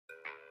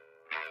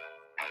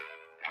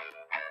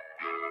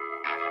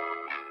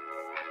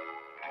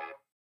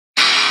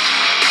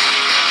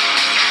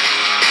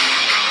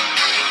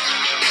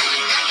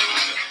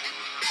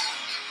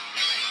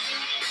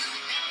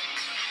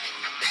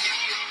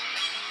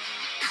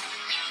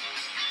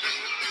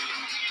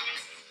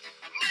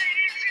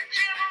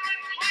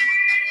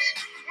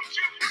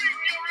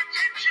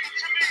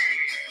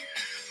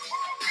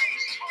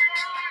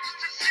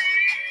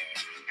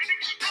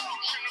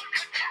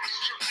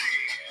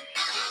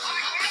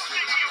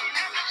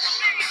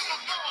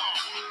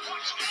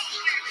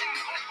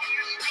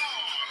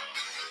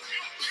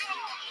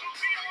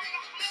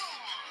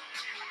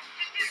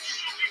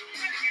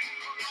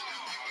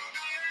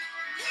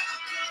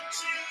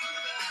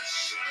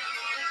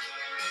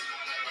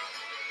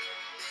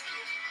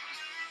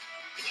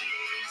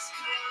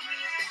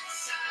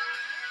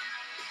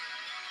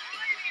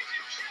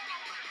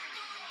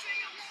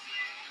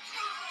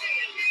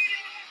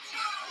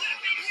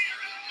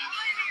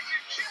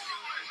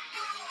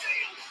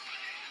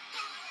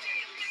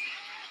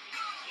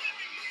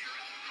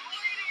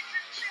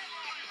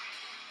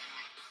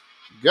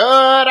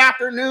Good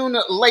afternoon,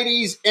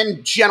 ladies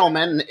and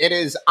gentlemen. It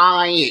is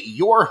I,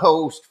 your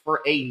host,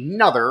 for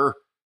another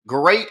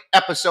great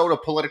episode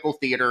of Political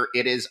Theater.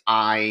 It is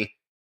I,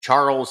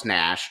 Charles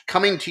Nash,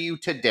 coming to you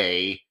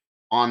today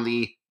on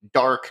the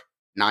Dark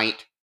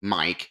Knight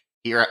mic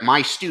here at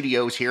my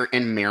studios here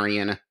in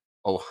Marion,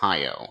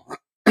 Ohio.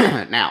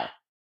 Now,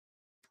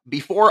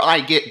 before I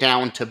get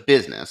down to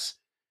business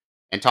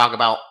and talk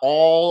about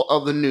all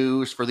of the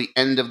news for the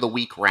end of the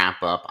week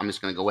wrap up, I'm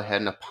just going to go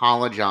ahead and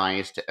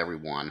apologize to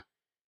everyone.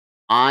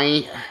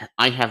 I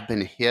I have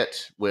been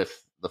hit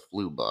with the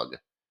flu bug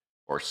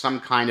or some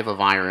kind of a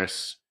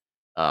virus.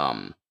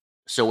 Um,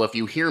 so if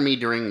you hear me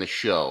during the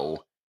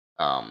show,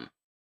 um,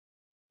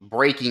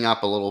 breaking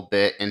up a little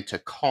bit into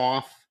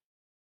cough,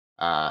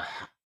 uh,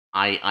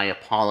 I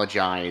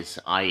apologize.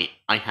 I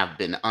have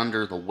been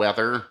under the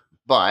weather,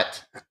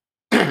 but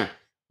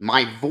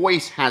my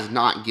voice has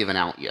not given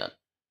out yet.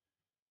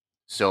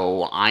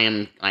 So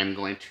I'm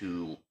going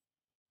to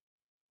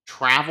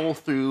travel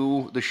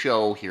through the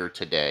show here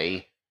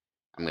today.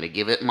 I'm going to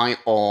give it my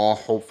all.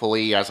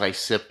 Hopefully, as I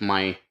sip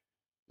my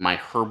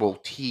herbal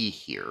tea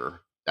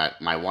here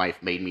that my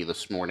wife made me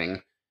this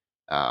morning,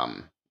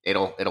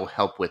 it'll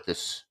help with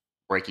this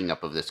breaking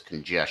up of this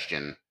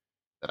congestion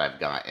that I've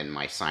got in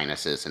my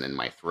sinuses and in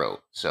my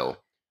throat. So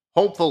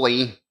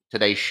hopefully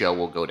today's show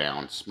will go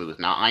down smooth.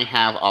 Now I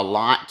have a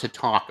lot to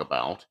talk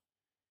about.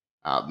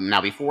 Now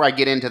before I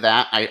get into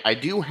that, I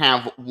do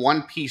have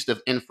one piece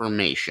of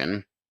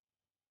information,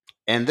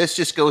 and this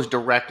just goes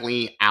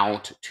directly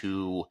out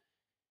to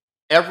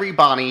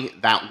everybody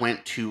that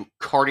went to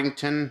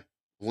Cardington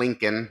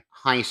Lincoln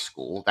High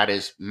School. That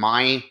is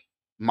my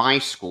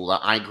school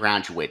that I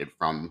graduated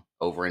from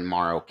over in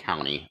Morrow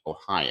County,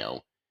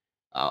 Ohio.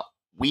 Uh,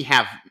 we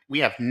have we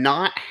have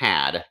not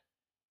had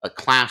a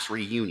class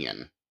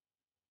reunion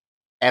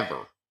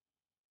ever,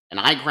 and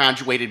I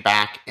graduated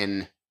back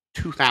in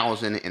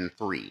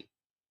 2003.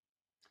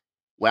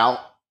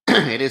 Well,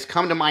 it has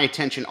come to my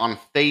attention on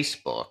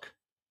Facebook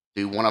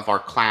through one of our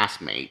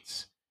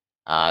classmates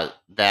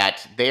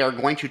that they are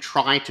going to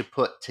try to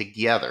put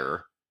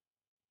together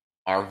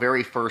our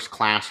very first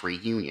class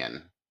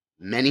reunion.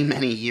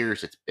 Many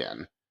years it's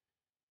been,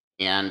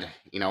 and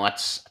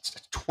that's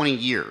 20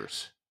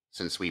 years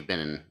since we've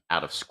been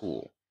out of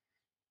school.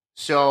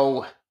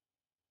 So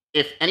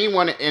if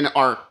anyone in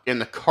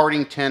the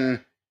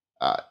Cardington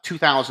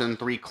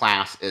 2003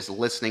 class is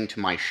listening to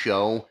my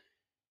show,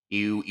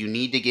 you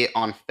need to get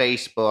on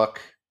Facebook,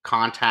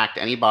 contact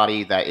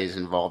anybody that is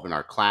involved in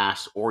our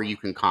class, or you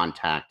can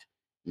contact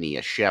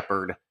Nia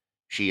Shepherd.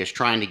 She is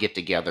trying to get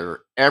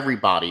together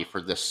everybody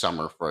for this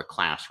summer for a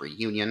class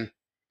reunion.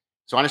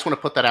 So I just want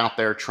to put that out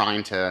there,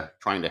 trying to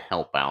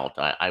help out.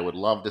 I would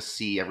love to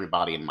see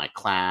everybody in my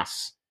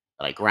class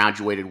that I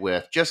graduated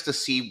with, just to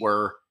see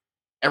where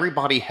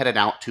everybody headed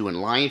out to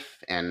in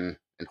life, and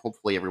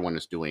hopefully everyone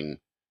is doing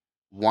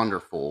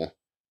wonderful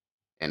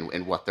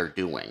in what they're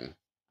doing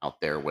out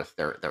there with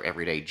their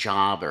everyday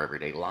job, their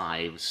everyday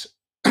lives,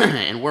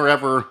 and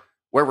wherever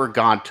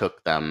God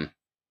took them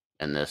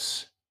in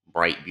this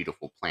bright,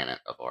 beautiful planet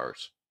of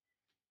ours.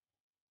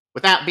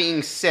 With that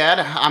being said,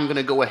 I'm going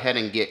to go ahead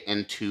and get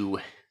into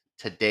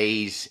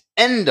today's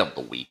end of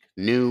the week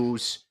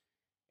news,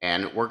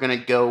 and we're going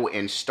to go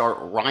and start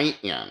right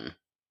in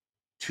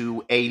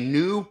to a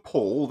new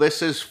poll.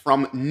 This is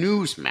from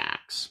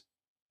Newsmax.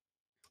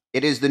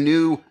 It is the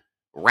new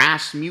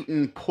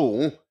Rasmussen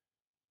poll,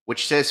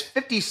 which says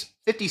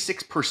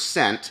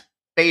 56%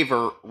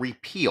 favor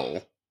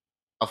repeal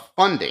of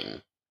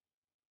funding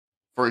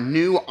for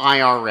new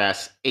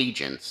IRS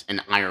agents and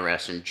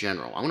IRS in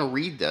general. I'm going to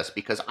read this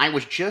because I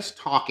was just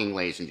talking,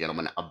 ladies and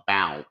gentlemen,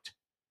 about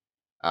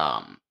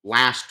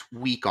last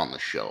week on the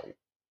show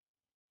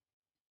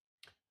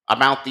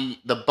about the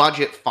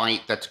budget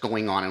fight that's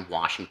going on in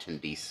Washington,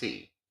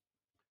 D.C.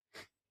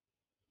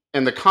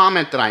 And the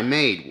comment that I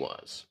made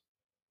was,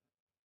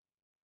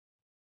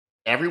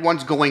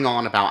 everyone's going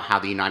on about how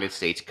the United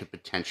States could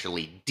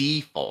potentially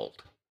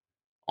default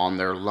on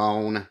their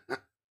loan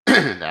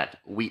that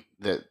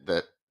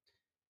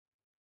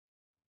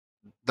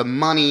the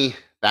money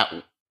that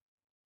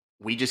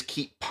we just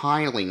keep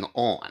piling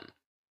on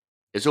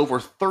is over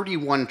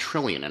 31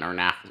 trillion in our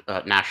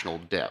national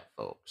debt,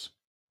 folks.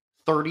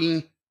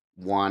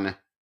 31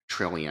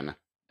 trillion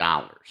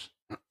dollars.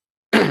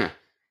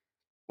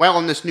 Well,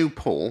 in this new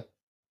poll,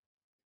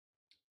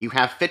 you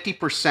have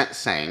 50%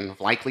 saying of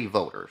likely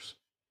voters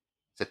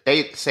that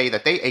they say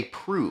that they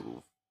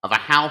approve of a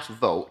House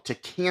vote to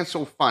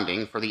cancel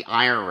funding for the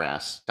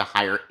IRS to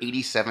hire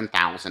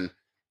 87,000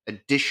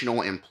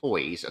 additional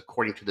employees,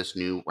 according to this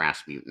new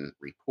Rasmussen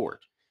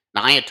report.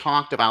 Now, I had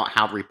talked about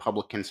how the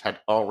Republicans had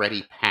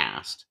already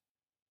passed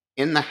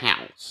in the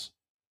House,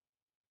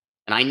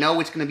 and I know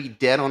it's going to be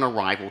dead on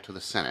arrival to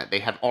the Senate. They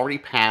have already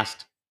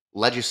passed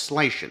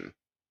legislation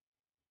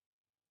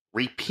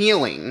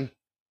repealing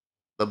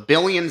the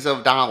billions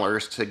of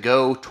dollars to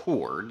go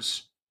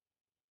towards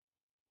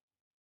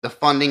the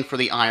funding for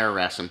the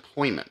IRS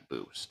employment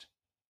boost.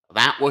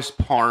 That was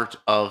part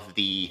of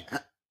the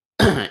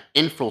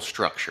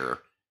infrastructure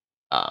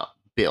uh,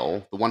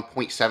 bill, the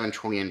 $1.7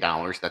 trillion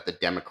that the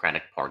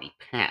Democratic Party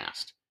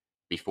passed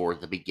before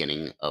the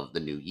beginning of the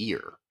new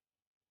year.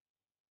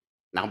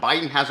 Now,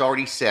 Biden has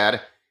already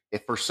said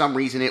if for some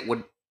reason it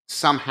would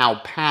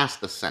somehow pass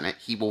the Senate,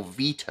 he will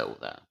veto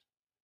that.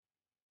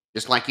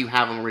 Just like you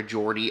have a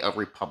majority of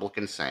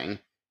Republicans saying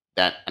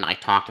that, and I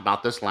talked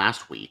about this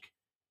last week,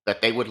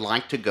 that they would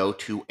like to go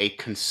to a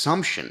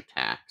consumption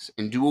tax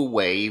and do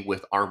away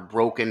with our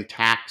broken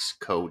tax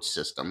code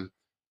system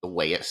the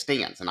way it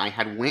stands. And I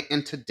had went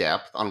into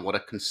depth on what a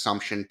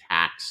consumption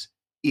tax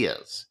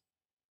is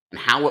and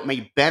how it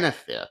may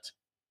benefit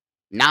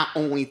not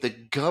only the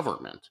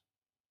government,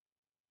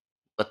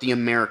 but the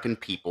American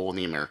people and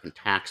the American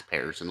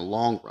taxpayers in the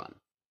long run.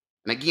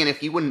 And again,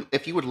 if you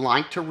would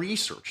like to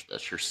research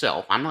this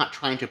yourself, I'm not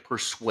trying to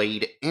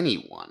persuade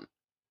anyone,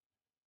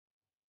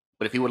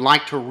 but if you would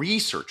like to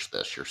research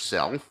this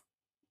yourself,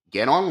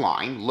 get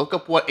online, look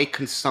up what a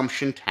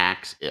consumption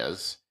tax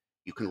is.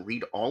 You can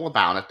read all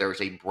about it.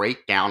 There's a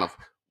breakdown of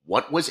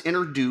what was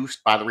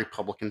introduced by the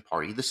Republican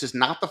Party. This is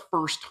not the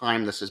first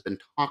time this has been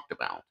talked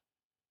about,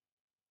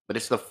 but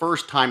it's the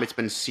first time it's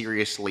been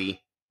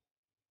seriously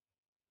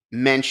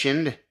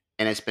mentioned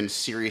and it's been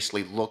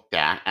seriously looked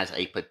at as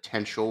a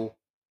potential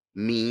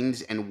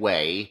means and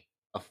way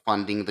of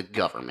funding the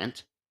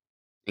government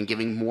and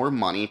giving more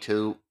money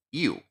to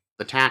you,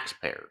 the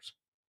taxpayers.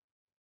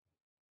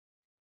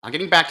 Now,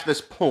 getting back to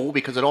this poll,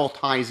 because it all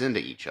ties into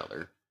each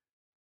other,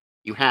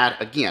 you had,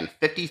 again,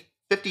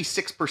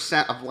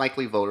 56% of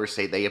likely voters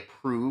say they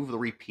approve the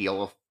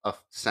repeal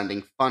of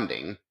sending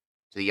funding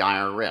to the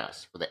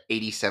IRS for the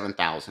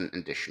 87,000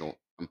 additional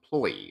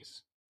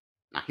employees.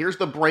 Now, here's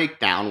the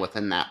breakdown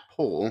within that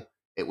poll.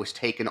 It was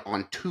taken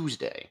on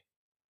Tuesday.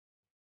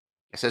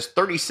 It says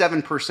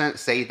 37%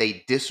 say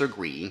they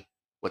disagree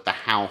with the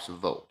House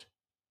vote.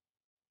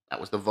 That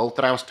was the vote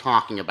that I was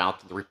talking about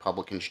that the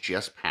Republicans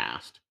just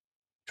passed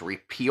to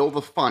repeal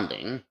the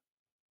funding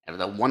of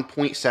the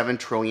 $1.7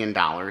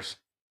 trillion,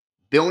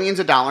 billions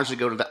of dollars to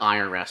go to the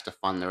IRS to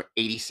fund their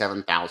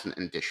 87,000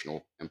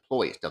 additional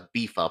employees, to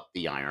beef up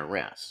the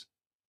IRS.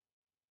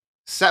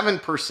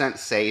 7%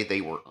 say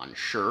they were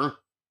unsure.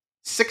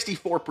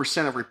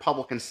 64% of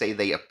Republicans say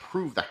they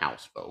approve the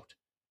House vote.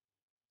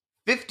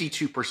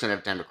 52%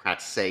 of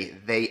Democrats say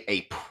they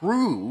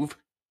approve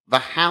the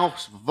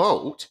House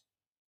vote.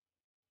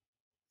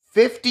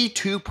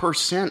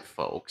 52%,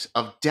 folks,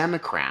 of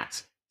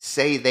Democrats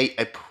say they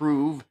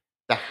approve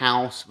the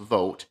House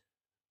vote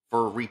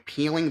for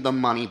repealing the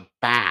money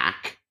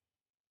back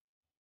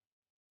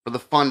for the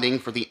funding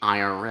for the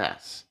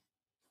IRS.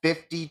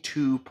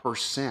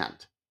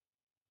 52%.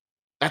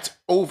 That's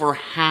over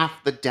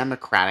half the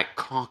Democratic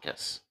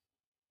caucus.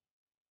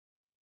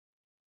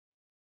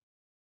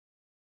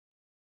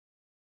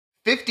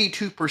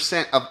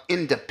 52% of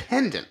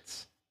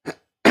independents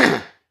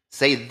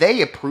say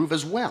they approve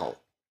as well.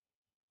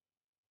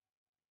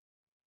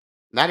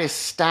 That is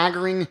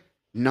staggering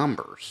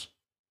numbers.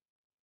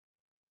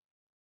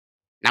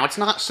 Now, it's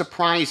not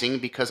surprising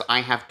because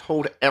I have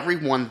told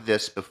everyone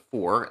this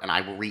before, and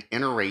I will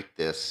reiterate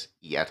this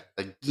yet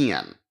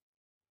again.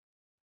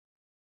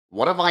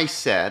 What have I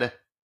said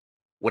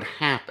would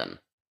happen?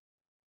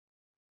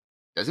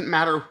 Doesn't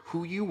matter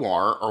who you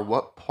are or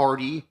what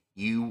party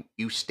you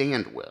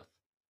stand with.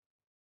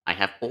 I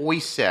have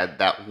always said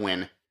that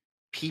when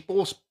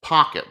people's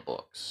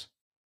pocketbooks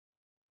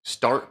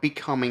start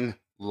becoming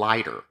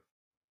lighter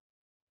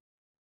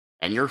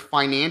and your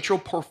financial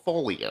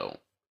portfolio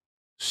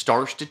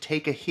starts to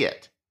take a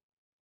hit,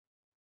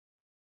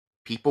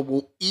 people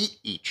will eat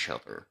each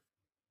other,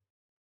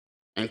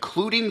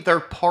 including their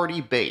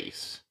party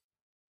base,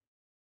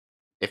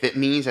 if it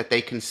means that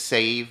they can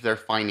save their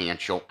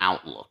financial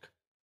outlook,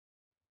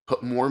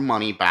 put more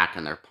money back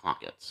in their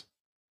pockets.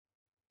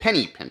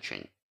 Penny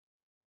pinching.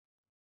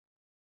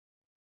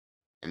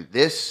 And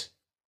this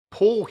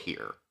poll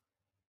here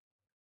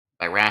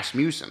by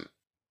Rasmussen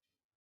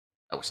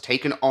that was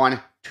taken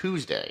on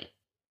Tuesday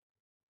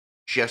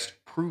just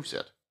proves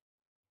it.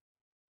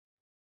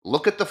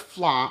 Look at the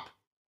flop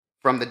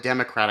from the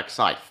Democratic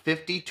side.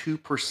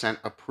 52%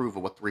 approve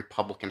of what the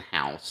Republican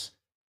House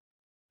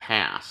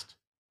passed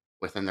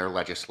within their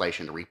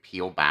legislation to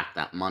repeal back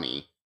that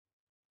money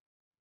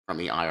from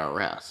the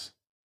IRS.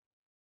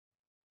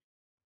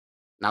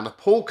 Now, the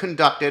poll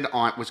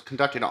was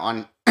conducted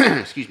on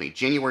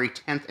January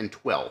 10th and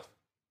 12th.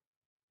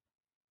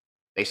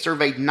 They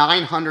surveyed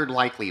 900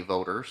 likely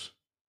voters.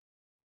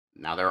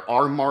 Now, there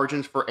are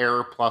margins for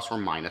error, plus or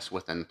minus,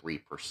 within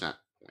 3%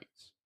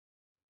 points.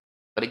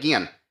 But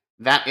again,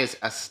 that is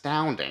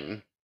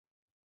astounding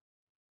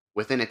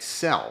within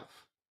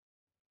itself.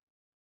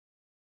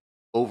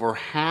 Over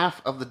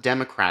half of the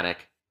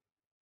Democratic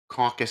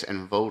caucus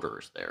and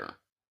voters there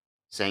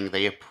saying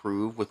they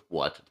approve with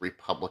what the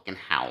Republican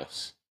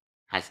House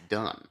has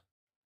done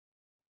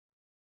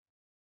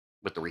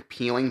with the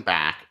repealing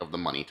back of the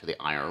money to the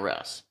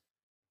IRS.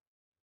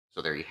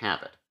 So there you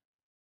have it.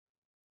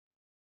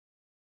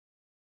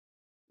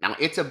 Now,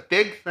 it's a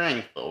big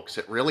thing, folks.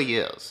 It really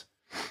is.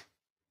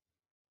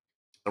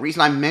 The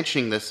reason I'm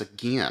mentioning this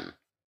again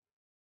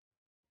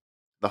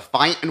The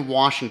fight in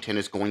Washington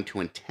is going to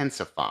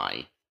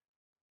intensify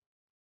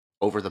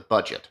over the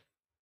budget,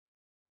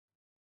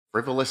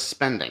 frivolous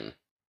spending,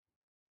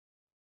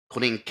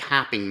 putting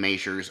capping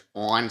measures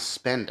on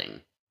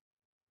spending.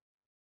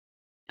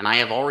 And I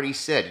have already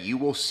said you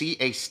will see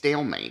a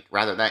stalemate,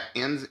 rather that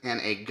ends in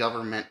a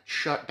government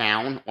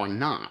shutdown or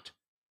not.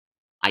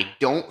 I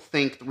don't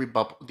think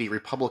the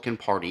Republican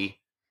Party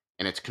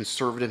and its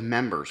conservative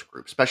members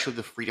group, especially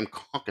the Freedom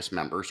Caucus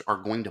members, are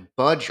going to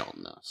budge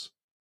on this.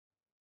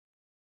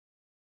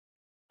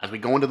 As we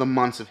go into the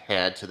months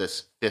ahead to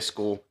this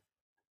fiscal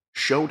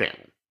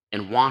showdown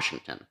in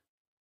Washington,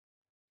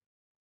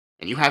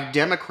 and you have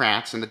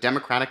Democrats in the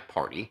Democratic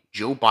Party,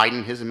 Joe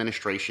Biden, his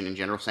administration in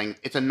general, saying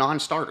it's a non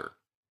starter.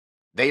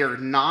 They are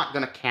not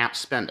going to cap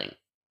spending.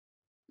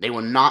 They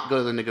will not go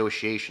to the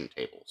negotiation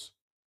tables.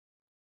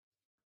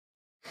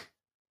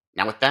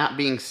 Now, with that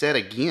being said,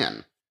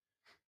 again,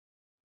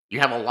 you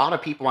have a lot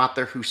of people out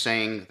there who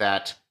saying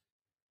that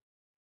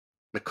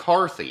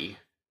McCarthy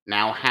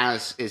now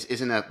is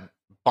in a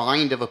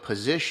bind of a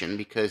position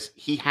because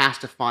he has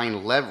to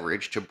find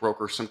leverage to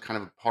broker some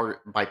kind of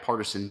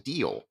bipartisan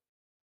deal.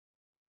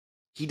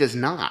 He does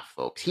not,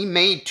 folks. He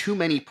made too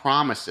many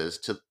promises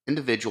to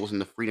individuals in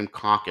the Freedom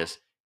Caucus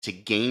to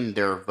gain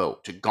their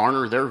vote, to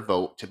garner their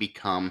vote to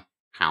become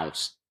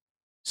House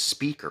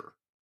Speaker.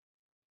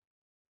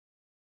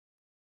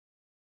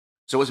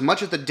 So as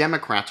much as the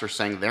Democrats are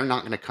saying they're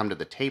not going to come to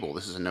the table,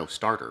 this is a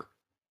no-starter,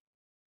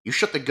 you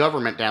shut the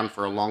government down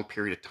for a long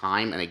period of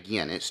time, and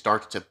again, it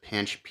starts to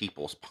pinch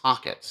people's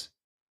pockets.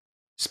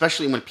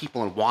 Especially when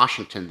people in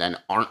Washington then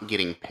aren't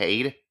getting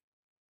paid,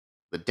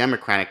 the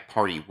Democratic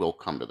Party will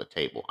come to the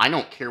table. I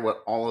don't care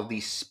what all of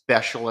these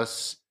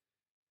specialists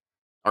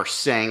are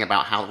saying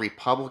about how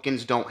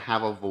Republicans don't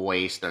have a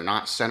voice, they're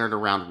not centered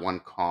around one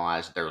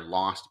cause, they're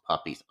lost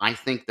puppies. I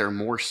think they're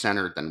more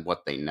centered than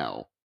what they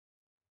know,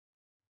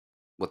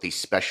 what these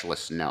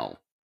specialists know.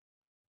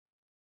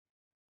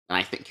 And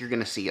I think you're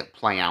going to see it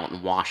play out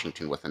in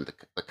Washington within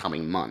the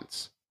coming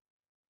months.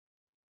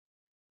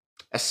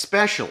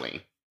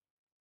 Especially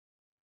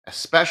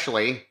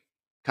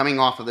coming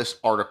off of this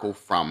article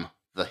from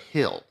The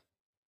Hill.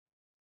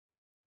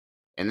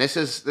 And this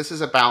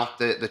is about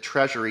the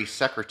Treasury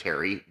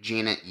Secretary,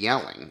 Janet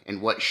Yellen,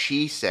 and what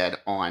she said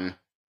on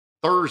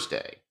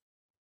Thursday.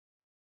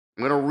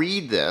 I'm going to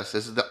read this.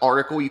 This is the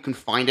article. You can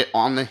find it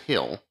on The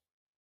Hill.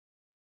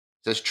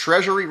 It says,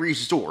 Treasury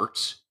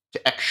resorts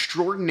to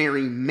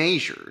extraordinary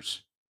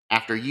measures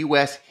after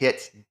U.S.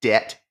 hits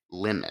debt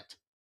limit.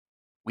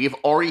 We have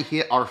already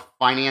hit our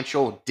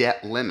financial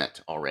debt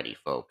limit already,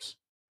 folks.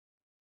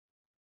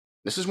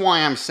 This is why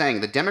I'm saying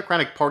the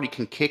Democratic Party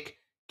can kick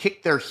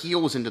their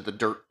heels into the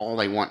dirt all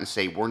they want and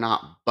say, we're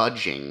not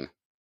budging.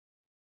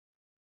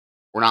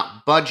 We're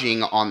not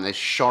budging on this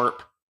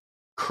sharp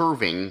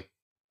curving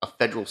of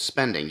federal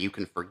spending. You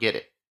can forget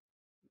it.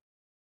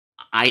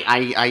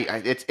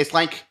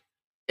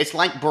 It's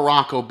like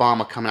Barack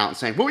Obama coming out and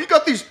saying, well, you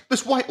got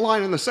this white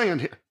line in the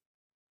sand here.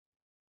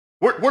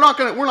 We're not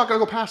gonna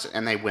go past it.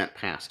 And they went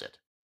past it.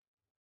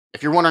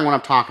 If you're wondering what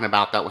I'm talking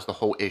about, that was the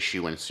whole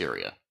issue in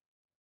Syria.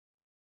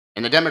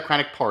 And the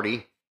Democratic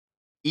Party,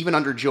 even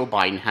under Joe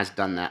Biden, has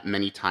done that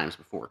many times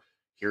before.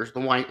 Here's the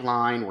white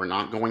line. We're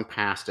not going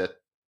past it.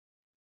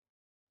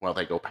 Well,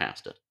 they go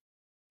past it.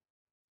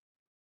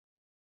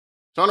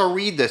 So I'm going to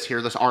read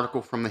this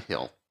article from The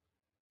Hill.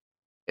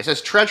 It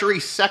says, Treasury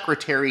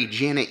Secretary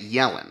Janet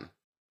Yellen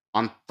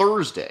on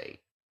Thursday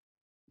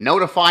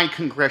notified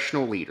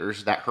congressional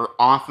leaders that her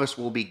office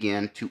will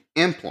begin to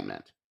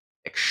implement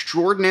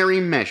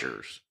extraordinary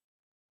measures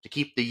to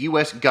keep the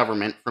U.S.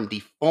 government from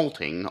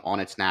defaulting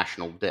on its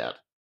national debt.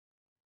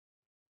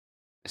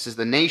 This is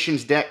the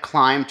nation's debt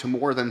climbed to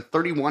more than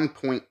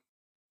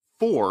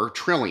 $31.4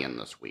 trillion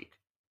this week.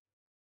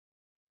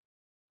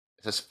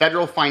 This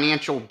federal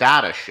financial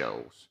data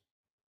shows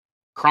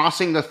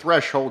crossing the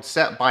threshold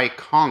set by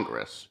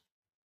Congress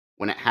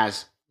when it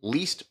has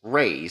least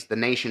raised the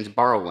nation's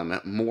borrow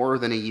limit more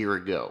than a year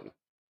ago.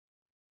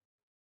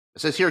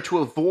 It says here, to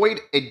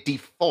avoid a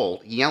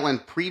default,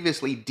 Yellen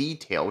previously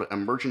detailed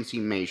emergency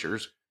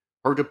measures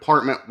her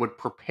department would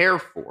prepare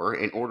for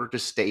in order to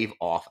stave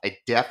off a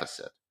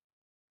deficit.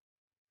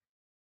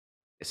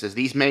 It says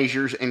these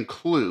measures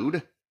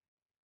include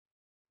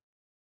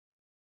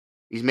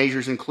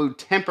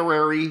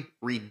temporary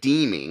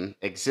redeeming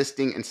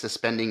existing and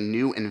suspending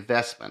new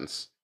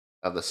investments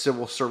of the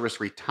Civil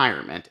Service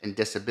Retirement and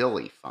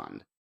Disability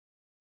Fund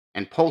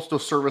and Postal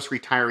Service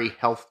Retiree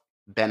Health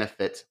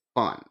Benefits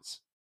Funds.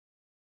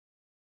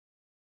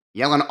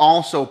 Yellen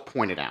also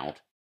pointed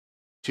out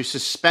to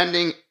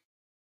suspending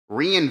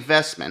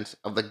reinvestment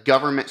of the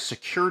Government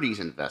Securities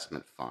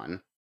Investment Fund,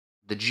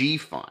 the G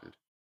Fund,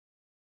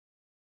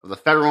 of the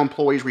Federal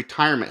Employees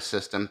Retirement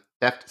System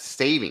Theft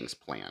Savings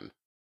Plan,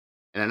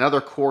 and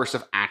another course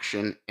of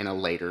action in a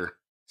later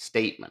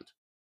statement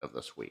of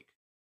this week.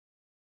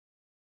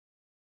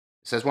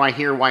 It says why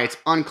it's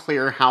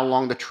unclear how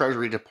long the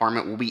Treasury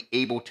Department will be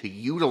able to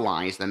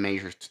utilize the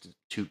measures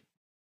to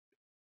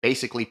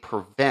basically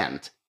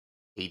prevent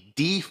a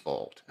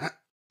default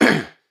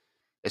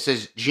It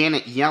says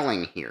Janet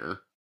Yellen here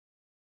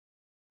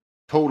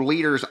told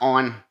leaders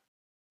on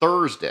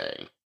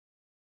Thursday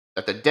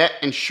that the debt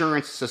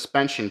insurance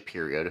suspension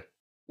period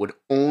would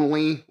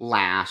only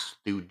last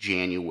through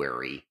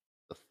January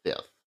the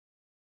 5th.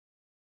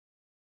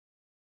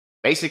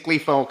 Basically,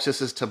 folks,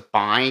 this is to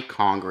buy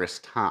Congress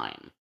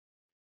time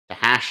to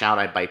hash out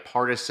a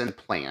bipartisan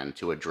plan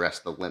to address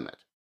the limit.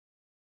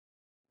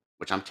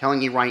 Which I'm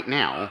telling you right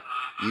now,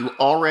 you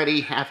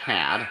already have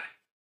had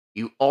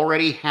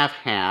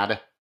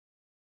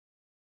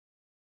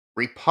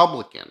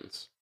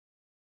Republicans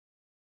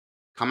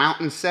come out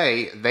and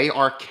say they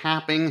are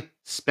capping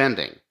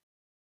spending.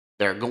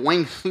 They're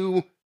going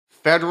through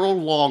federal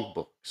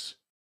logbooks.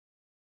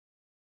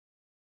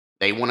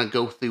 They want to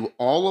go through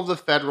all of the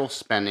federal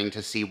spending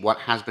to see what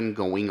has been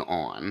going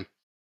on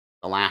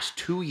the last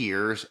 2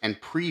 years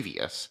and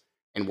previous,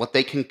 and what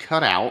they can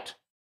cut out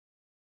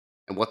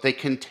and what they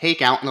can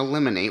take out and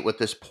eliminate with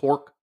this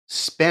pork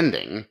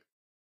spending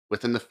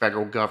within the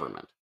federal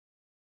government.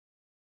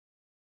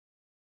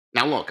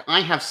 Now, look,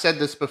 I have said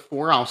this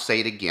before. I'll say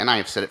it again. I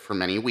have said it for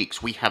many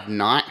weeks. We have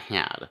not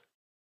had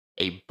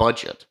a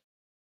budget.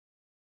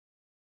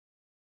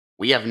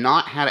 We have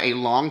not had a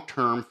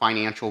long-term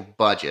financial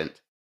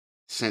budget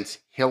since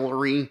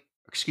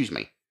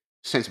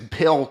since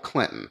Bill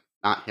Clinton.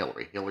 Not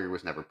Hillary. Hillary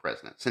was never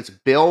president. Since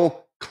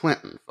Bill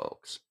Clinton,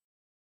 folks.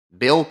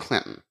 Bill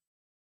Clinton.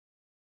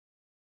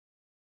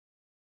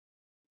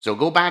 So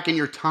go back in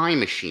your time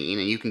machine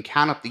and you can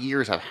count up the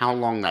years of how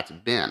long that's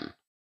been.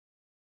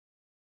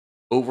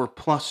 Over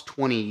plus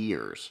 20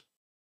 years.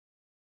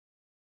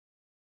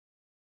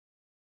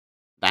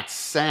 That's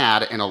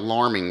sad and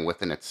alarming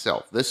within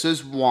itself. This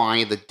is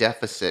why the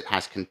deficit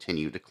has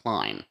continued to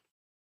climb.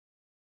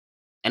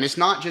 And it's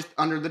not just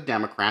under the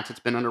Democrats, it's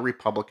been under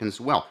Republicans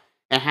as well.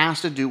 It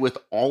has to do with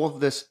all of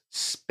this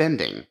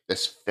spending,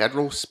 this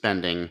federal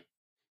spending,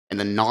 and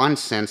the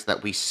nonsense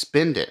that we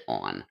spend it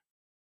on.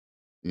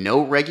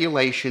 No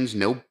regulations,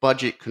 no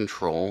budget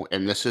control,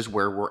 and this is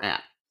where we're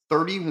at.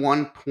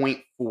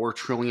 $31.4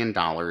 trillion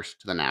to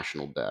the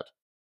national debt.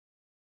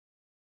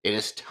 It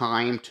is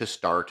time to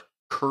start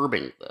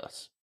curbing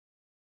this.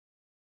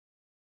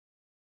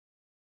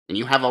 And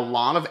you have a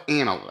lot of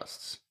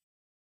analysts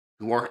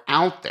who are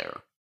out there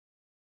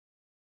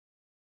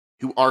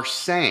who are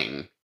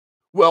saying,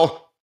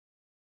 well,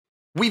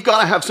 we've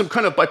got to have some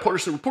kind of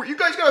bipartisan report. You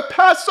guys got to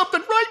pass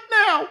something right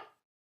now,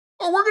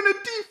 or we're going to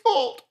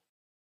default.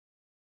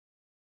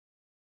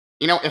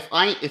 You know,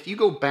 if you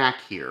go back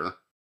here a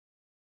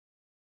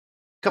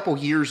couple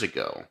years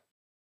ago,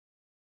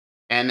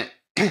 and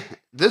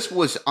this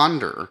was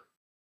under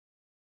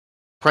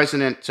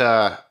President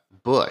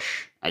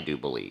Bush, I do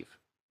believe.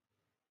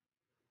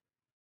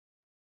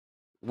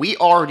 We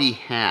already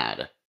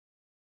had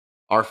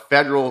our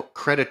federal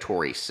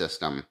creditory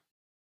system.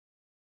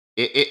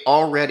 It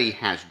already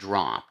has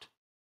dropped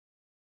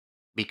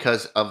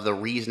because of the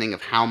reasoning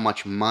of how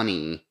much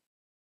money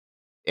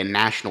in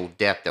national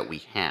debt that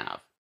we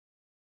have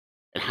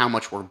and how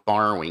much we're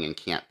borrowing and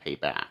can't pay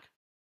back.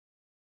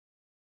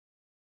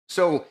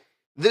 So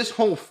this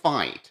whole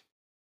fight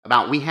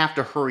about we have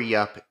to hurry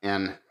up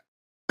and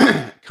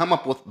come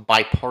up with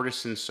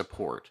bipartisan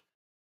support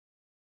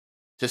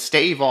to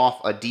stave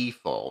off a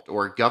default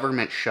or a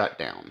government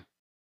shutdown.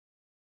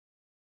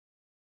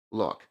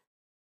 Look,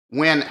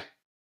 when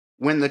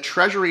the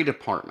Treasury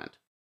Department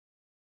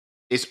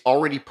is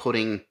already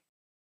putting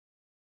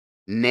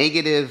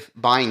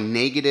buying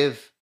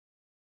negative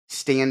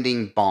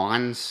standing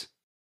bonds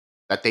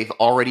that they've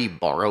already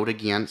borrowed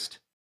against,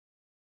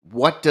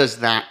 what does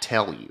that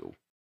tell you?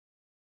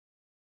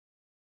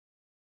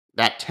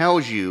 That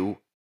tells you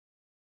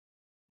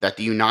that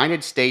the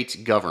United States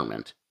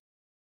government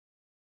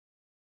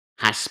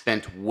has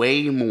spent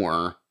way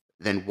more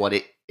than what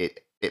it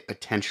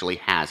potentially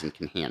has and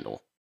can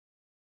handle.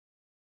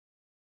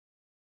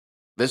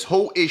 This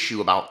whole issue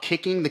about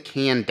kicking the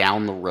can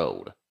down the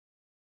road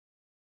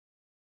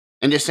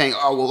and just saying,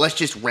 oh, well, let's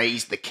just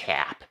raise the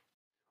cap.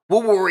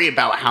 We'll worry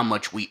about how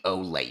much we owe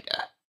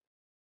later.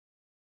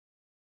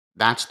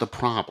 That's the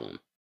problem.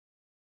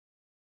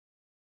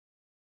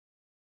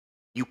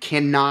 You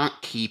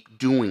cannot keep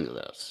doing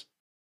this.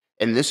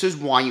 And this is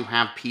why you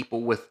have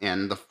people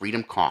within the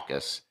Freedom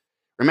Caucus.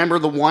 Remember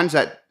the ones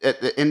that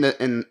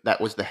that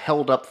was the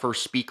held up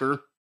first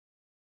speaker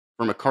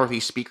for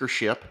McCarthy's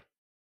speakership?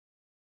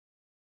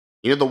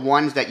 You know, the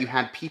ones that you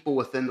had people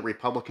within the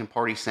Republican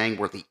Party saying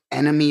were the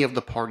enemy of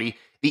the party,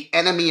 the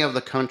enemy of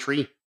the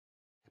country,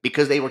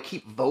 because they would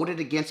keep voted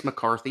against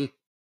McCarthy.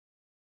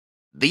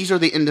 These are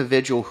the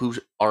individuals who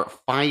are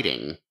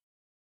fighting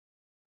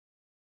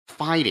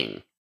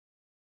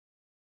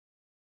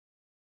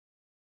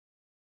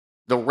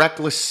the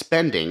reckless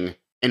spending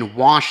in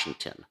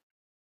Washington.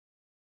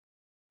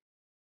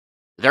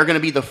 They're going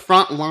to be the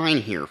front line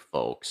here,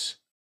 folks,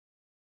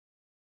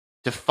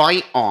 to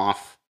fight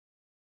off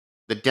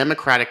the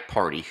Democratic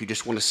Party who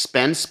just want to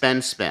spend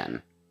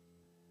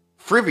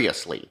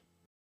frivolously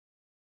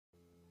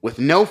with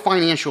no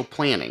financial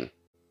planning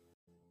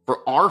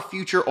for our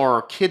future or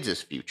our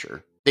kids'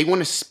 future. They want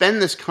to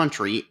spend this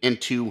country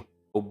into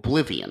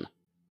oblivion.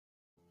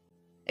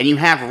 And you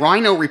have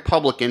rhino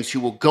Republicans who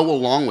will go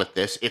along with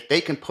this if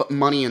they can put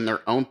money in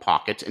their own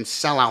pockets and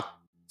sell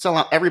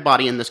out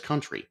everybody in this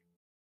country.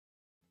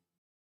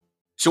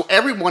 So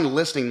everyone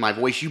listening to my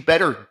voice, you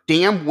better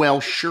damn well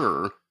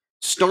sure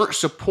start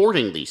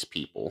supporting these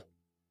people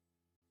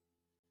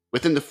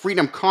within the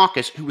Freedom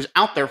Caucus who is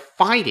out there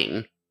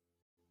fighting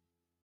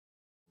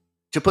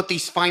to put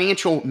these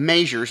financial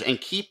measures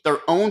and keep their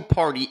own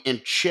party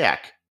in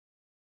check,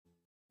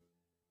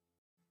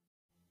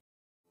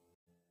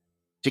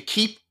 to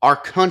keep our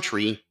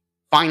country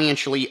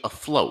financially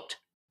afloat.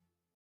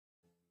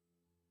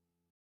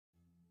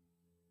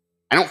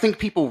 I don't think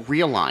people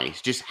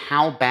realize just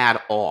how bad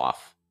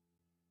off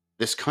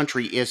this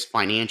country is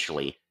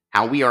financially,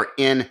 how we are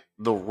in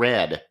the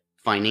red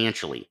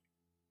financially,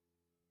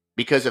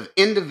 because of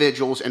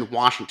individuals in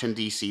Washington,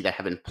 D.C. that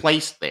have been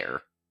placed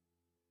there.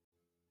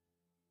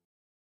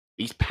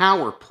 These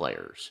power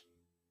players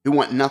who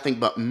want nothing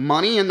but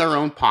money in their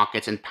own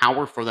pockets and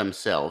power for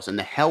themselves, and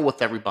the hell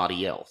with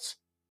everybody else.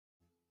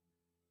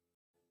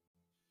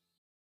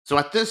 So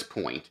at this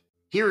point,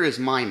 here is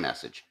my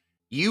message.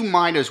 You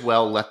might as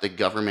well let the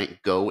government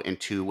go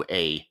into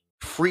a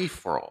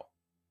free-for-all,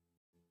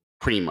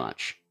 pretty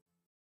much,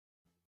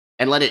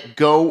 and let it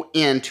go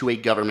into a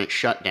government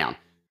shutdown.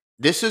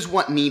 This is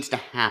what needs to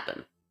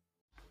happen.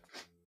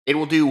 It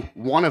will do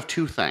one of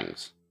two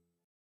things.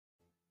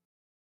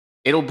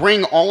 It'll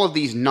bring all of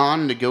these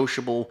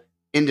non-negotiable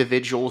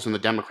individuals in the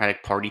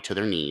Democratic Party to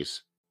their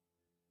knees.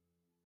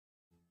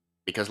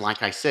 Because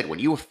like I said, when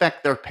you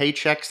affect their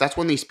paychecks, that's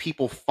when these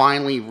people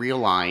finally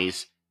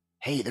realize,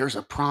 hey, there's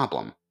a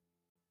problem.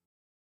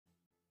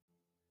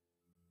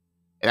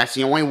 And that's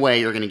the only way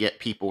you're going to get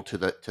people to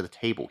the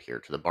table here,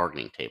 to the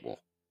bargaining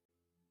table.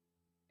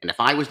 And if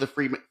I was the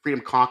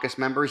Freedom Caucus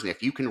members, and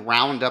if you can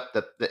round up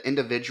the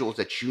individuals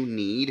that you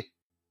need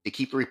to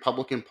keep the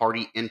Republican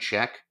Party in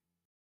check,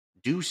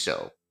 do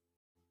so.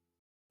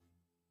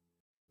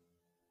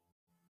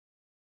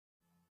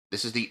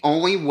 This is the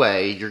only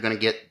way you're going to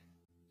get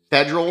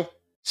federal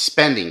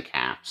spending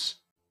caps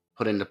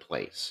put into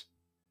place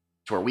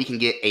to where we can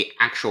get an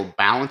actual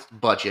balanced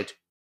budget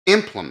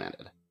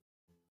implemented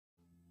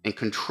and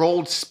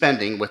controlled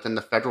spending within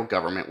the federal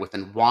government,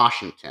 within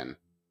Washington,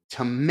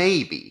 to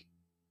maybe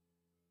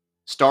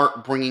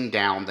start bringing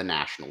down the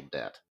national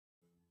debt.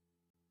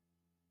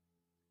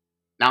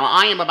 Now,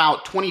 I am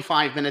about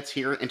 25 minutes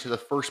here into the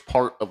first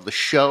part of the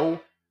show.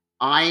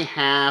 I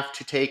have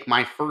to take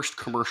my first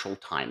commercial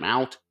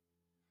timeout.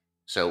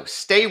 So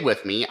stay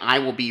with me. I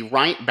will be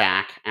right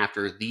back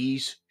after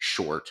these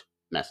short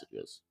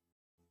messages.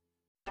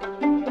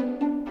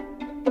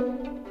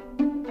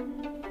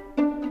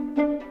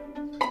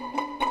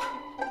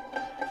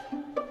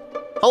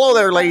 Hello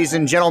there, ladies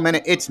and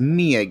gentlemen. It's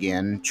me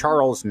again,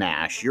 Charles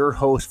Nash, your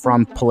host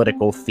from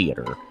Political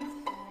Theater.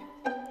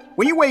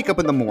 When you wake up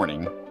in the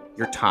morning,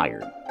 you're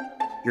tired.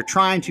 You're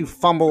trying to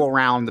fumble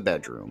around the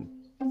bedroom,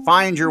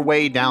 find your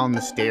way down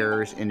the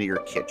stairs into your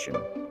kitchen.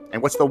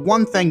 And what's the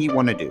one thing you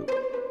want to do?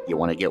 You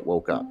want to get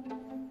woke up.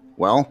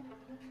 Well,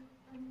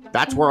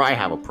 that's where I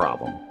have a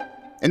problem.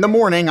 In the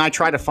morning, I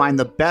try to find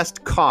the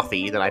best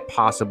coffee that I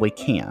possibly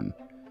can.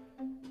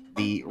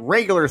 The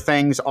regular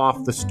things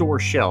off the store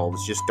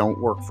shelves just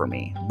don't work for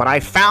me. But I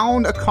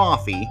found a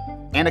coffee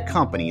and a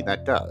company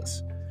that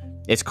does.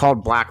 It's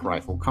called Black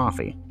Rifle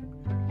Coffee.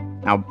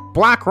 Now,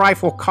 Black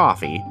Rifle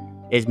Coffee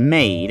is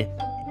made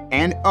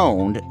and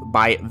owned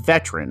by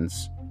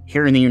veterans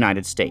here in the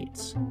United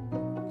States.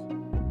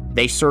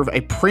 They serve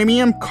a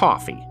premium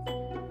coffee.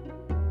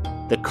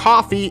 The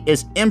coffee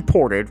is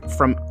imported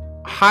from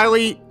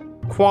highly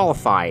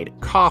qualified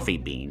coffee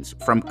beans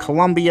from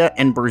Colombia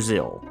and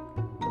Brazil.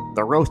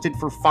 They're roasted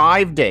for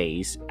 5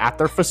 days at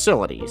their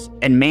facilities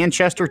in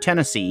Manchester,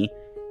 Tennessee,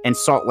 and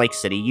Salt Lake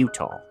City,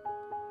 Utah.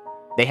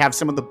 They have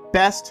some of the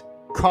best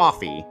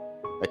coffee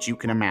that you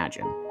can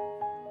imagine.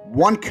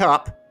 1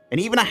 cup, and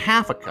even a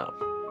half a cup,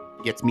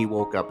 gets me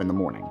woke up in the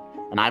morning.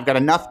 And I've got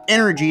enough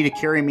energy to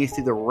carry me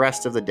through the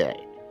rest of the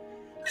day.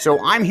 So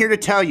I'm here to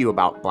tell you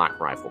about Black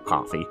Rifle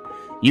Coffee.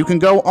 You can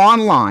go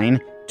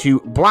online to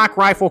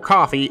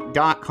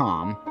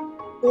blackriflecoffee.com,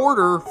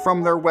 order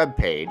from their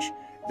webpage.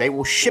 They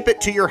will ship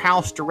it to your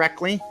house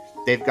directly.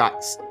 They've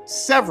got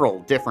several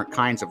different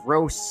kinds of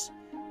roasts.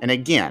 And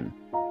again,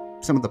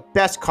 some of the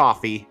best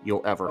coffee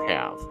you'll ever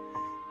have.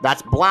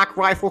 That's Black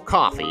Rifle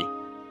Coffee.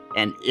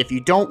 And if you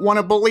don't want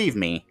to believe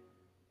me,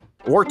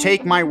 or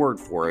take my word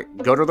for it,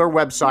 go to their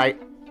website.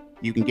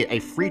 You can get a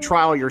free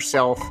trial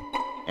yourself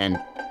and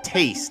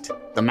taste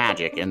the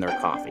magic in their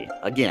coffee.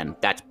 Again,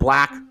 that's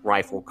Black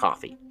Rifle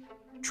Coffee.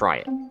 Try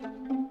it.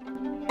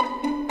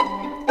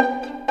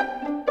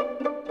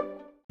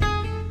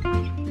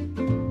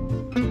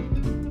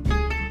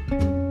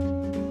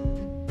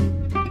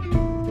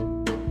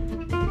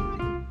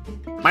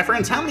 My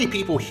friends, how many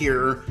people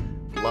here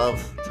love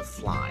to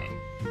fly?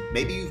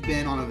 Maybe you've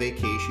been on a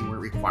vacation where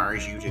it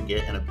requires you to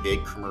get in a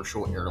big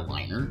commercial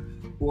airliner.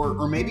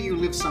 Or maybe you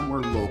live somewhere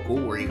local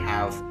where you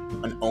have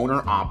an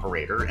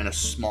owner-operator in a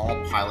small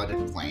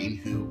piloted plane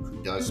who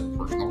does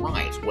personal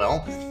rides.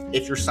 Well,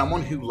 if you're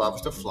someone who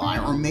loves to fly,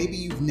 or maybe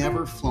you've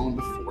never flown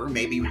before,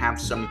 maybe you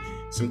have some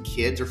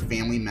kids or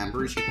family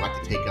members you'd like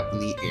to take up in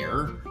the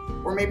air,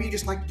 or maybe you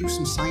just like to do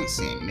some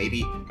sightseeing,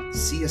 maybe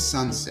see a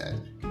sunset,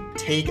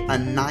 take a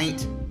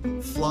night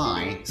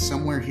fly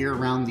somewhere here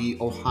around the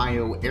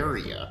Ohio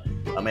area,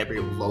 maybe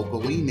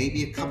locally,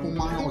 maybe a couple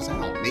miles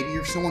out. Maybe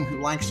you're someone who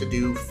likes to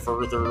do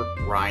further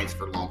rides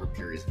for longer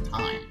periods of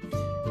time.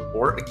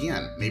 Or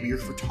again, maybe you're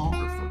a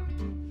photographer,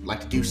 like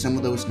to do some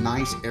of those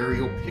nice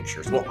aerial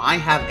pictures. Well, I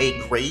have a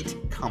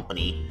great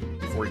company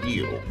for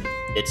you.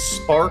 It's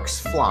Sparks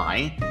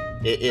Fly.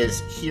 It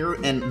is here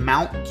in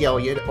Mount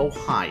Gilead,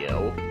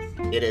 Ohio.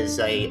 It is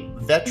a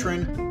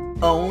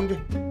veteran-owned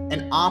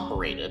and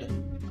operated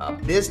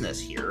business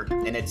here,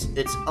 and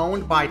it's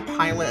owned by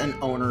pilot and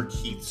owner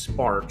Keith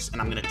Sparks.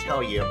 And I'm going to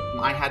tell you,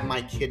 I had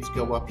my kids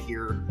go up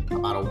here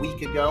about a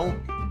week ago,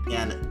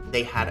 and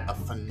they had a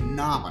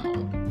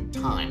phenomenal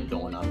time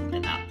going up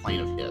in that plane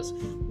of his.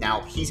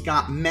 Now, he's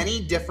got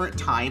many different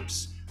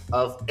types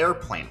of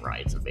airplane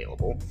rides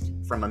available,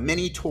 from a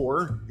mini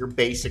tour, your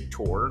basic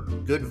tour,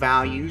 good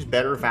values,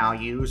 better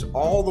values,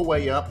 all the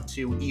way up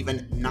to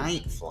even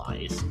night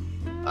flies.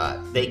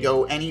 They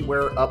go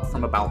anywhere up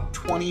from about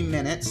 20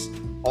 minutes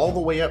all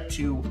the way up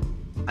to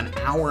an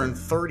hour and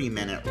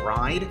 30-minute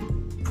ride.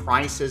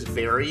 Prices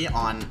vary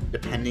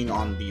depending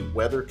on the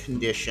weather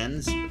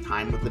conditions, the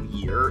time of the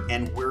year,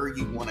 and where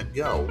you want to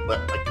go.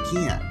 But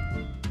again,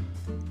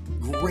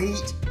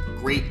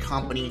 great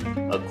company,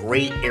 a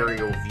great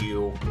aerial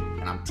view,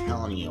 and I'm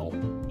telling you,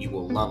 you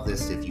will love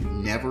this. If you've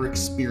never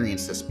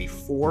experienced this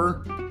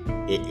before,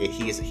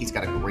 he's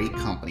got a great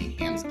company,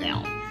 hands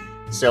down.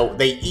 So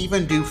they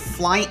even do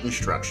flight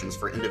instructions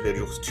for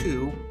individuals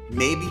too.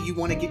 Maybe you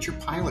want to get your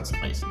pilot's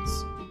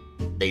license.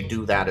 They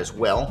do that as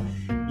well.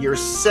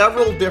 There's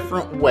several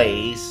different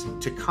ways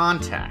to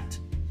contact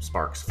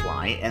Sparks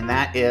Fly, and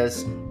that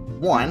is,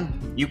 one,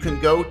 you can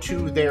go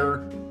to their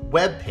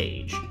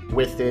webpage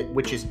with it,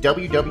 which is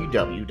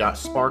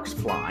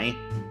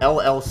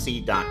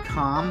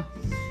www.sparksflyllc.com.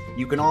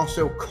 You can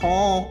also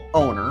call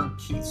owner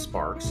Keith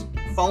Sparks,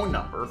 phone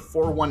number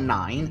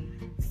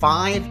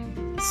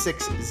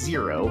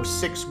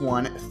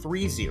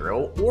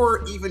 419-560-6130,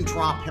 or even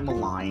drop him a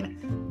line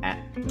at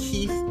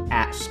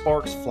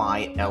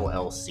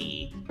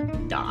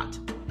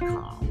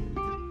keith@sparksflyllc.com.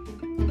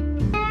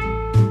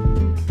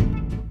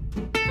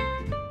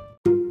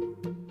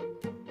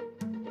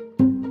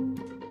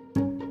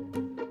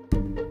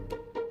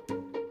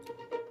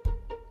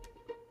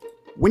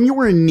 When you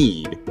are in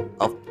need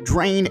of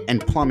drain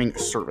and plumbing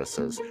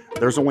services,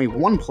 there's only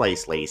one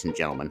place, ladies and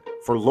gentlemen,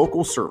 for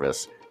local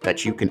service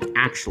that you can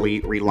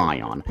actually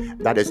rely on.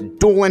 That is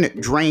Dolan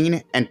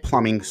Drain and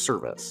Plumbing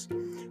Service.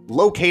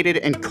 Located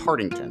in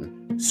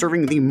Cardington,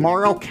 serving the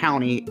Morrow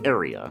County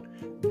area,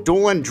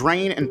 Dolan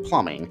Drain and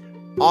Plumbing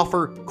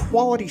offer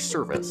quality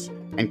service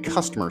and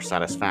customer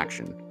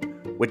satisfaction.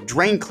 With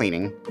drain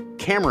cleaning,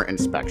 camera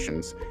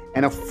inspections,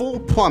 and a full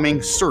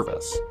plumbing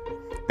service,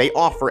 they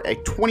offer a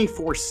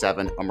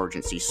 24/7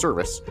 emergency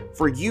service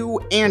for you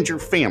and your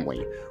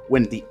family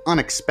when the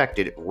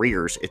unexpected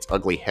rears its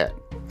ugly head.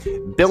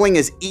 Billing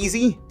is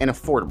easy and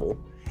affordable,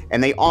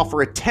 and they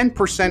offer a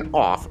 10%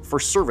 off for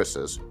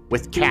services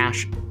with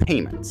cash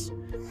payments.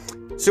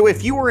 So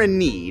if you are in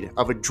need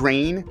of a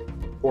drain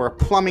or a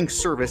plumbing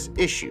service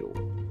issue,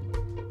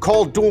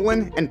 call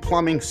Dolan and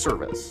Plumbing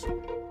Service.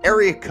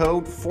 Area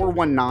code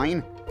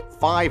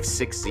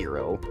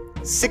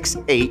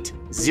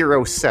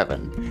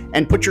 419-560-6807,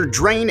 and put your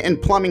drain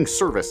and plumbing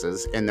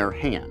services in their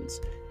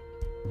hands.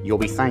 You'll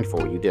be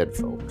thankful you did,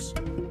 folks.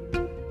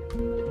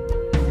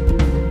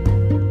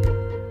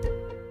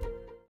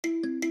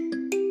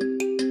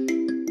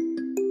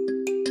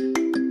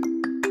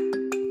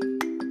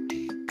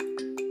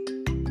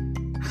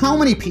 How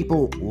many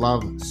people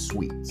love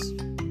sweets?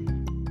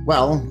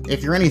 Well,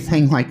 if you're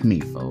anything like me,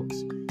 folks,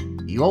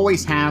 you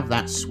always have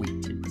that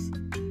sweet tooth.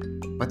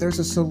 But there's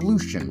a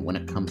solution when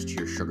it comes to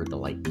your sugar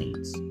delight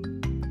needs.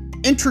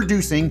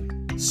 Introducing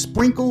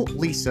Sprinkle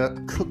Lisa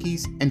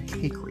Cookies and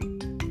Cakery.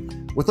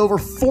 With over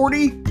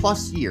 40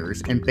 plus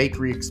years in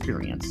bakery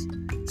experience,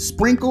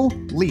 Sprinkle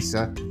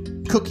Lisa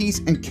Cookies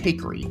and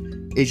Cakery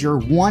is your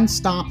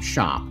one-stop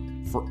shop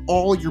for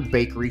all your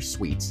bakery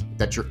sweets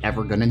that you're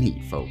ever gonna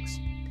need, folks.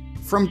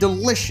 From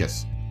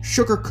delicious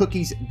sugar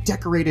cookies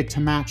decorated to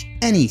match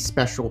any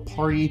special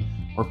party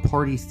or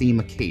party theme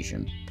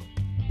occasion,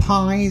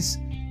 pies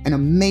and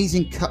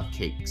amazing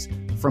cupcakes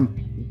from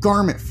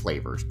garment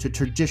flavors to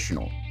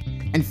traditional,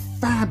 and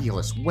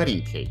fabulous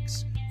wedding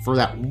cakes for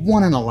that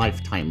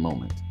one-in-a-lifetime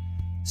moment.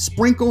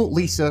 Sprinkle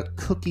Lisa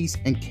Cookies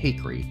and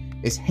Cakery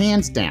is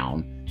hands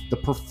down the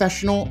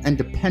professional and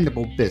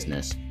dependable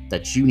business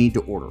that you need to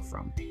order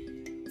from.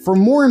 For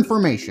more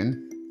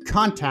information,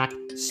 contact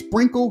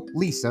Sprinkle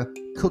Lisa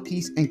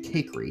Cookies and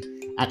Cakery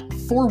at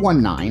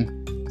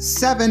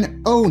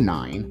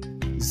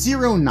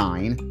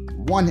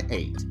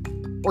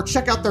 419-709-0918. or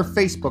check out their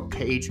Facebook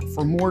page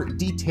for more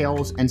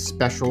details and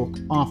special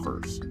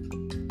offers.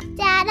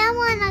 Dad, I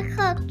want a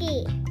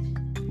cookie.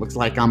 Looks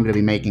like I'm going to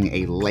be making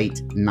a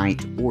late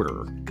night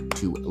order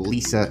to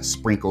Lisa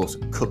Sprinkles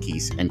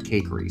Cookies and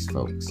Cakeries,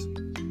 folks.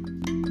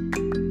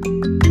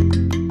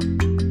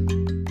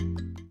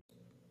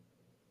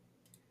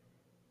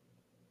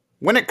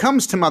 When it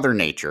comes to Mother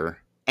Nature,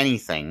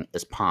 anything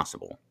is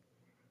possible.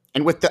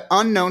 And with the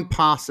unknown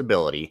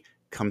possibility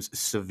comes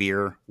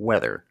severe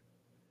weather.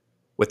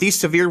 With these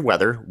severe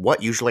weather,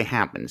 what usually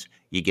happens?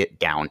 You get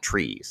downed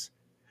trees.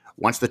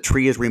 Once the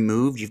tree is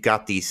removed, you've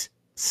got these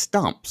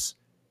stumps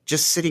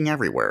just sitting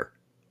everywhere.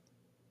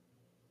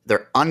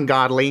 They're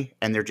ungodly,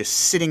 and they're just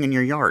sitting in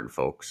your yard,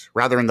 folks,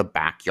 rather in the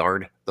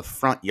backyard, the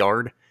front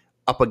yard,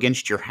 up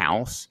against your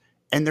house,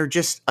 and they're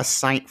just a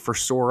sight for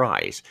sore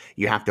eyes.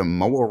 You have to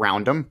mow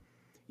around them.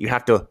 You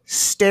have to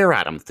stare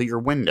at them through your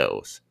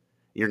windows.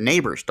 Your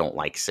neighbors don't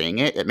like seeing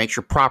it. It makes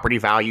your property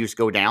values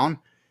go down.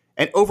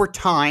 And over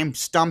time,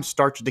 stumps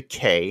start to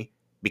decay,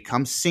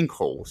 become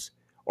sinkholes,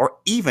 or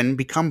even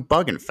become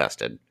bug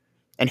infested.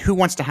 And who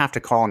wants to have to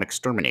call an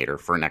exterminator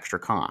for an extra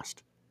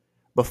cost?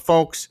 But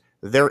folks,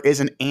 there is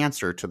an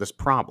answer to this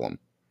problem.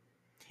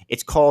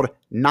 It's called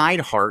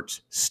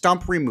Neidhart's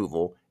Stump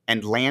Removal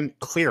and Land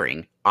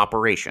Clearing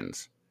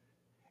Operations.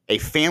 A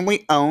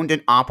family-owned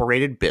and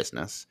operated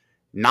business,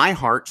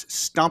 Neidhart's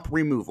Stump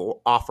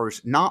Removal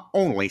offers not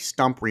only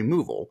stump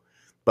removal,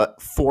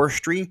 but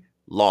forestry,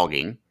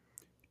 logging,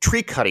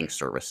 tree cutting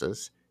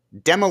services,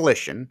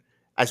 demolition,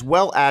 as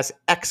well as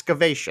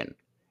excavation.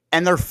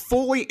 And they're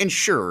fully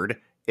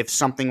insured if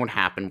something would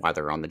happen while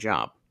they're on the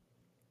job.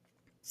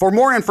 For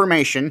more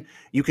information,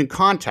 you can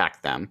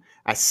contact them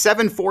at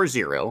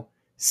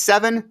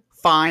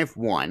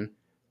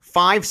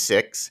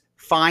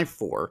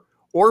 740-751-5654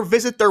 or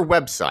visit their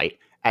website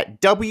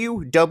at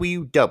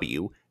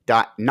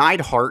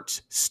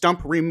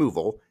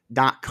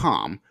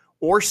www.neidhartstumpremoval.com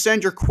or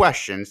send your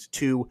questions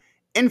to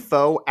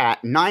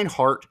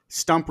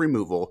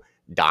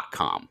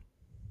info@neidhartstumpremoval.com.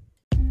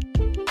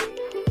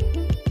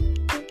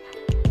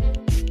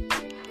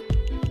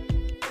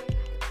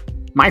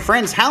 My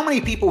friends, how many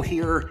people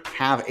here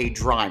have a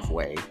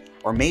driveway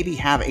or maybe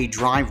have a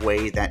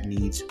driveway that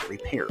needs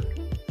repaired?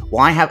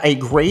 Well, I have a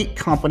great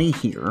company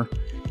here.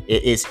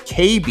 It is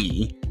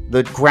KB,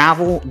 the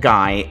Gravel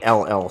Guy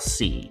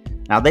LLC.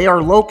 Now, they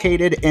are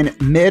located in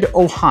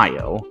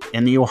mid-Ohio,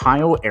 in the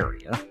Ohio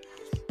area.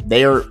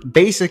 They are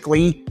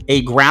basically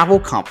a gravel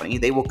company.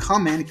 They will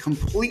come in,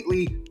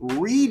 completely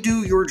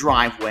redo your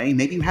driveway.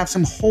 Maybe you have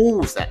some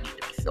holes that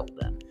need to be filled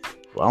in.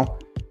 Well,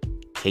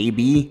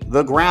 KB,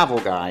 the Gravel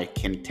Guy,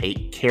 can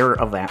take care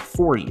of that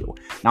for you.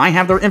 Now, I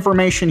have their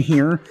information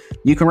here.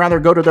 You can rather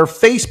go to their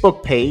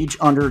Facebook page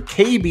under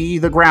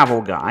KB, the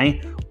Gravel Guy,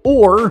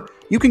 or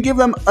you can give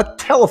them a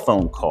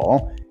telephone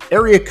call,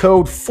 area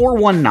code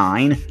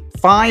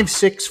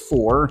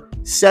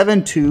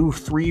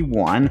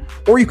 419-564-7231,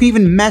 or you can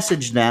even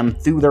message them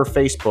through their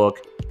Facebook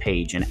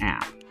page and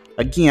app.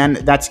 Again,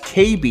 that's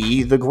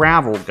KB, the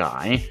Gravel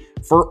Guy,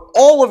 for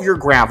all of your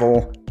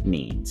gravel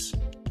needs.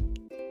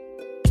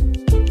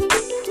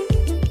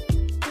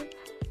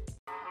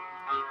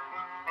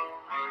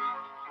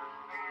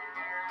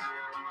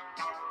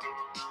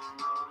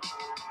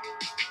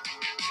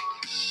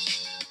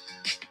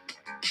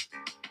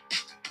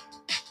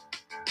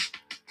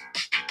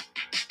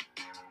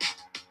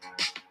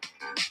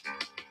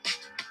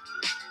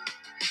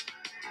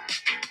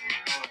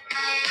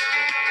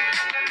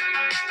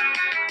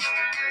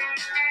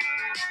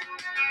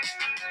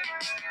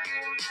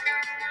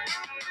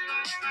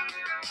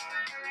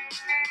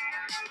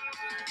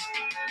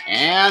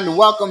 And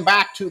welcome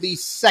back to the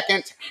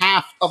second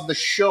half of the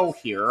show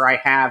here. I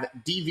have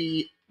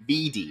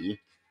DVBD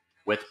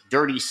with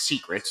Dirty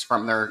Secrets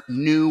from their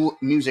new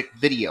music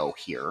video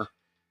here.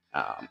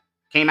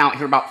 Came out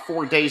here about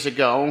 4 days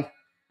ago.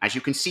 As you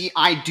can see,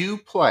 I do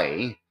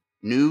play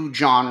new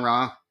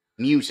genre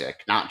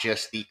music, not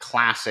just the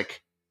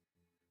classic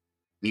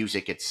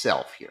music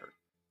itself here.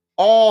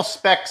 All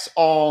specs,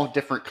 all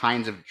different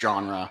kinds of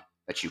genre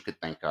that you could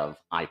think of,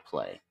 I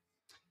play.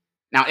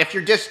 Now, if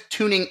you're just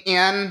tuning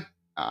in,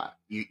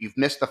 you've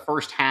missed the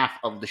first half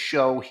of the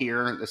show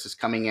here. This is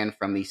coming in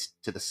from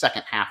to the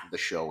second half of the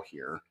show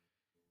here.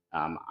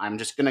 I'm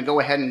just going to go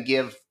ahead and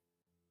give,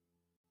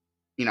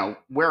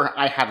 where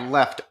I had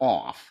left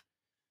off,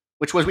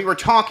 which was we were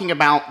talking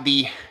about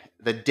the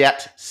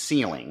debt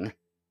ceiling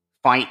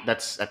fight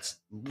that's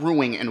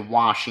brewing in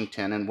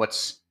Washington, and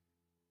what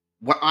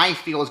I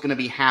feel is going to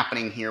be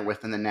happening here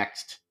within the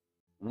next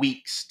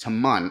weeks to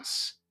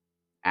months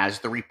as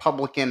the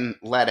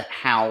Republican-led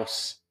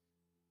House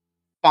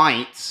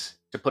fights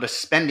to put a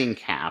spending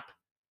cap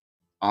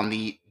on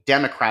the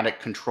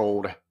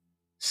Democratic-controlled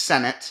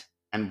Senate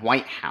and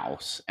White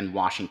House in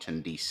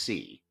Washington,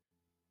 D.C.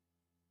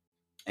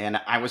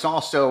 And I was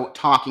also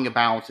talking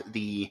about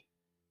the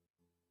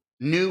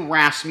new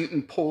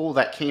Rasmussen poll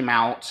that came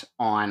out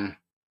on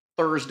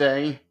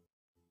Thursday,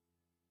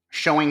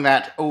 showing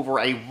that over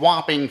a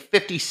whopping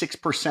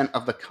 56%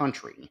 of the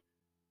country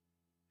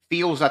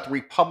feels that the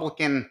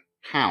Republican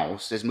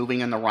House is moving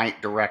in the right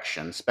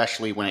direction,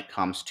 especially when it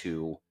comes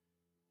to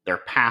their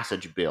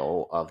passage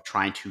bill of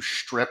trying to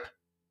strip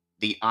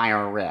the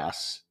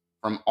IRS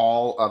from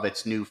all of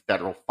its new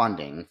federal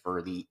funding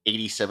for the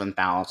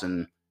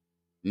 87,000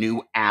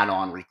 new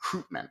add-on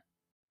recruitment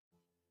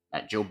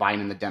that Joe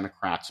Biden and the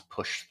Democrats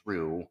pushed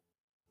through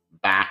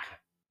back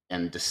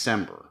in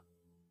December.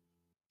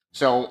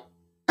 So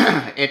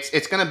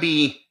it's going to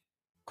be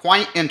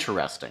quite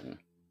interesting,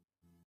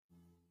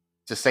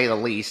 to say the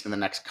least, in the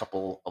next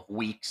couple of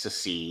weeks to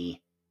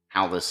see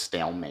how this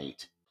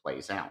stalemate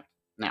plays out.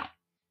 Now,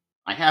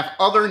 I have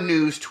other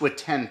news to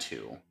attend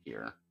to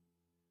here.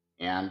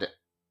 And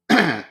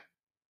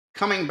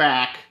coming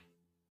back,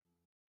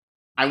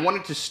 I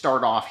wanted to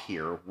start off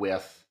here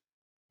with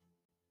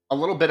a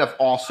little bit of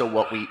also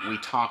what we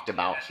talked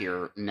about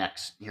here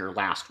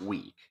last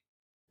week.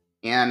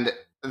 And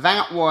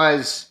that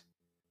was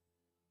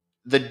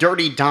the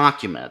dirty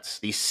documents,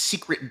 these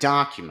secret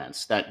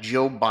documents that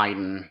Joe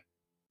Biden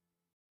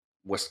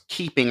was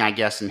keeping, I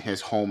guess, in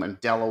his home in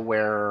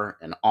Delaware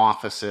and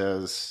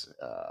offices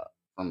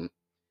from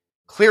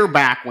clear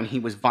back when he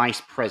was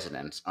vice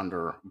president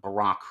under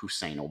Barack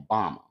Hussein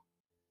Obama.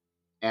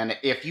 And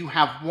if you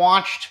have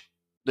watched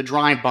the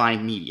drive-by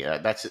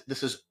media,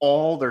 this is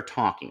all they're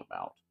talking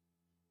about.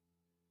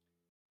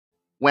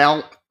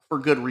 Well, for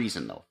good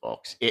reason, though,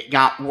 folks. It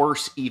got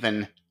worse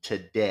even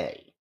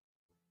today.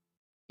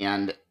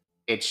 And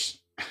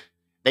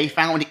they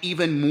found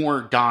even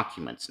more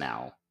documents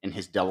now in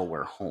his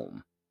Delaware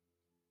home.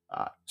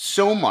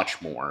 So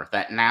much more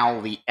that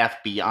now the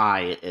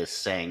FBI is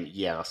saying,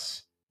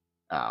 yes,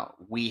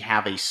 we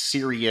have a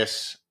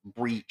serious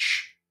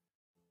breach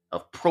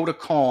of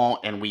protocol,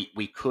 and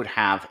we could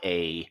have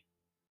a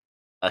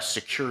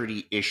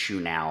security issue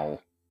now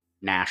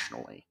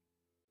nationally.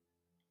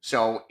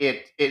 So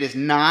it is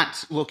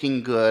not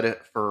looking good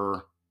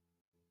for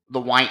the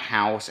White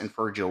House and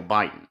for Joe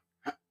Biden.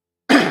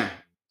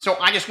 So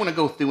I just want to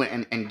go through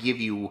it and give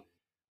you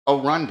a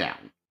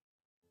rundown.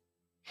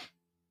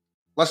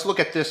 Let's look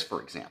at this,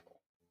 for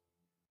example.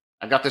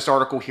 I got this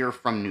article here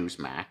from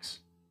Newsmax.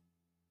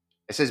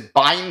 It says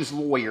Biden's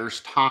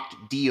lawyers talked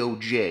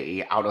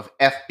DOJ out of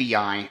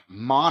FBI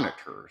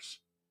monitors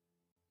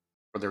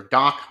for their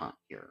doc hunt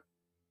here.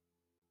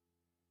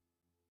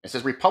 It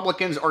says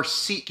Republicans are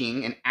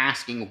seeking and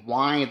asking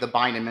why the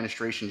Biden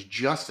administration's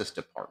Justice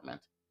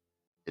Department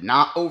did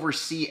not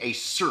oversee a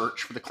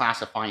search for the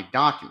classified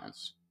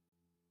documents,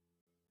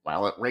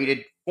 while it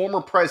raided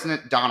former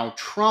President Donald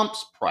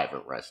Trump's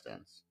private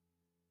residence.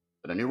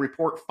 But a new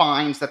report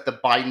finds that the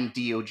Biden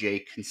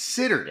DOJ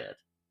considered it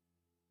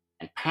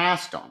and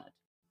passed on it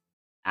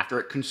after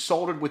it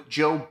consulted with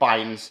Joe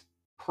Biden's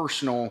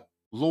personal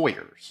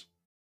lawyers.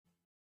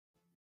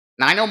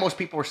 Now, I know most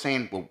people are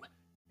saying, well,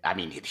 I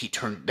mean,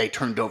 they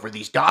turned over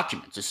these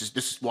documents. This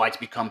is why it's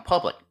become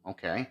public.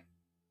 Okay.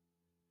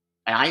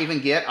 And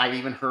I've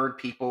even heard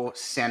people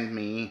send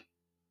me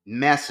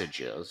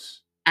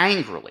messages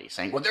angrily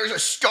saying, well, there's a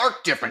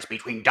stark difference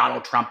between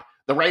Donald Trump,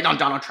 the raid on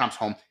Donald Trump's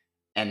home,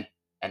 and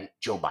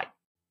Joe Biden.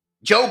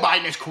 Joe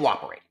Biden is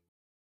cooperating.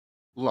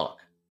 Look,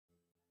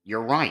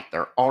 you're right.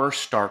 There are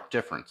stark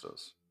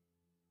differences,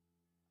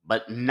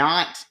 but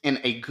not in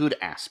a good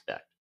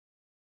aspect.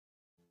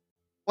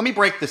 Let me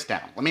break this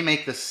down. Let me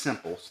make this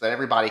simple so that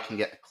everybody can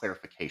get a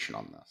clarification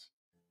on this.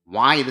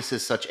 Why this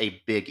is such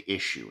a big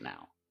issue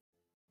now.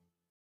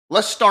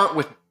 Let's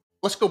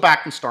go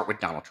back and start with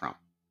Donald Trump.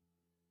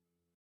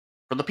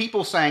 For the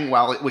people saying,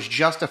 well, it was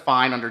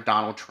justified under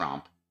Donald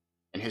Trump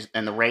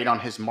and the raid on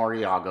his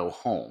Mar-a-Lago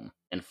home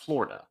in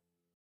Florida.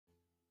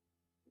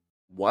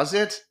 Was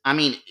it? I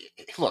mean,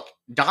 look,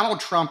 Donald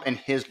Trump and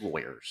his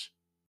lawyers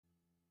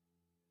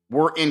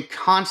were in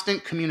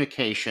constant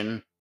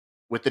communication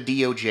with the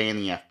DOJ and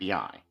the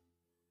FBI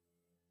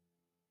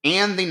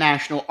and the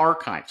National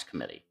Archives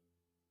Committee.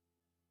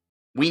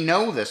 We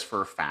know this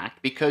for a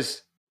fact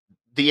because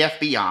the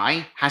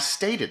FBI has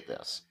stated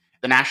this.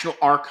 The National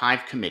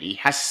Archive Committee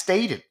has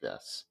stated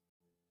this.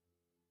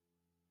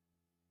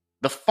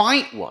 The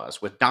fight was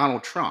with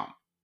Donald Trump.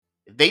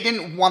 They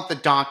didn't want the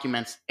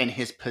documents in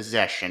his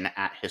possession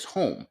at his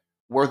home,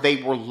 where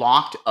they were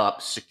locked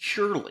up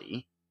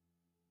securely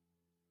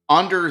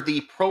under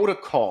the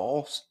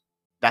protocols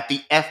that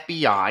the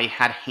FBI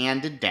had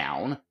handed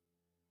down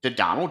to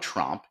Donald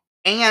Trump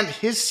and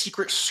his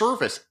Secret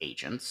Service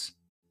agents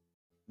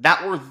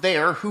that were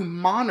there who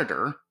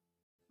monitor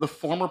the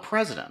former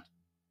president.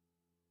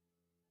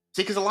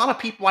 See, because a lot of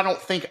people, I don't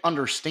think,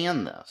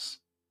 understand this.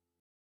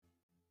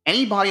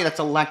 Anybody that's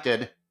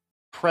elected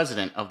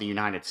president of the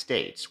United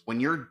States, when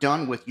you're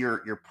done with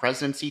your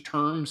presidency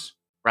terms,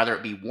 whether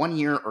it be 1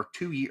 year or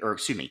 2 years, or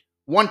excuse me,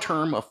 one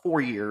term of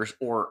 4 years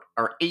or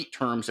 8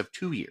 terms of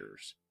 2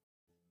 years,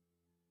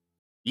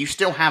 you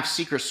still have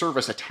Secret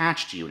Service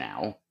attached to you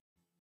now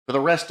for the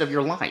rest of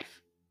your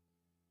life.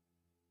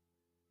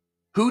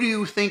 Who do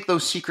you think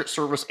those Secret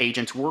Service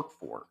agents work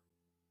for?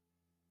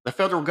 The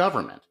federal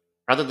government,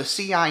 either the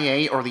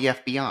CIA or the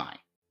FBI.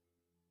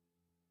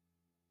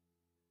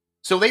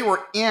 So they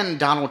were in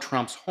Donald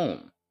Trump's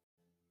home.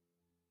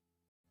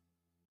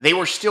 They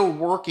were still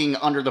working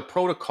under the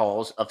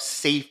protocols of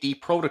safety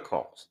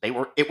protocols.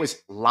 It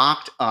was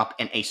locked up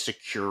in a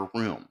secure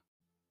room.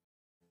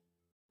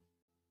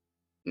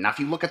 Now, if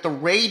you look at the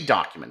raid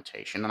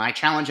documentation, and I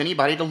challenge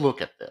anybody to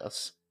look at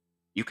this,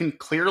 you can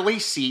clearly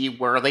see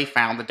where they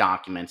found the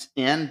documents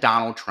in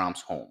Donald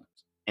Trump's home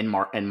in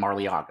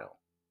Mar-a-Lago.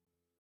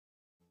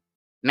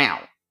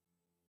 Now,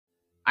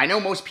 I know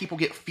most people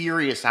get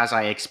furious as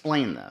I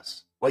explain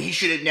this. Well, he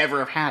should have never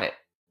have had it.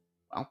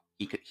 Well,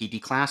 he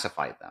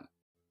declassified them.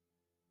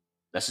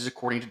 This is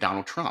according to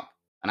Donald Trump.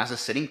 And as a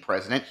sitting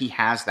president, he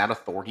has that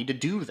authority to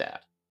do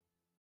that.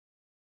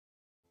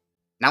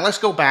 Now let's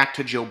go back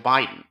to Joe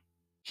Biden.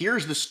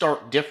 Here's the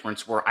stark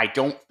difference where I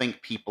don't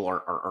think people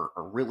are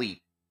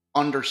really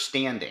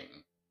understanding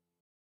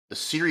the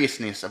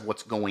seriousness of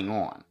what's going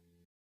on.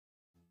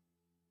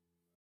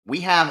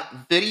 We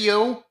have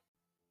video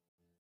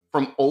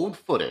from old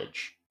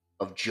footage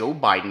of Joe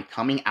Biden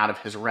coming out of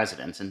his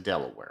residence in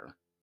Delaware,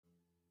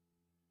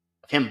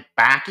 of him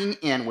backing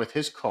in with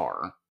his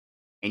car,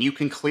 and you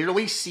can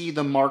clearly see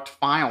the marked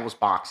files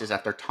boxes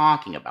that they're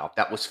talking about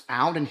that was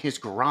found in his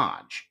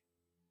garage.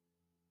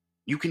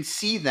 You can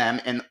see them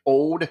in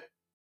old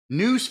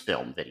news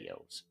film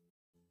videos.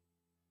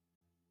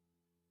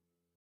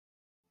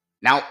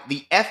 Now,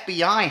 the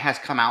FBI has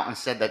come out and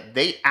said that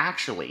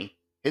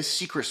his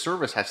Secret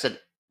Service has said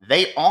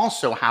they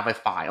also have a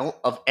file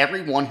of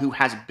everyone who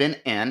has been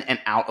in and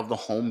out of the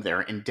home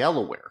there in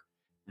Delaware.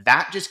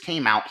 That just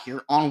came out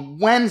here on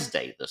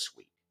Wednesday this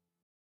week.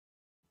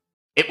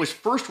 It was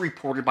first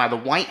reported by the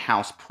White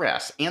House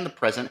press and the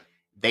president.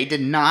 They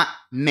did not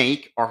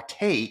make or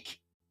take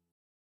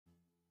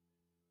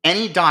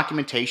any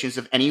documentations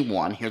of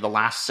anyone here the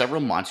last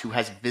several months who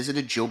has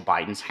visited Joe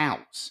Biden's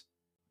house.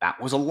 That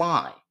was a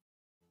lie.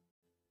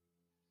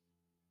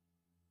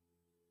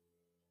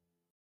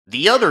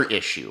 The other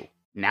issue,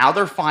 now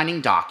they're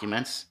finding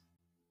documents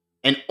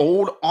in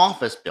old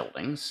office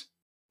buildings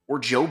where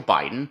Joe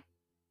Biden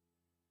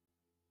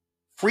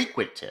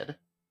frequented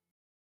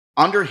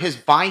under his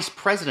vice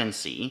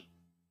presidency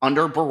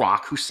under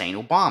Barack Hussein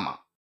Obama.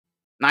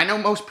 Now, I know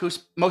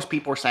most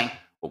people are saying,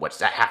 well, what does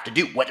that have to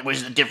do? What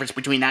was the difference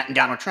between that and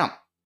Donald Trump?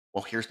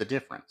 Well, here's the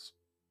difference.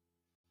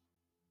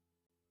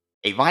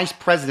 A vice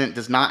president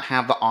does not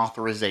have the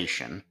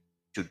authorization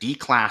to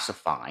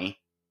declassify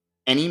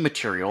any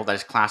material that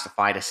is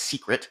classified as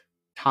secret,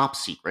 top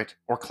secret,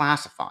 or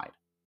classified.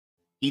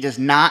 He does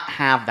not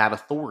have that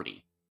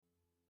authority.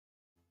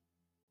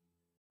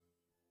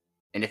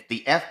 And if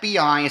the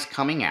FBI is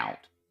coming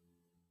out,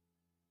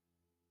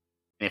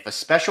 and if a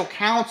special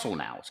counsel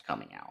now is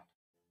coming out,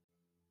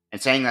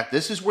 and saying that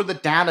this is where the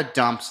data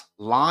dumps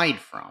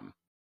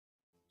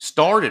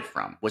started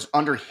from, was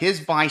under his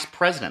vice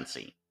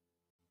presidency,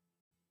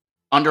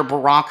 under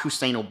Barack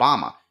Hussein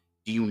Obama,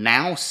 do you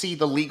now see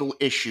the legal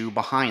issue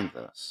behind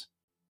this?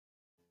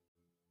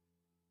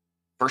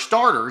 For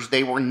starters,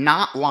 they were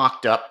not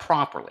locked up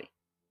properly.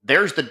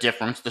 There's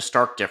the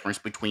stark difference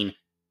between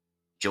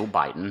Joe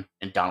Biden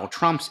and Donald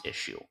Trump's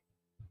issue.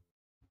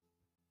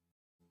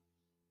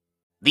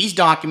 These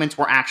documents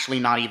were actually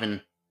not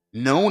even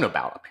known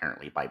about,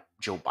 apparently, by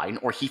Joe Biden,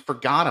 or he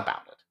forgot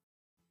about it.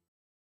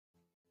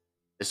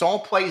 This all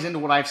plays into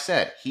what I've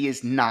said. He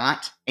is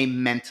not a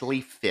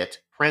mentally fit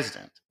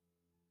president.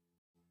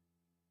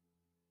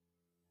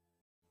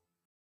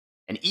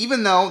 And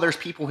even though there's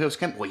people who have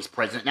said, well, he's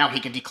president now, he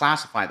can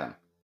declassify them.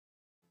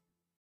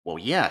 Well,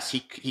 yes,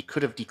 he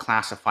could have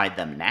declassified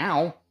them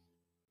now.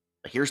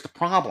 But here's the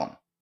problem.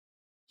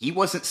 He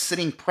wasn't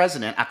sitting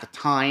president at the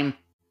time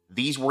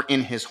these were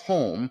in his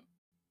home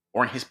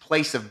or in his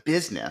place of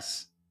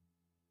business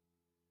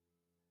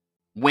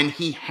when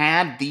he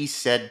had these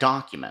said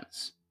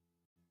documents.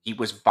 He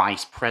was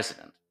vice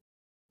president.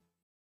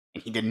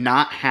 And he did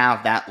not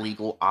have that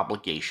legal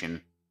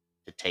obligation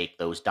to take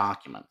those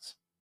documents.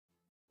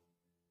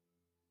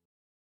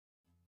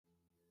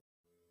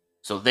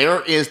 So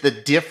there is the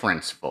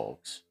difference,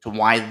 folks, to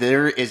why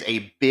there is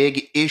a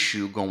big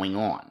issue going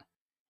on.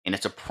 And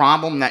it's a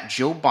problem that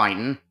Joe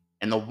Biden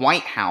and the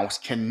White House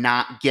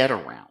cannot get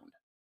around.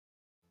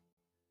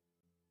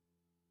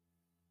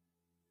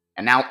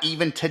 And now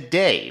even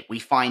today, we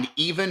find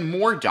even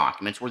more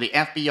documents where the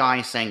FBI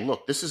is saying,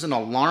 look, this is an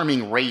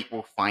alarming rate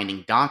we're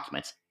finding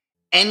documents.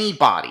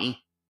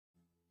 Anybody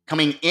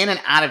coming in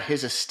and out of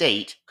his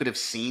estate could have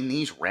seen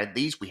these, read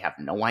these. We have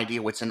no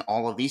idea what's in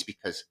all of these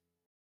because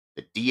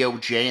the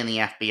DOJ and the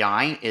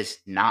FBI is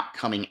not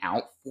coming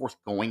out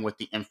forthgoing with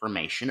the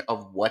information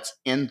of what's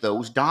in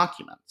those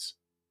documents.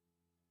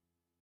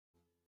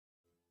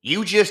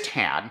 You just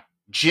had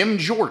Jim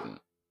Jordan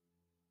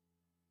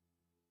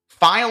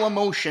file a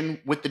motion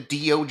with the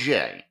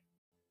DOJ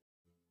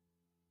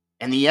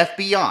and the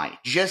FBI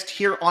just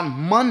here on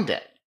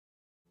Monday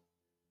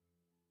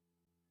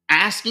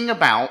asking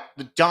about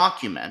the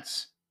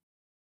documents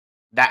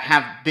that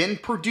have been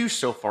produced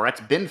so far,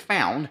 it's been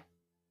found,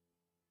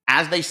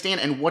 as they stand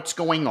and what's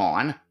going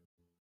on,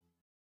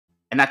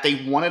 and that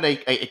they wanted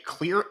a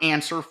clear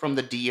answer from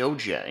the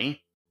DOJ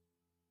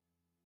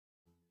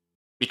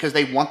because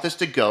they want this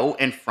to go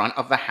in front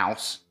of the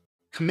House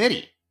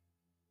committee.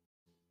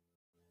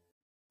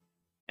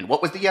 And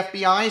what was the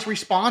FBI's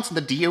response and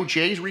the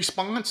DOJ's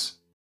response?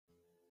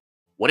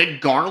 What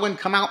did Garland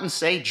come out and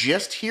say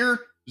just here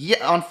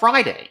on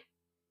Friday?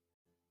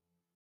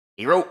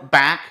 He wrote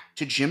back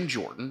to Jim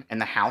Jordan and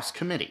the House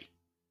committee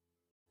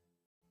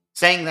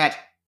saying that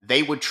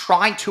they would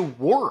try to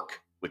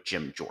work with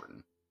Jim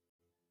Jordan.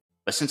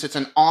 But since it's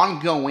an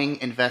ongoing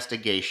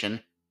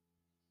investigation,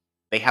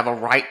 they have a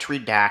right to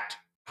redact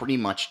pretty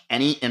much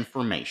any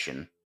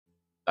information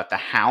that the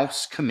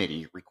House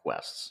committee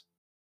requests,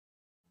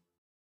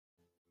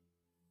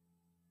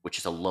 which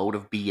is a load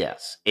of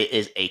BS. It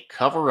is a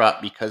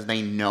cover-up because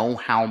they know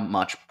how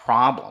much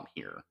problem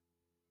here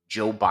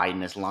Joe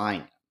Biden is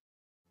lying in.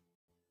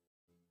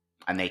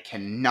 And they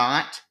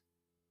cannot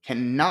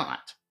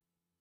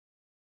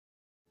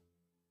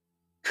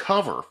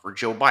cover for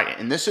Joe Biden.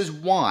 And this is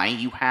why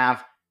you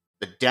have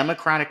the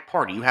Democratic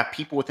Party, you have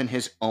people within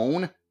his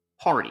own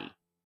party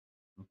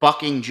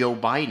bucking Joe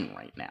Biden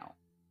right now.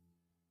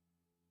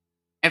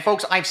 And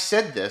folks, I've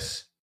said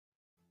this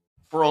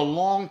for a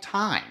long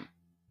time.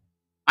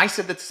 I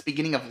said that at the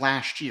beginning of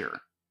last year.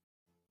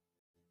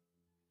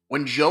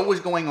 When Joe was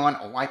going on,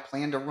 I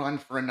plan to run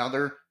for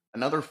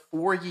another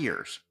 4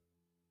 years.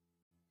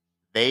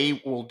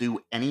 They will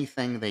do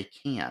anything they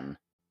can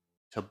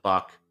to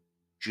buck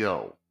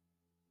Joe.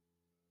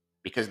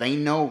 Because they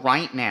know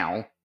right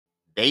now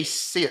they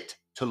sit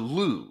to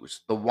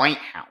lose the White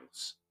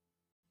House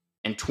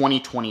in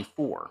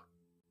 2024.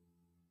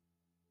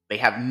 They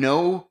have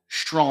no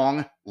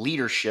strong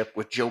leadership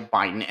with Joe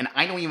Biden, and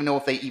I don't even know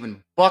if they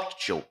even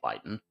bucked Joe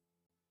Biden,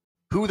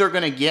 who they're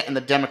going to get in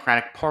the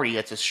Democratic Party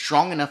that's a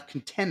strong enough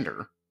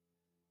contender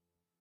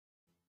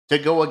to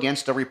go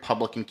against a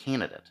Republican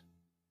candidate.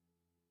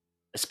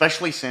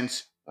 Especially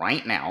since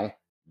right now,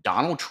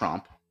 Donald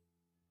Trump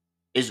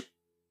is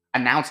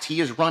announced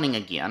he is running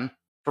again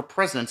for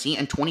presidency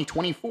in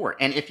 2024.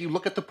 And if you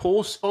look at the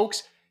polls,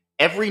 folks,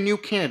 every new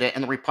candidate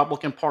in the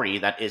Republican Party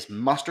that is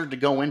mustered to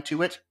go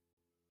into it,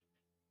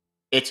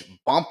 it's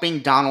bumping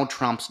Donald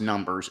Trump's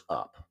numbers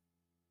up.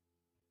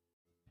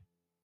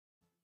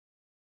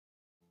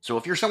 So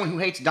if you're someone who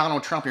hates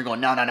Donald Trump, you're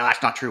going, no,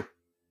 that's not true.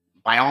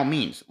 By all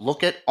means,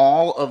 look at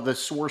all of the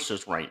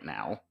sources right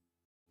now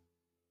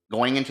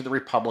going into the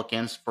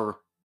Republicans for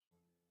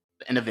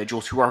the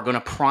individuals who are going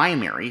to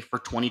primary for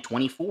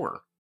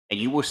 2024. And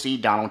you will see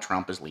Donald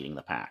Trump is leading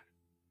the pack.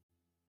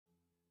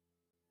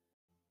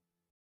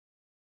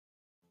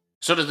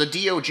 So does the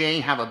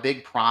DOJ have a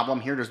big problem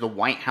here? Does the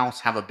White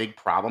House have a big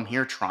problem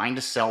here trying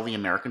to sell the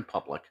American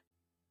public?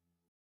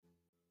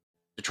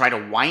 To try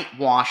to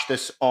whitewash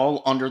this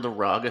all under the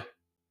rug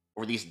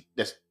over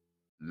this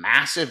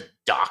massive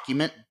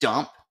document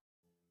dump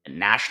and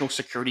national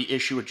security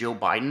issue with Joe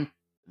Biden?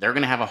 They're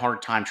going to have a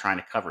hard time trying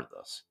to cover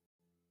this.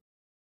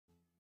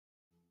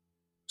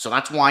 So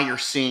that's why you're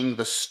seeing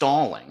the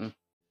stalling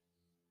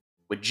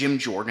with Jim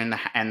Jordan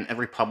and a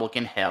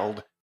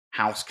Republican-held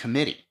House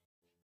committee.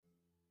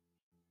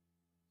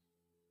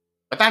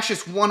 But that's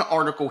just one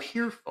article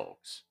here,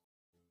 folks.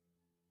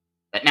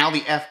 That now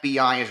the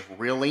FBI is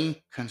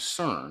really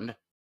concerned,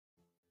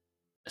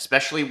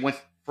 especially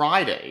with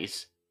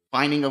Friday's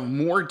finding of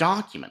more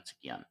documents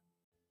again.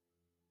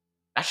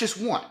 That's just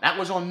one. That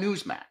was on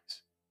Newsmax.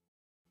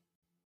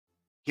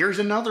 Here's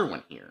another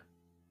one here.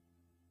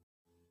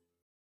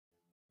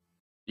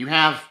 You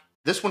have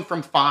this one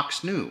from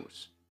Fox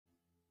News.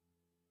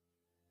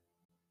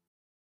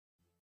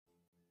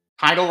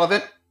 Title of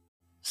it,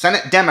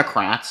 Senate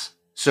Democrats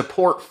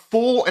support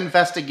full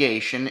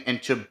investigation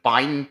into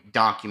Biden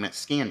document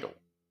scandal.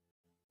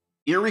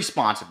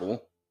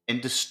 Irresponsible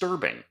and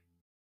disturbing.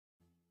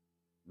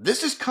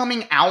 This is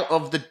coming out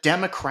of the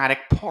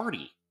Democratic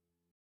Party.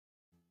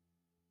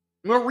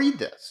 I'm going to read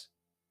this.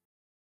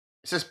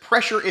 It says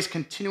pressure is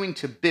continuing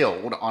to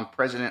build on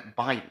President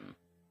Biden,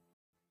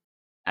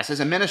 as his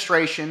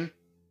administration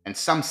and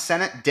some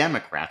Senate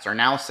Democrats are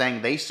now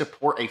saying they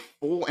support a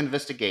full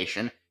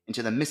investigation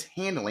into the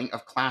mishandling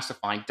of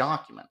classified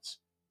documents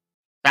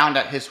found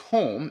at his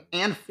home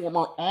and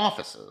former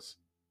offices,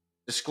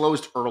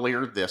 disclosed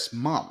earlier this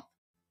month.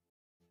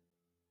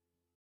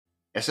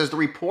 It says the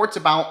reports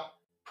about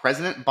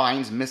President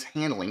Biden's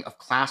mishandling of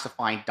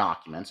classified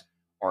documents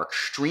are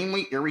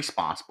extremely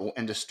irresponsible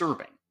and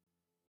disturbing.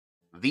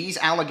 These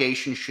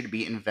allegations should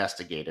be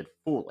investigated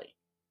fully.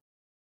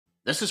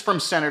 This is from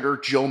Senator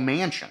Joe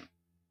Manchin,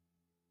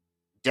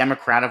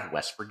 Democrat of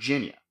West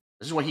Virginia.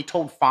 This is what he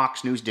told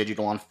Fox News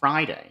Digital on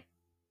Friday.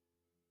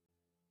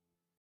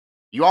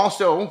 They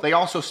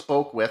also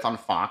spoke with, on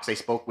Fox, they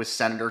spoke with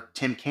Senator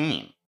Tim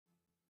Kaine.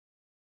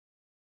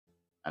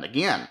 And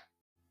again,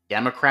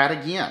 Democrat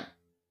again,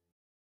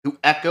 who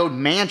echoed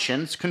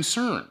Manchin's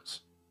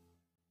concerns.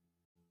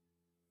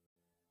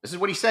 This is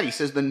what he said. He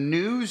says, the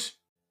news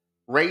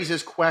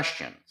raises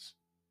questions,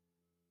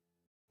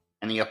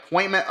 and the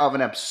appointment of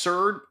an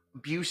absurd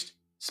abuse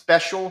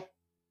special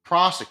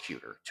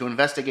prosecutor to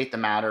investigate the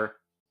matter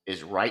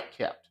is right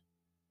kept.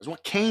 This is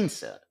what Kaine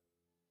said.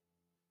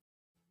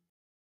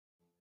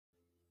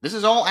 This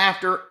is all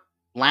after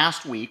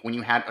last week when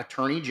you had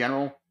Attorney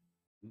General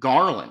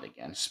Garland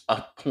again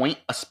appoint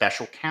a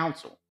special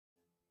counsel.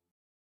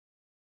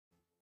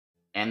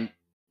 And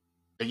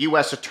the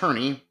U.S.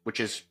 Attorney, which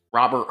is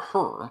Robert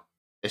Hur,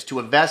 is to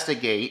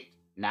investigate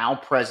now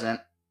President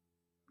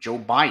Joe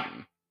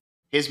Biden,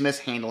 his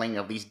mishandling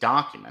of these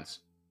documents.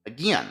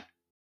 Again,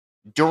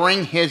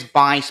 during his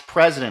vice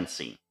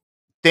presidency.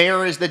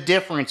 There is the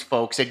difference,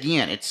 folks.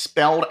 Again, it's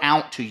spelled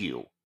out to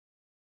you.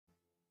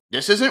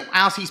 This isn't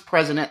as he's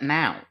president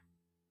now.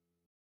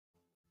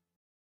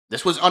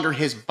 This was under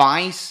his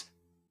vice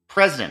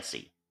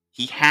presidency.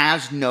 He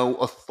has no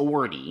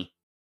authority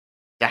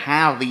to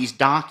have these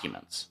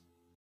documents.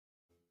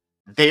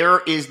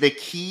 There is the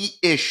key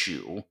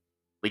issue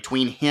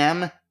between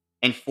him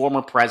and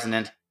former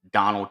President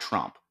Donald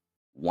Trump.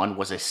 One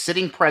was a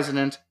sitting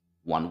president,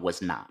 one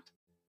was not.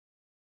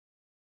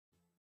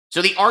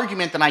 So the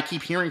argument that I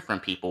keep hearing from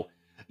people,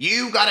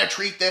 you got to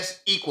treat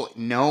this equally.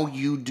 No,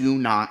 you do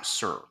not,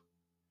 sir.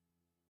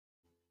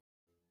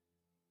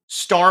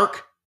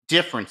 Stark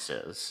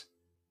differences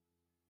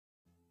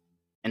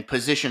in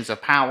positions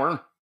of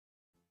power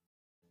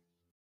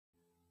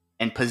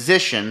and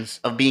positions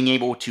of being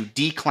able to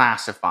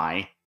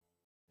declassify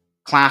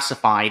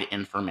classified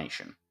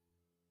information.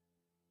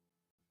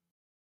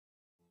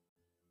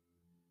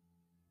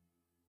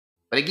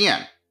 But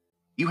again,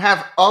 you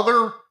have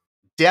other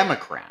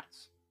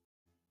Democrats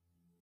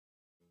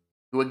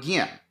who,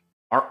 again,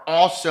 are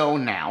also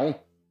now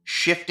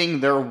shifting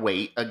their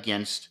weight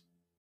against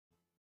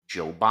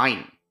Joe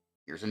Biden.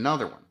 Here's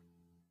another one.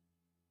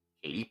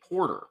 Katie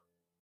Porter,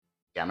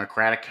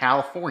 Democrat of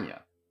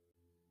California,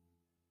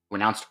 who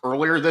announced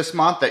earlier this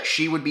month that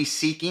she would be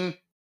seeking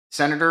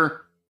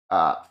Senator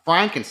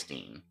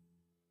Frankenstein,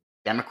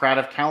 Democrat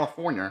of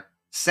California,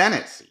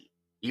 Senate seat,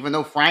 even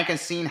though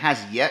Frankenstein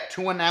has yet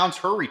to announce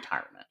her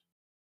retirement.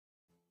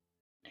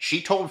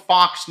 She told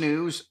Fox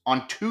News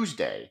on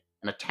Tuesday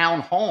in a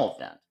town hall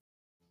event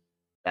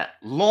that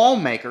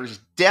lawmakers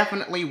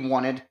definitely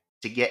wanted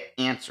to get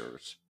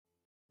answers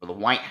for the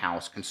White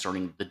House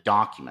concerning the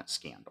document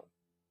scandal.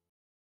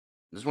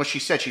 This is what she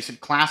said. She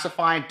said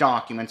classified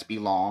documents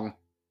belong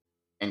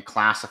in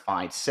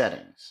classified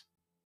settings.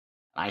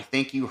 I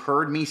think you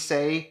heard me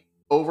say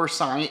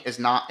oversight is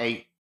not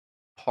a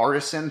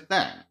partisan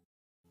thing.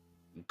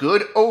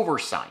 Good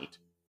oversight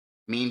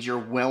means you're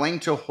willing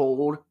to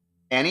hold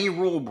any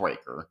rule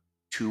breaker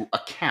to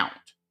account.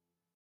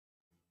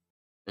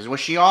 This is what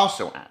she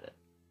also added.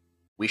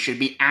 We should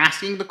be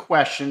asking the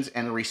questions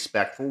in a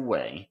respectful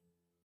way,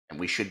 and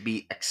we should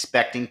be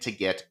expecting to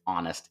get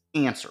honest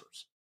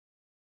answers.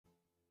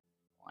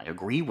 I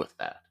agree with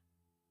that.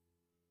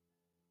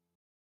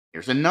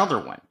 Here's another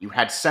one. You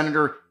had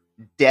Senator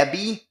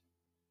Debbie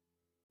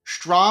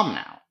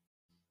Stroumboulou,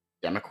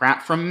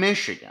 Democrat from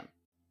Michigan,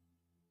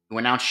 who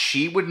announced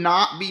she would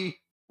not be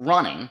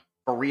running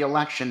for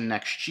re-election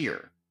next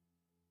year.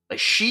 But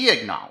she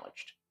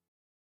acknowledged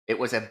it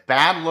was a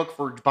bad look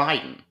for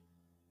Biden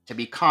to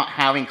be caught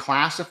having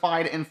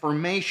classified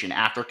information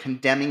after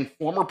condemning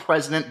former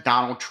President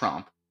Donald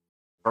Trump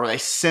for a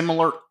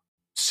similar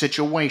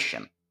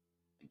situation.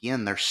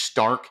 Again, there's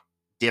stark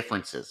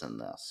differences in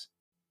this.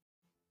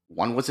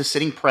 One was a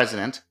sitting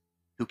president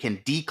who can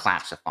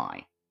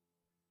declassify,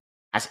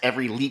 has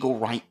every legal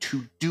right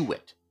to do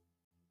it.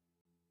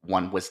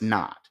 One was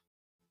not.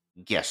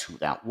 Guess who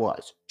that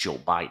was? Joe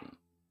Biden.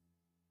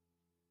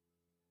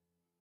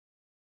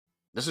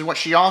 This is what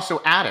she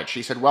also added.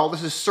 She said, well,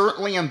 this is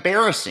certainly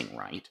embarrassing,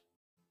 right?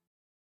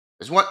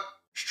 This is what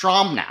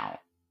Stroumboulou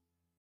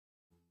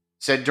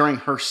said during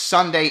her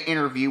Sunday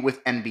interview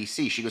with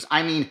NBC. She goes,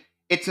 I mean,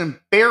 it's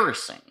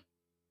embarrassing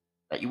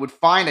that you would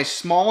find a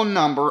small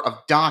number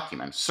of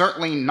documents,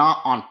 certainly not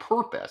on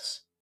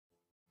purpose.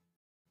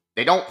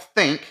 They don't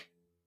think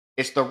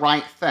it's the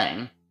right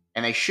thing,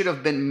 and they should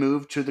have been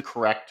moved to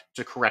correct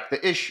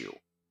the issue.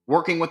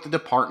 Working with the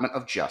Department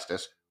of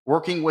Justice,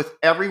 working with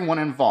everyone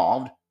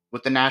involved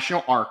with the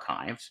National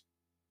Archives.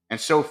 And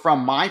so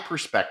from my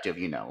perspective,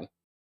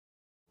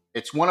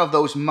 it's one of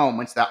those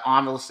moments that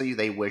honestly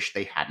they wish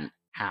they hadn't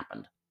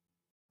happened.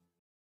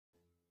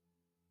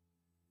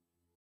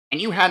 And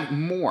you had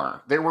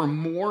more. There were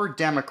more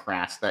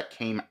Democrats that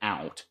came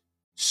out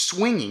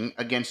swinging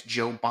against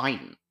Joe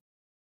Biden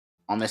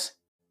on this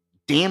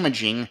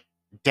damaging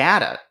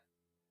data.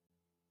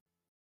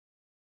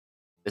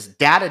 This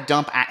data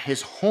dump at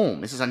his home.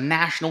 This is a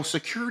national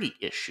security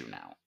issue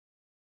now.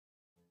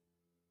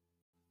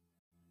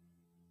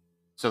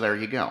 So there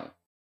you go.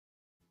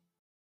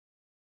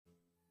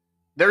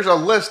 There's a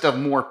list of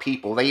more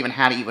people. They even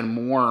had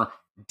more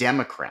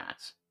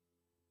Democrats.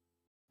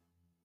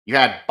 You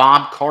had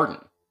Bob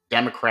Cardin,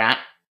 Democrat.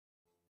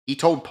 He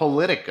told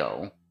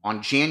Politico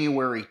on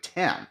January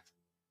 10th,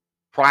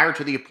 prior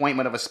to the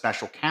appointment of a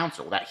special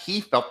counsel, that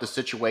he felt the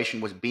situation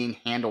was being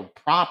handled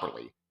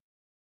properly,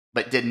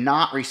 but did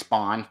not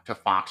respond to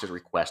Fox's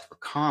request for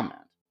comment.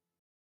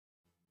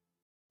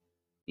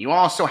 You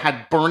also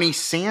had Bernie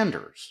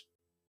Sanders,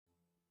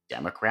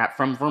 Democrat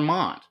from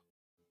Vermont.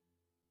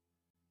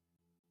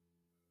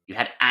 You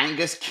had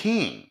Angus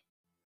King,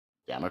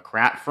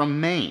 Democrat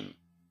from Maine.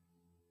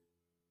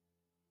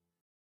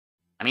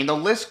 I mean, the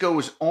list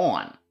goes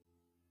on.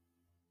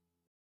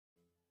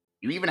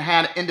 You even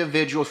had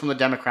individuals from the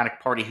Democratic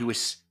Party who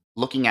was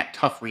looking at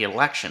tough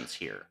re-elections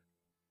here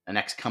the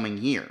next coming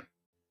year,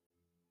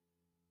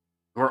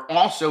 who are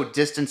also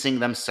distancing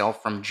themselves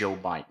from Joe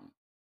Biden.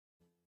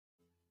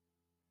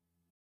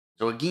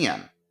 So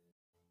again,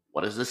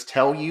 what does this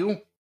tell you?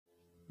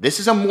 This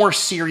is a more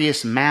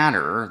serious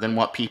matter than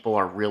what people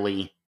are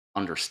really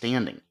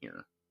understanding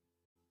here.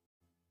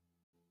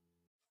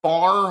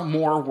 Far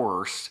more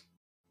worse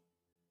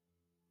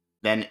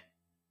than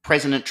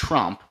President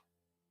Trump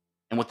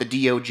and what the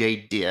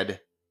DOJ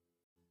did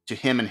to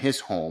him and his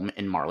home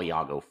in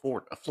Mar-a-Lago,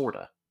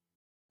 Florida.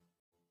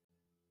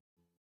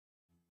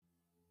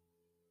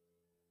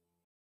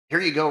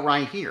 Here you go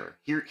right here.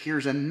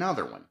 Here's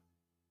another one.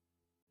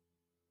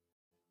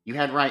 You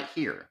had right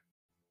here.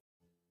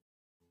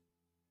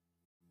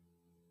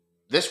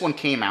 This one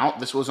came out.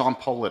 This was on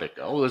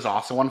Politico. It was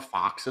also on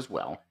Fox as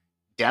well.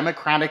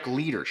 Democratic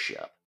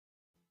leadership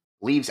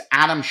leaves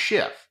Adam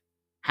Schiff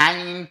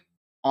hanging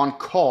on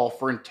call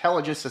for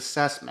intelligence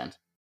assessment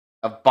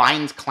of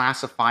Biden's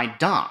classified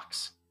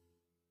docs.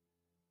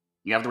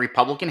 You have the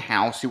Republican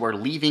House who are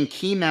leaving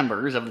key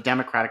members of the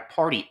Democratic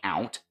Party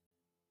out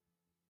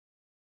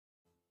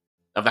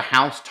of the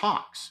House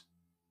talks.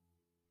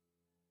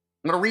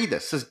 I'm going to read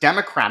this. It says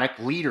Democratic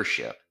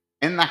leadership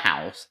in the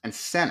House and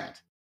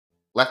Senate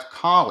left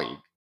colleague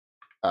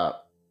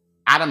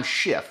Adam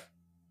Schiff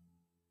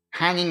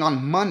hanging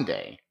on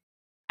Monday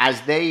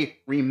as they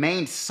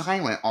remained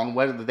silent on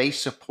whether they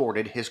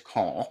supported his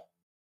call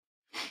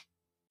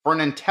for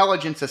an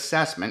intelligence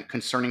assessment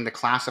concerning the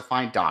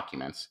classified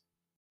documents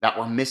that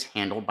were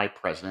mishandled by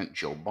President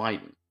Joe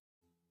Biden.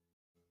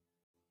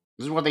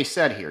 This is what they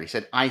said here. He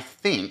said, I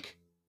think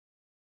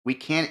we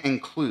can't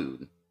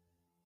include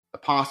the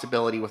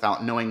possibility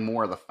without knowing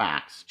more of the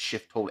facts,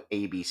 Schiff told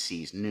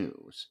ABC's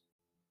News.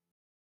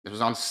 This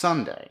was on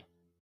Sunday.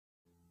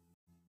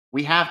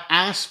 We have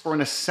asked for an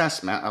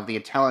assessment of the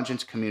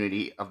intelligence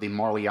community of the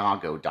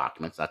Mar-a-Lago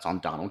documents. That's on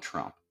Donald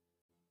Trump.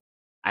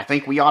 I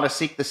think we ought to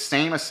seek the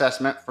same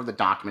assessment for the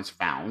documents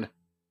found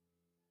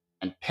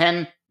and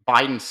Penn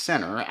Biden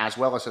Center, as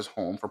well as his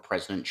home for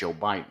President Joe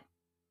Biden.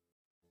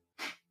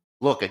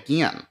 Look,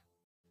 again,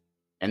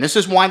 and this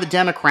is why the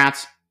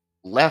Democrats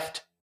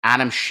left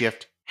Adam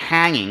Schiff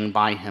hanging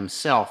by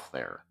himself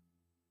there.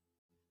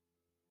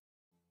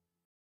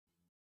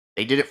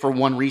 They did it for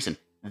one reason.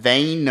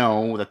 They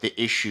know that the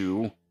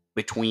issue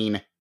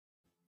between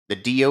the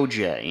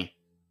DOJ,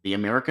 the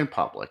American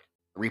public,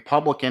 the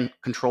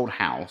Republican-controlled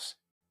House,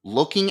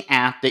 looking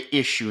at the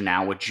issue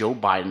now with Joe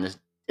Biden,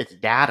 its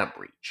data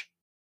breach,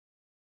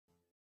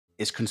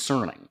 is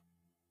concerning.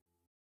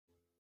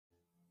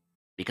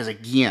 Because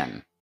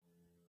again,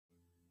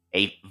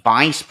 a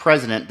vice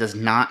president does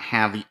not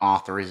have the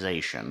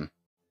authorization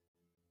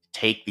to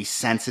take the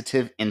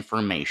sensitive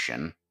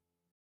information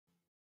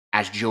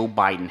as Joe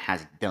Biden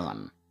has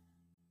done.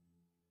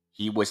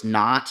 He was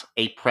not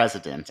a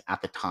president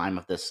at the time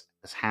of this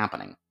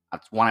happening.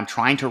 That's what I'm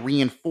trying to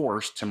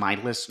reinforce to my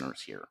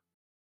listeners here.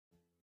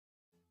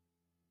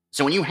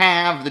 So when you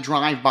have the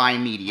drive-by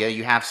media,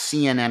 you have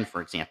CNN,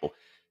 for example,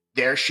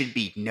 there should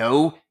be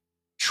no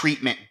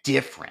treatment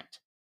different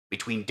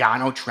between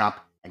Donald Trump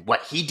and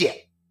what he did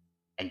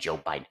and Joe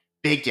Biden.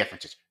 Big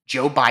differences.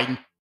 Joe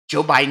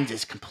Biden's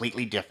is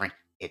completely different.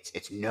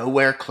 It's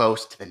nowhere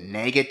close to the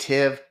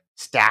negative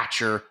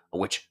stature of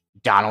which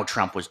Donald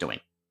Trump was doing.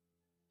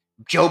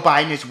 Joe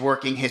Biden is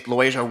working, his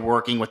lawyers are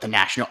working with the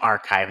National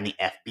Archive and the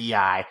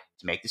FBI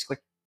to make this clear.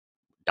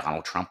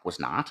 Donald Trump was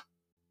not.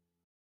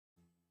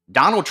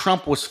 Donald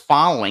Trump was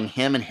following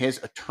him and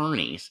his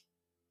attorneys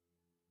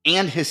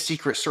and his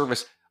Secret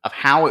Service of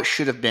how it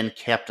should have been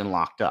kept and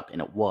locked up,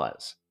 and it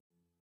was.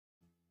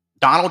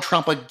 Donald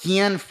Trump,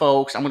 again,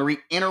 folks, I'm going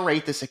to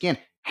reiterate this again,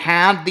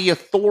 had the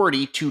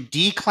authority to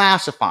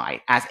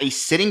declassify as a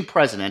sitting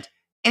president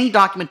any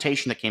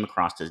documentation that came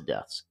across his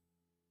desks.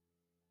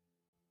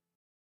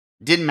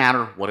 Didn't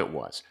matter what it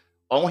was.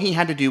 All he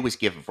had to do was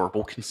give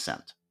verbal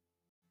consent.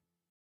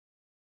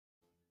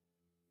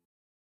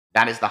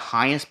 That is the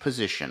highest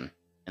position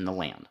in the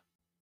land.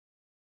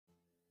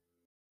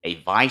 A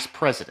vice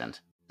president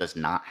does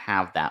not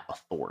have that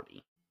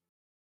authority.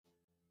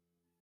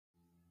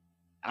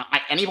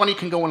 Anybody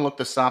can go and look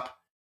this up.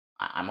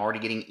 I'm already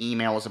getting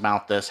emails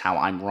about this, how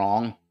I'm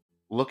wrong.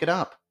 Look it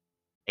up.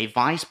 A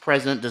vice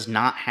president does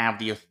not have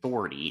the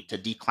authority to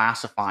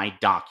declassify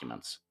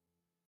documents.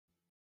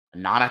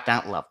 Not at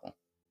that level.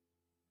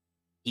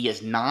 He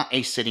is not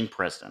a sitting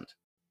president.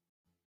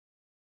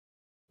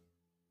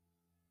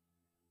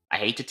 I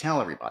hate to tell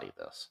everybody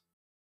this.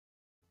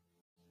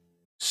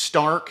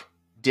 Stark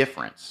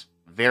difference.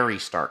 Very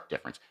stark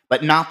difference.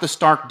 But not the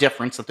stark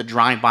difference that the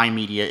drive-by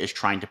media is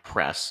trying to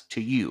press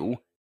to you,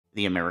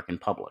 the American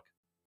public.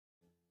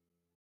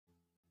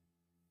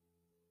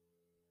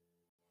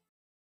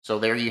 So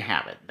there you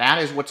have it. That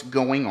is what's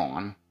going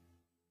on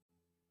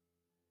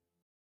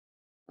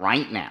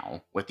right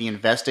now with the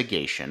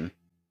investigation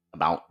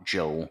about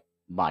Joe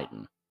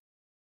Biden.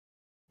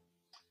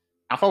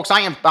 Now, folks,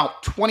 I am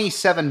about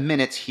 27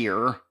 minutes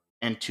here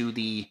into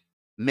the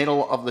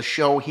middle of the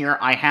show here.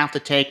 I have to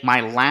take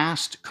my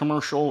last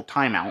commercial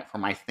timeout for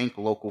my Think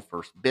Local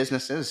First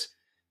businesses.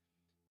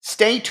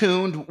 Stay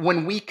tuned.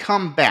 When we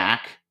come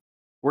back,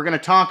 we're going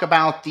to talk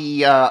about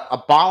the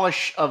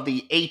abolish of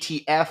the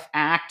ATF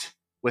Act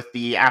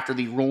after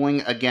the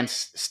ruling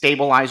against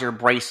stabilizer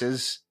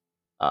braces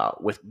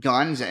with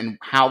guns, and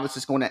how this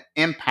is going to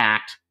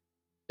impact,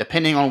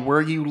 depending on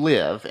where you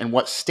live and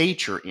what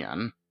state you're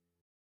in,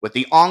 with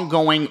the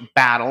ongoing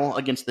battle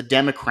against the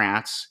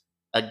Democrats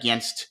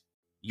against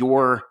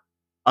your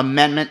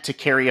amendment to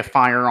carry a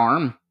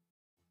firearm.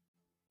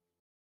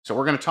 So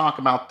we're going to talk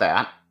about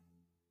that.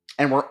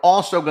 And we're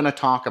also going to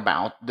talk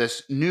about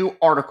this new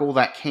article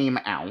that came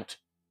out.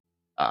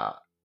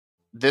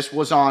 This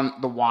was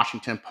on the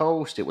Washington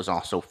Post. It was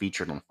also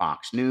featured on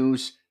Fox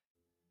News,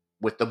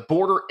 with the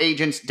border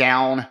agents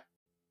down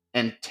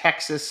in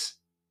Texas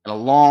and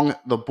along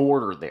the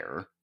border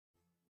there,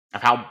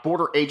 of how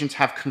border agents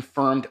have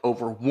confirmed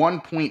over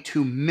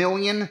 1.2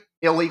 million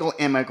illegal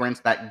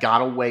immigrants that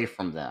got away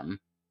from them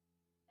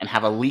and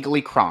have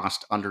illegally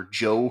crossed under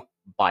Joe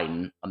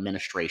Biden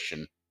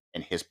administration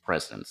and his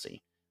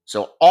presidency.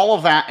 So all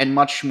of that and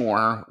much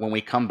more when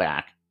we come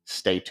back.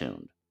 Stay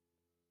tuned.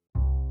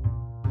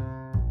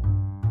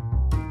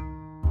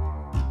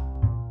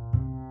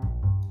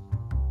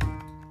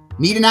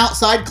 Need an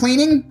outside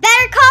cleaning?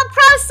 Better call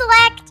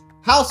ProSelect.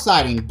 House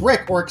siding,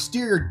 brick, or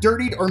exterior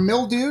dirtied or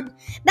mildewed?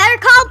 Better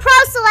call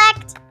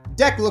ProSelect.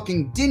 Deck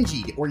looking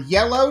dingy or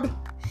yellowed?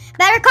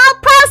 Better call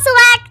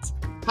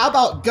ProSelect. How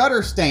about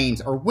gutter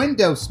stains or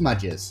window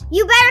smudges?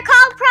 You better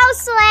call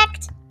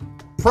ProSelect.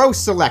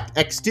 ProSelect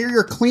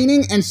Exterior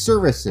Cleaning and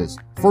Services.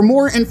 For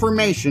more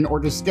information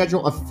or to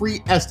schedule a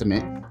free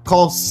estimate,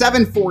 call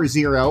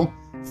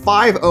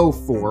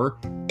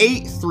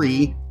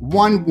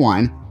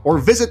 740-504-8311 or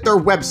visit their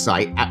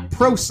website at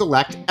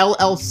ProSelect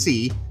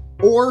LLC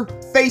or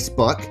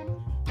Facebook.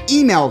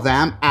 Email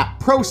them at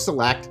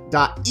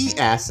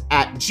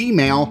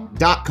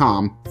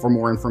proselect.es@gmail.com for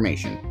more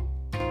information.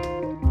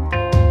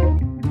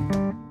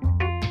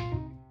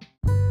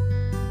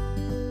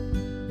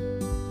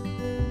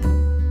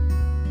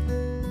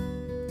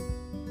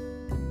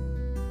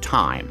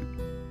 Time.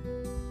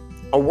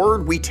 A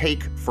word we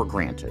take for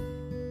granted.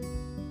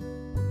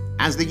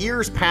 As the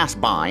years pass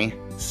by,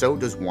 so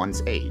does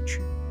one's age.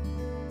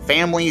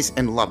 Families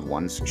and loved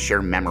ones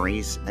share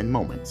memories and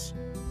moments.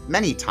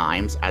 Many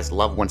times, as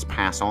loved ones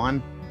pass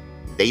on,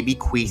 they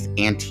bequeath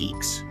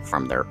antiques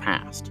from their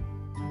past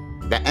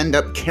that end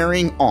up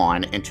carrying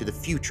on into the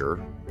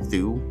future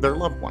through their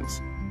loved ones,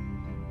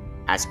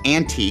 as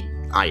antique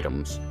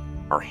items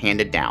are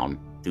handed down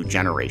through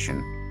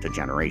generation to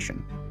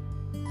generation.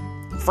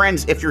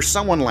 Friends, if you're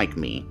someone like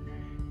me,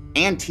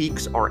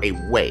 antiques are a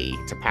way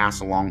to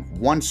pass along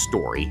one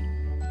story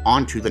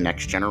onto the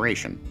next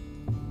generation.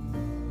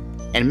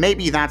 And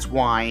maybe that's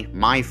why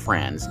my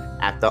friends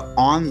at the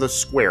On the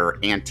Square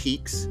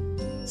Antiques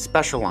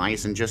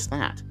specialize in just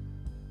that,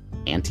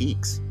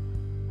 antiques.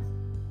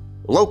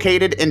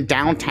 Located in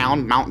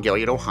downtown Mount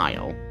Gilead,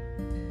 Ohio,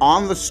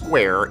 On the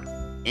Square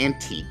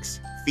Antiques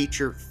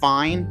feature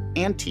fine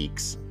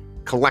antiques,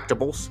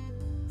 collectibles,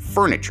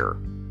 furniture,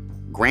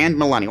 grand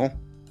millennial,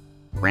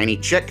 granny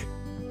chick,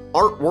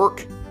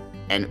 artwork,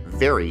 and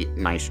very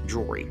nice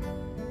jewelry.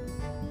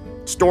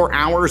 Store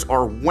hours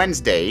are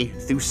Wednesday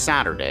through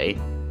Saturday,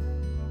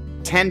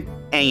 10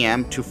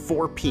 a.m. to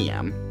 4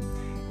 p.m.,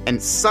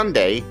 and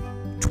Sunday,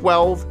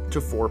 12 to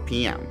 4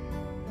 p.m.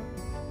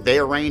 They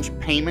arrange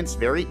payments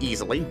very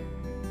easily,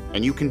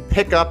 and you can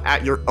pick up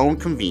at your own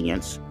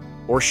convenience,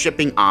 or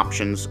shipping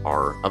options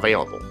are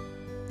available.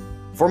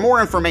 For more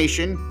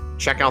information,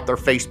 check out their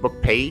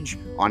Facebook page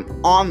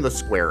on the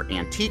Square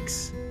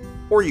Antiques,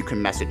 or you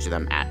can message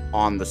them at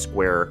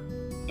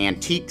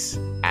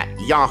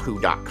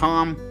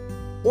onthesquareantiques@yahoo.com,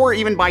 or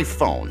even by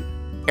phone,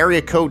 area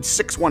code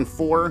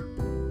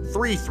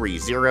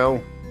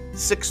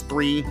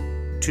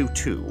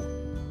 614-330-6322.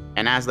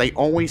 And as they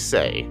always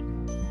say,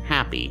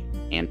 happy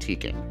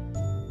antiquing.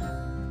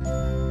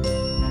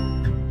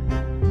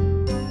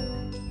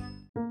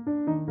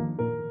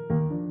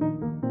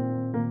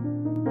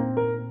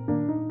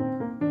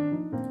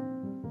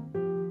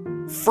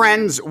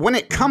 Friends, when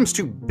it comes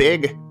to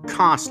big,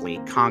 costly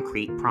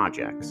concrete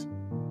projects,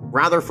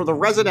 rather for the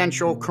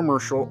residential,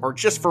 commercial, or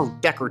just for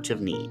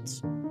decorative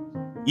needs,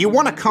 you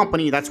want a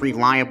company that's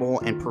reliable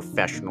and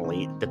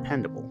professionally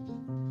dependable.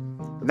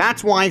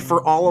 That's why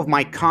for all of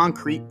my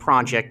concrete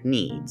project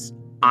needs,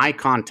 I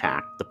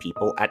contact the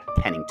people at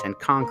Pennington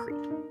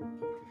Concrete.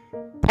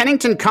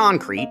 Pennington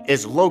Concrete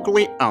is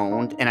locally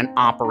owned and an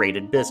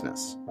operated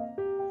business.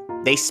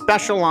 They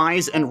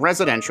specialize in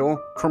residential,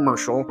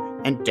 commercial,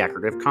 and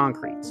decorative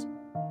concretes.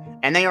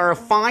 And they are a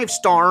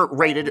 5-star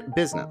rated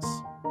business.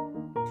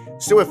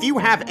 So if you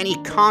have any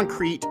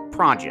concrete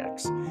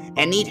projects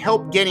and need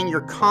help getting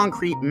your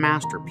concrete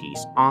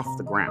masterpiece off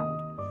the ground,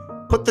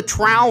 put the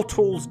trowel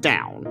tools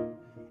down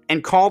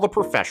and call the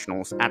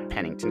professionals at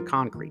Pennington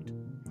Concrete.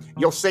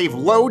 You'll save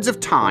loads of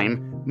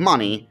time,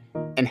 money,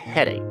 and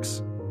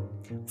headaches.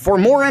 For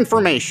more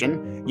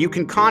information, you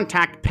can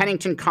contact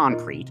Pennington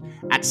Concrete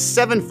at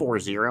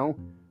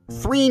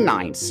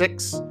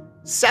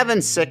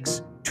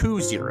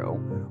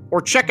 740-396-7620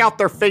 or check out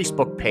their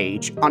Facebook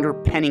page under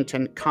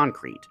Pennington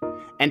Concrete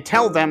and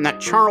tell them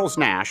that Charles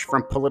Nash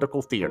from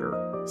Political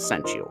Theater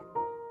sent you.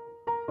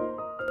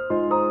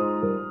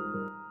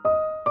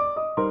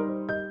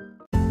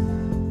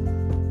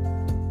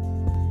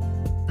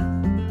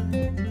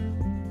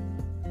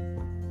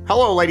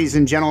 Hello, ladies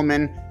and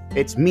gentlemen.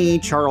 It's me,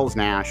 Charles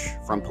Nash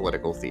from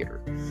Political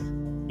Theater.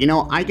 You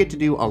know, I get to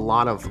do a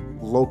lot of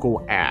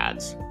local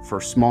ads for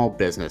small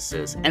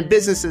businesses and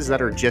businesses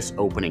that are just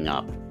opening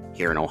up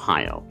here in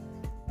Ohio.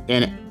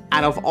 And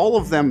out of all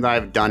of them that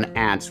I've done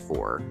ads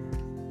for,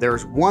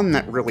 there's one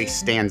that really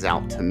stands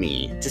out to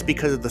me just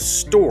because of the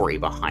story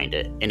behind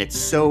it, and it's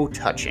so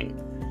touching.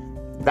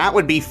 That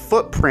would be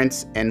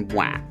Footprints in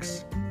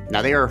Wax.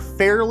 Now, they are a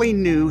fairly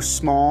new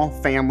small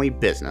family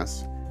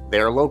business. They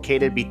are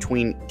located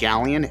between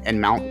Galion and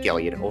Mount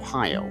Gilead,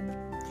 Ohio.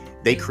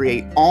 They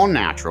create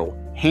all-natural,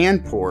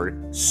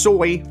 hand-poured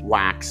soy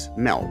wax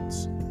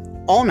melts.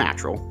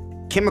 All-natural,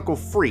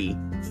 chemical-free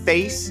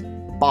face,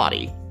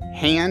 body,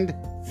 hand,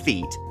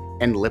 feet,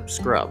 and lip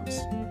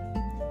scrubs.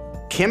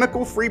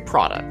 Chemical-free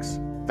products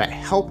that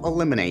help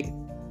eliminate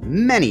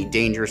many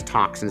dangerous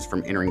toxins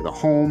from entering the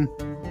home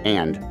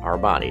and our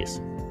bodies.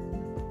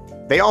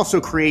 They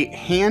also create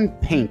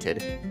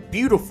hand-painted,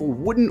 beautiful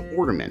wooden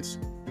ornaments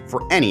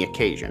for any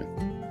occasion,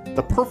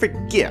 the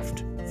perfect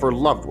gift for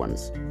loved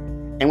ones.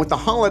 And with the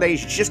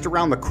holidays just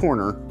around the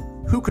corner,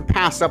 who could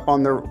pass up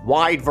on their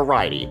wide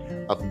variety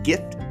of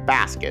gift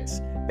baskets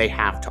they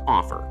have to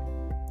offer?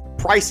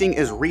 Pricing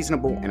is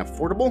reasonable and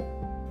affordable.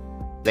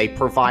 They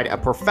provide a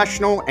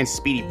professional and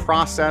speedy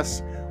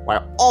process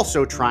while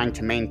also trying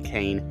to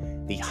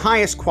maintain the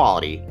highest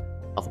quality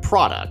of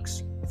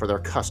products for their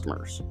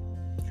customers.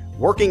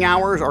 Working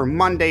hours are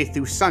Monday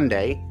through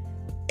Sunday,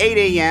 8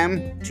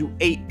 a.m. to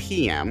 8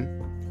 p.m.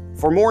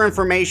 For more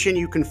information,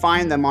 you can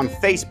find them on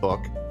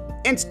Facebook,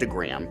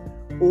 Instagram,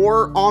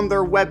 or on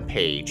their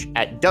webpage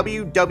at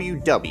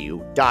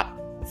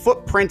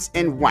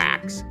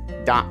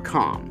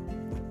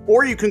www.footprintsinwax.com.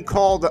 Or you can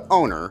call the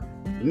owner,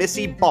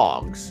 Missy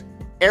Boggs,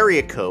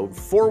 area code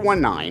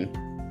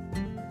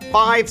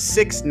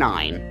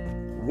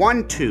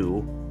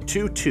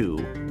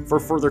 419-569-1222 for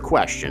further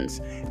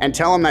questions, and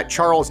tell them that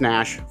Charles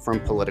Nash from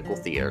Political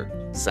Theater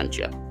sent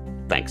you.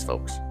 Thanks,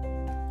 folks.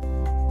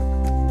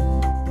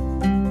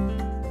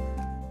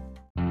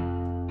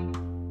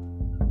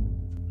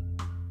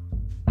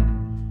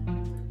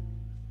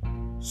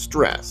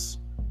 Stress,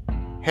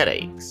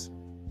 headaches,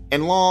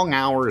 and long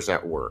hours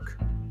at work.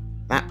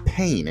 That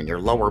pain in your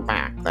lower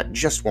back that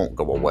just won't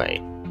go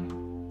away.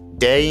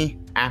 Day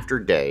after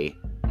day,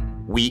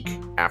 week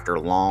after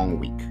long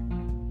week.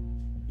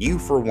 You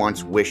for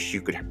once wish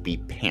you could be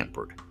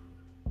pampered.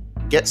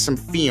 Get some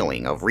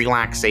feeling of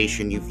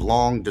relaxation you've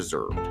long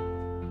deserved.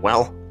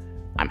 Well,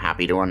 I'm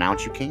happy to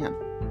announce you can.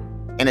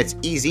 And it's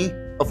easy,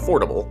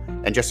 affordable,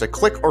 and just a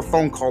click or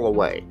phone call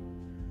away.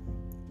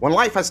 When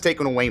life has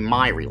taken away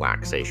my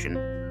relaxation,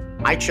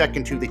 I check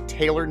into the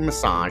Tailored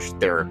Massage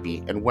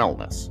Therapy and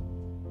Wellness.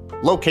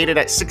 Located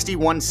at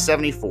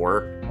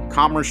 6174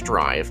 Commerce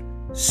Drive,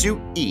 Suite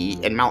E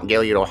in Mount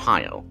Gilead,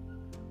 Ohio.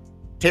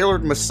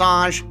 Tailored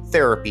Massage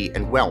Therapy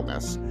and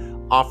Wellness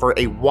offer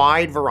a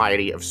wide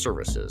variety of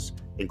services,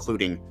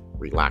 including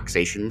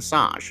relaxation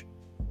massage,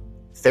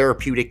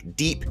 therapeutic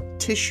deep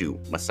tissue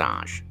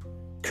massage,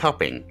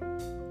 cupping,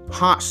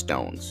 hot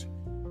stones,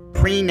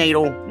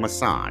 prenatal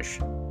massage,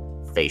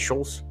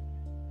 facials,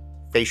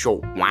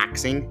 facial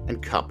waxing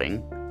and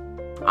cupping,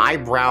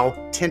 eyebrow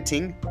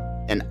tinting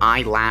and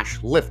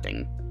eyelash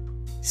lifting,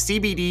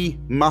 CBD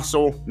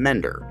muscle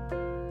mender,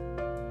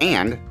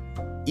 and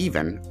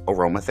even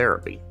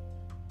aromatherapy.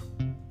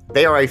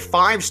 They are a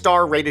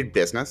 5-star rated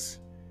business.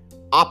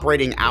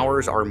 Operating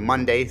hours are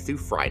Monday through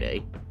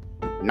Friday,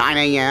 9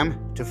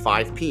 a.m. to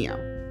 5 p.m.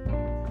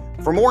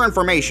 For more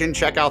information,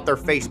 check out their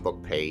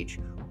Facebook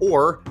page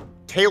or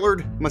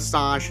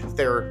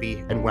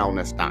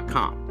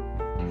tailoredmassagetherapyandwellness.com.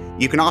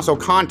 You can also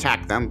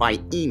contact them by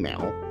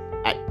email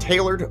at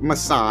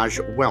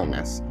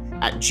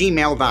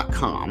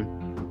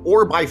tailoredmassagewellness@gmail.com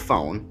or by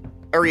phone,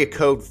 area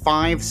code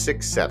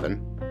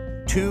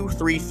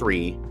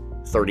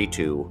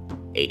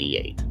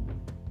 567-233-3288.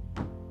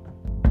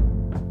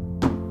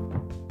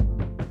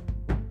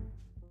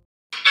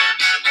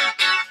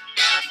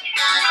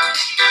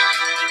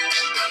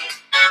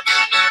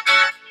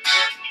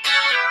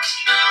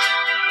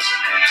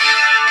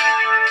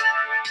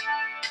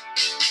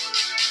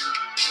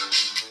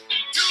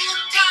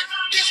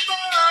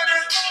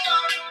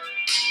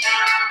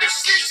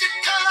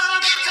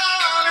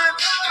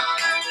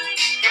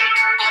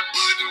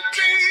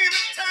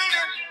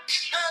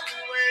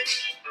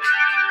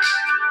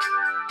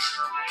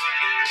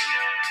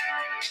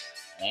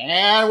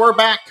 And we're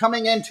back,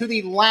 coming into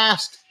the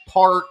last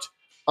part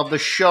of the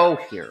show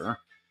here.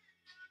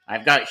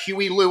 I've got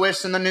Huey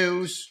Lewis in the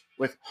news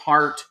with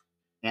Heart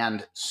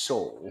and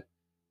Soul.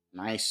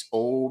 Nice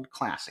old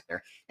classic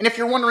there. And if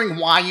you're wondering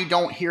why you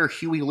don't hear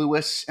Huey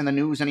Lewis in the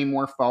news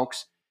anymore,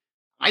 folks,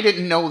 I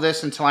didn't know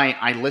this until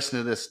I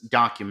listened to this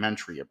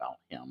documentary about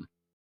him.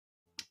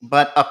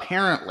 But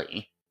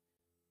apparently,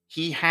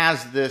 he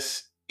has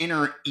this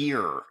inner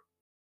ear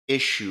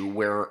issue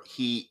where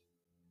he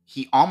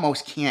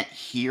almost can't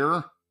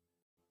hear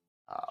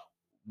uh,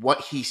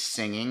 what he's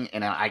singing,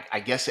 and I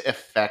guess it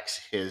affects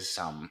his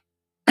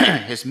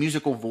his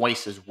musical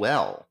voice as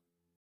well,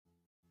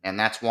 and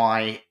that's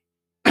why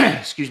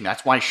excuse me,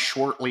 that's why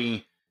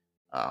shortly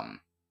um,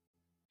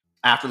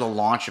 after the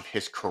launch of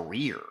his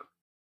career,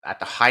 at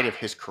the height of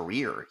his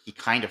career, he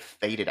kind of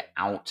faded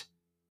out,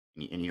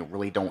 and you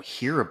really don't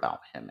hear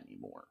about him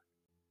anymore.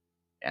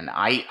 And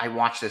I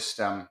watched this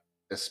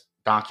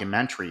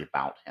documentary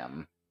about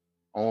him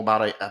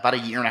about a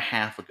year and a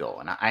half ago,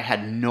 and I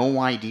had no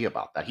idea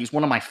about that. He's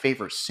one of my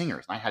favorite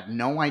singers. I had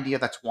no idea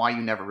that's why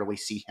you never really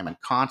see him in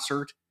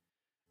concert,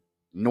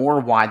 nor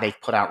why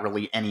they've put out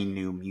really any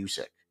new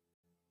music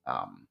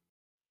um,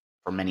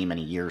 for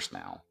many years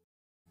now.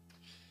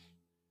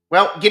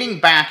 Well, getting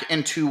back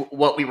into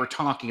what we were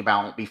talking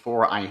about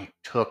before I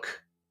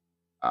took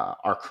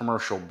our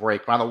commercial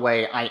break. By the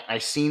way, I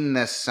seen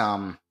this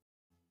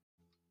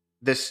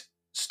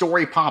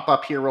story pop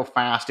up here real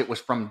fast. It was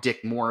from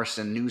Dick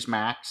Morrison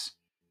Newsmax.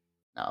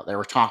 They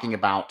were talking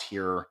about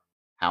here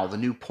how the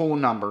new poll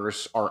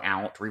numbers are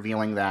out,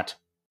 revealing that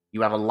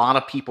you have a lot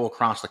of people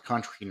across the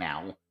country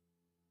now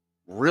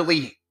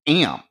really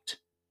amped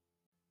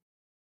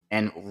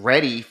and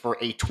ready for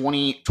a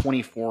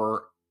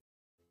 2024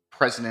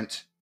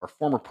 President or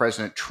former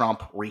President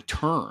Trump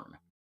return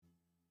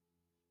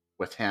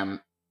with him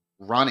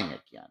running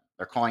again.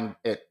 They're calling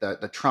it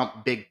the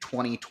Trump Big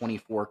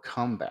 2024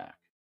 comeback.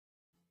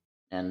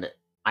 And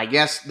I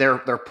guess they're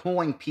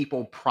pulling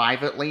people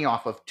privately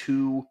off of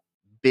two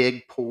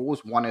big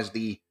pools. One is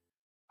the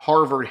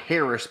Harvard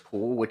Harris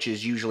pool, which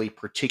is usually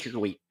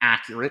particularly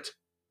accurate,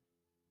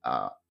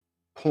 uh,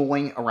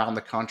 polling around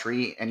the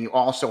country, and you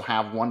also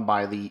have one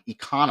by the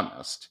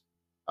Economist,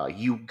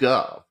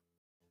 YouGov,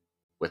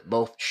 with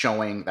both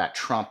showing that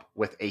Trump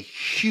with a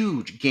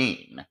huge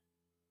gain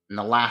in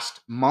the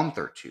last month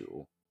or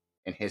two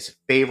in his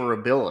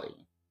favorability.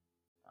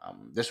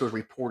 This was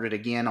reported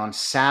again on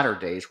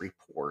Saturday's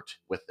report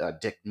with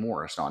Dick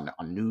Morris on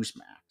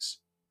Newsmax.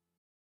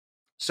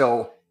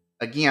 So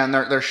again,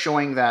 they're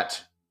showing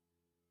that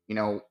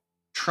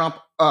Trump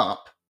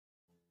up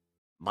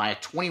by a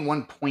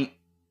 21-point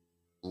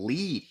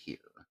lead here,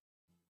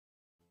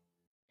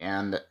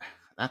 and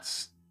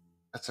that's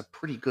a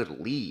pretty good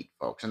lead,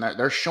 folks. And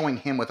they're showing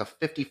him with a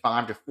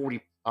 55 to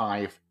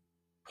 45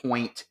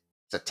 point.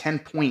 It's a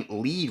 10-point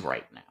lead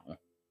right now.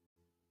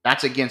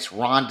 That's against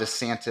Ron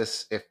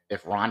DeSantis,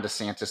 if Ron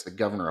DeSantis, the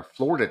governor of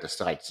Florida,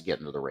 decides to get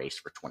into the race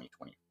for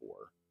 2024.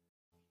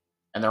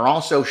 And they're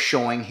also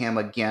showing him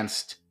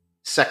against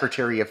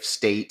Secretary of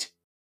State,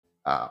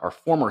 or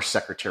former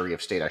Secretary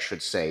of State, I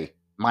should say,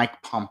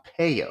 Mike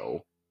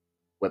Pompeo,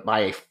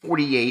 by a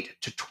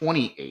 48 to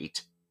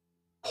 28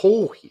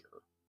 poll here.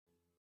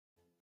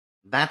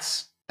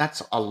 That's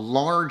a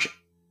large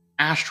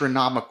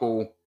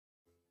astronomical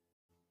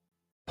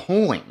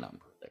polling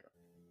number there.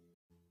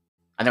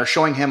 And they're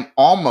showing him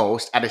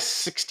almost at a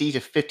 60 to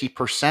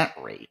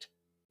 50% rate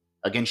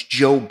against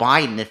Joe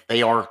Biden if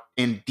they are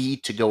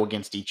indeed to go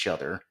against each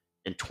other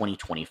in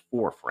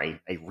 2024 for a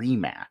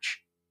rematch.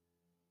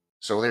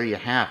 So there you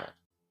have it.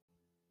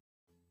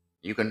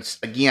 You can,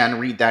 again,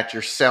 read that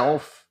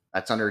yourself.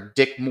 That's under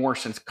Dick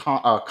Morrison's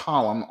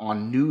column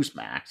on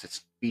Newsmax.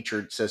 It's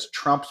featured, says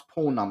Trump's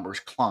poll numbers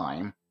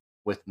climb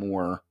with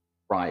more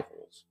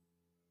rivals.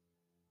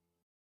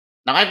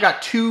 Now, I've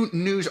got two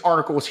news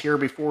articles here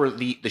before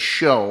the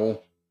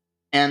show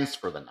ends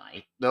for the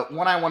night. The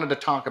one I wanted to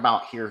talk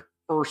about here,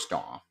 first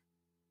off,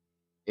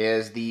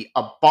 is the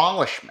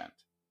abolishment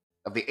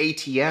of the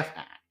ATF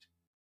Act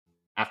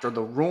after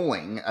the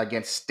ruling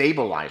against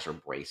stabilizer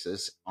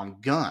braces on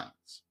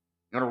guns.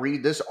 I'm going to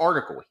read this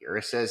article here.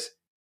 It says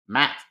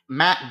Matt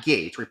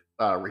Gaetz,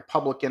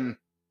 Republican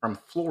from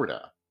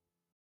Florida.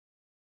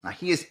 Now,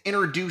 he is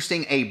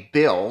introducing a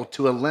bill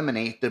to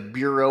eliminate the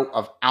Bureau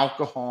of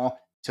Alcohol,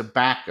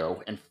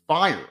 Tobacco, and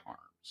Firearms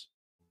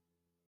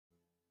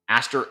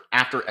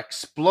after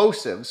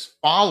explosives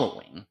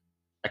following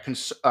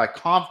a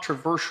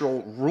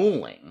controversial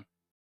ruling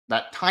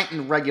that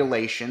tightened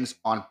regulations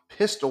on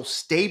pistol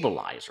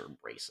stabilizer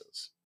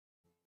braces.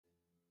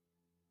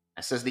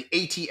 It says the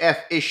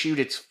ATF issued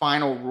its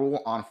final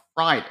rule on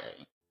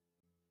Friday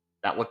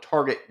that would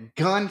target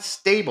gun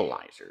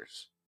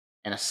stabilizers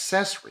and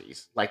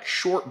accessories like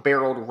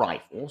short-barreled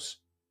rifles,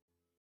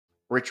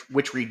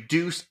 which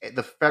reduce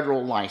the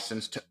federal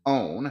license to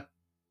own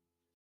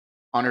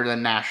under the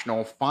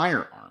National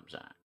Firearms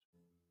Act.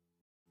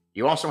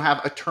 You also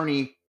have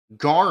Attorney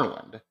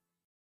Garland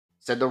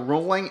said the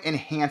ruling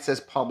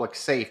enhances public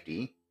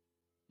safety,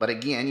 but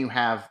again, you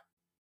have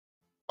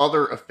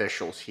other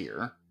officials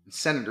here,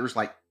 senators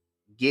like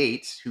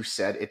Gaetz, who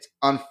said it's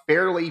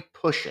unfairly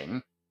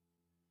pushing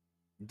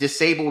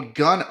disabled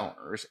gun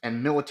owners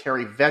and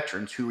military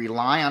veterans who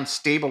rely on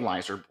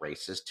stabilizer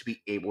braces to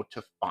be able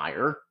to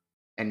fire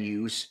and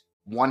use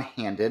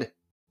one-handed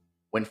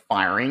when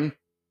firing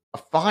a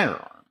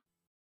firearm.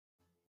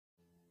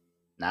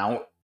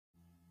 Now,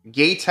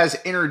 Gaetz has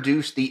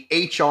introduced the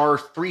H.R.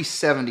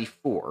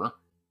 374,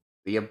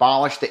 the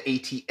Abolish the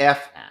ATF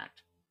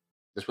Act.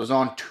 This was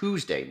on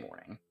Tuesday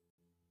morning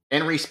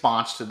in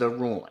response to the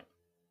ruling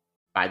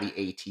by the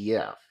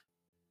ATF,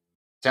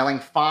 telling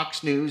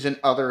Fox News and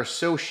other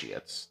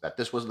associates that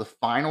this was the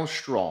final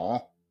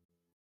straw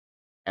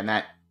and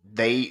that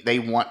they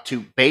want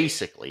to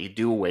basically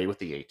do away with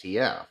the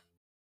ATF.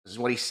 This is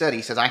what he said.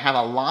 He says, I have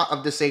a lot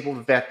of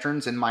disabled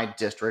veterans in my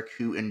district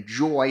who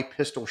enjoy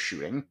pistol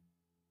shooting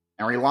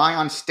and rely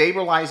on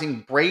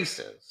stabilizing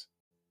braces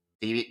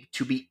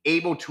to be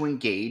able to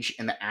engage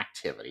in the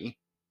activity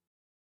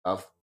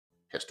of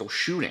pistol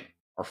shooting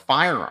or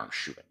firearm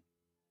shooting.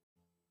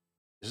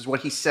 This is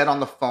what he said on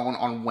the phone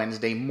on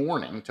Wednesday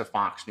morning to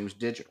Fox News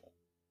Digital.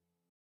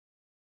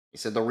 He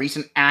said the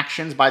recent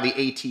actions by the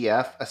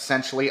ATF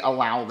essentially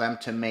allow them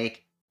to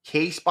make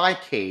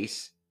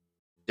case-by-case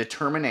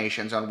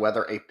determinations on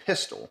whether a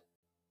pistol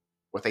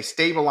with a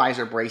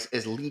stabilizer brace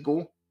is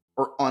legal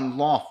or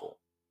unlawful,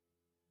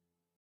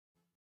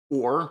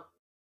 or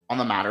on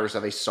the matters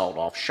of a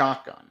sawed-off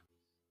shotgun.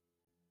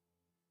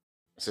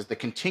 It says the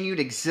continued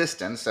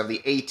existence of the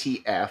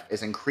ATF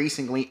is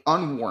increasingly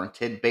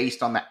unwarranted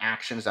based on the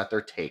actions that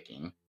they're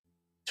taking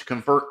to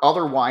convert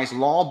otherwise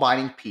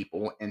law-abiding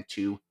people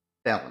into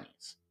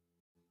felonies.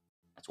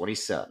 That's what he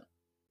said.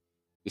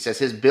 He says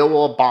his bill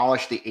will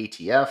abolish the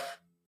ATF.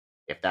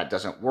 If that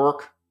doesn't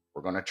work,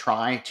 we're going to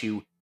try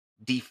to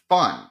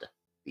defund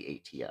the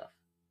ATF.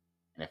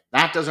 And if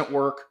that doesn't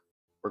work,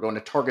 we're going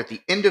to target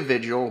the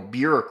individual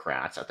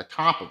bureaucrats at the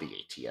top of the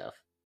ATF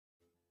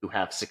who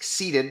have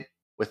succeeded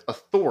with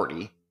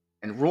authority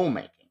and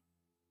rulemaking.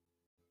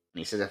 And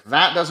he says if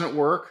that doesn't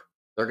work,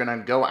 they're going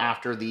to go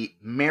after the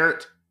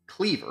merit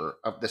cleaver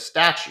of the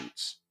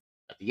statutes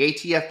that the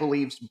ATF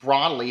believes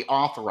broadly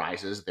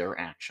authorizes their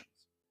actions.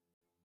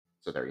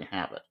 So there you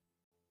have it.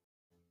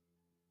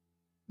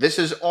 This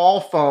is all,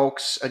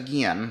 folks,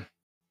 again,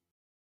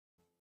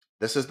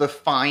 this is the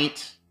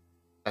fight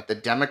that the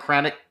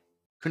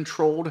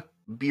Democratic-controlled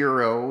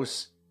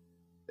bureaus,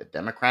 the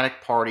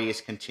Democratic Party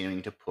is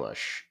continuing to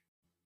push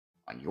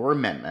on your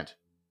amendment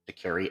to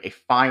carry a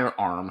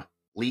firearm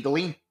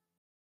legally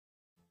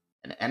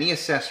and any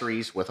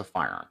accessories with a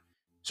firearm.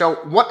 So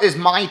what is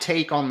my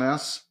take on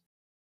this?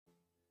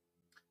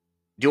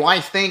 Do I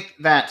think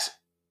that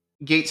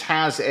Gaetz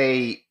has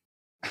a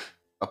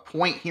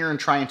point here in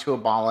trying to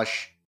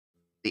abolish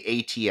the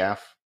ATF?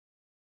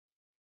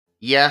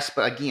 Yes,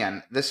 but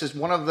again, this is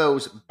one of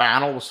those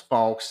battles,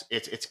 folks.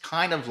 It's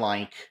kind of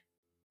like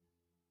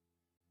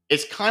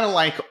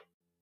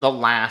the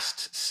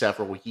last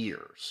several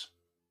years.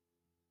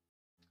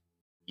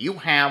 You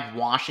have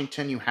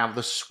Washington, you have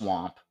the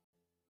swamp,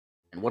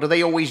 and what do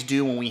they always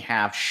do when we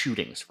have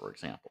shootings, for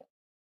example?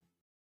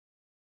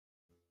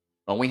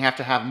 Well, we have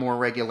to have more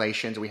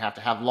regulations, we have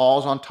to have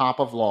laws on top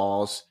of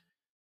laws,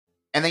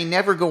 and they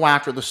never go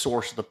after the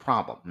source of the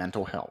problem,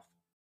 mental health.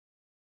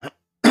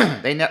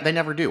 They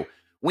never do.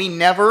 We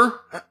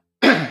never,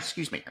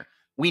 excuse me here,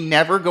 we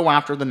never go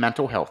after the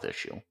mental health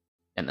issue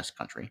in this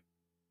country.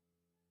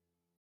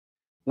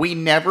 We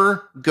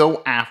never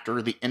go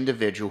after the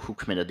individual who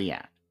committed the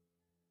act.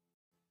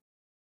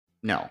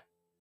 No.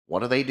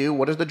 What do?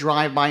 What does the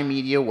drive-by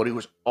media, what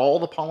does all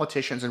the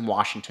politicians in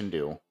Washington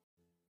do?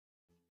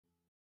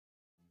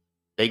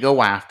 They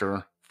go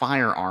after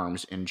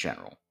firearms in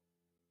general.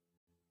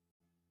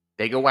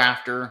 They go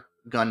after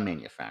gun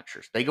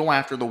manufacturers. They go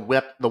after the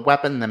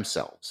weapon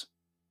themselves.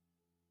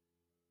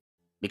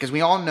 Because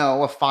we all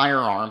know a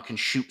firearm can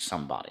shoot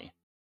somebody.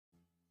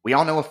 We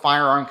all know a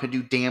firearm could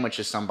do damage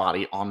to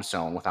somebody on its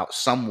own without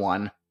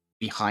someone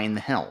behind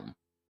the helm.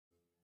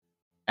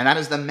 And that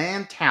is the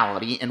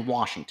mentality in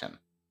Washington.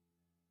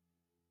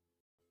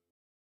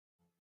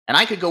 And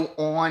I could go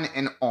on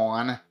and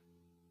on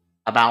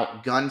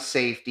about gun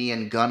safety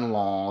and gun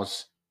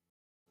laws,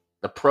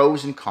 the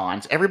pros and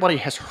cons. Everybody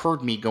has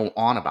heard me go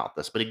on about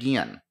this. But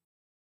again,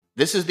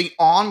 this is the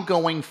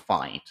ongoing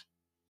fight.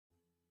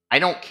 I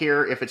don't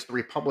care if it's the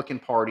Republican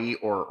Party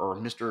or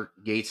Mr.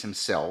 Gaetz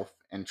himself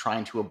and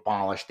trying to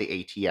abolish the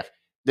ATF.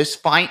 This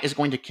fight is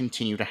going to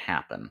continue to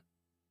happen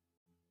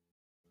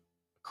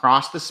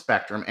across the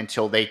spectrum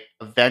until they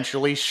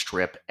eventually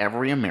strip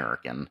every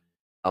American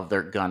of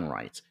their gun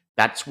rights.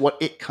 That's what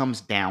it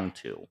comes down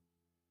to.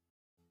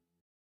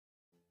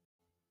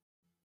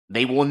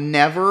 They will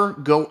never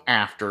go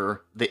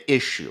after the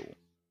issue.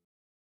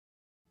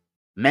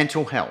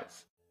 Mental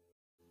health.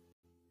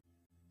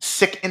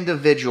 Sick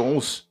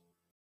individuals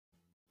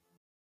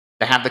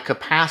that have the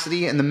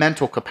capacity and the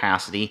mental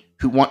capacity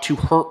who want to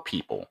hurt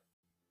people.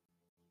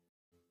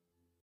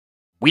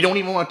 We don't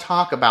even want to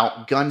talk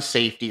about gun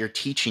safety or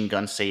teaching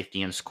gun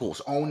safety in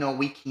schools. Oh no,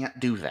 we can't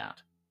do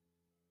that.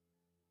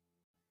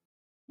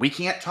 We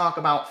can't talk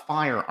about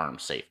firearm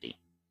safety.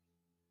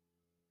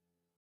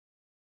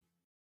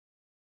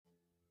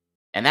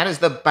 And that is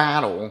the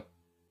battle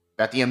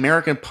that the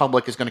American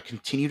public is going to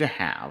continue to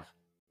have,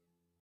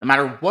 no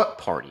matter what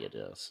party it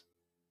is,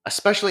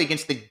 especially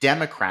against the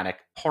Democratic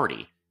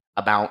Party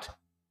about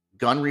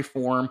gun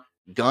reform,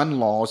 gun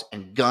laws,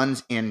 and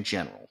guns in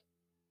general.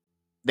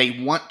 They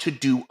want to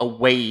do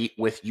away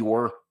with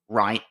your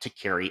right to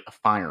carry a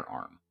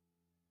firearm.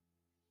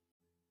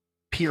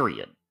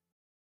 Period.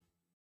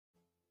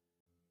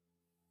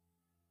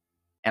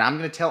 And I'm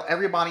going to tell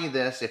everybody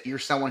this if you're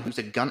someone who's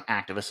a gun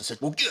activist and says,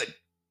 well, good,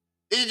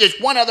 this is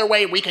just one other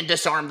way we can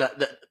disarm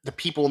the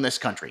people in this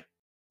country.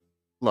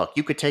 Look,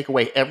 you could take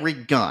away every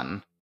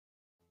gun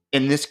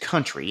in this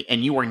country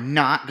and you are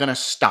not going to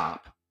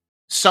stop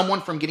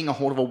someone from getting a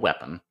hold of a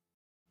weapon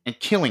and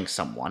killing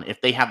someone if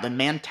they have the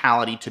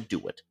mentality to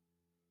do it.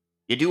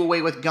 You do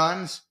away with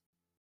guns,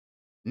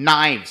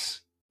 knives.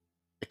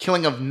 The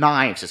killing of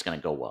knives is going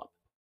to go up.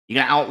 You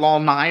going to outlaw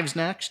knives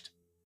next?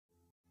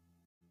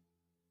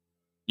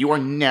 You are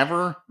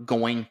never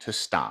going to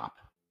stop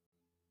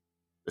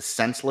the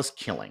senseless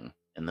killing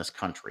in this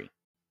country.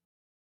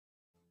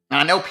 And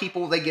I know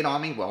people, they get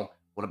on me, well,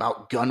 what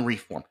about gun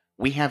reform?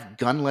 We have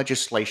gun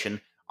legislation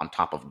on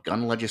top of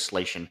gun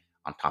legislation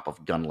on top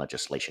of gun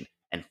legislation.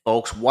 And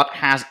folks, what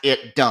has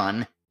it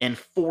done in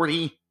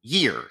 40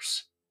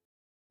 years?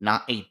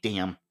 Not a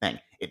damn thing.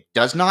 It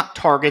does not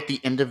target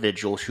the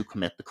individuals who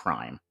commit the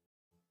crime.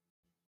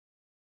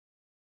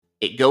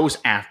 It goes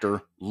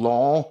after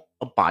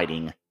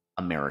law-abiding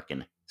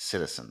American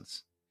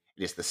citizens.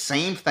 It is the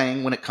same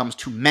thing when it comes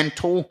to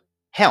mental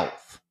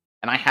health.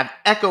 And I have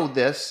echoed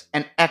this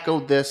and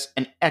echoed this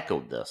and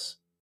echoed this.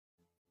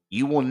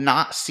 You will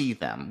not see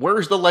them. Where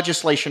is the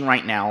legislation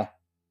right now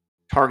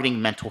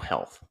targeting mental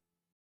health?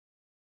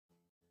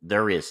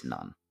 There is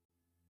none.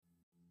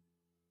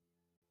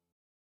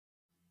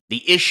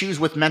 The issues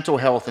with mental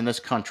health in this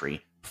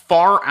country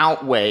far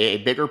outweigh a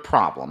bigger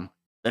problem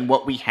than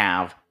what we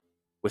have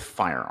with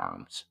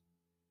firearms.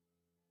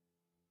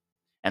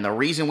 And the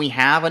reason we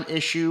have an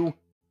issue,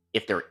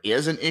 if there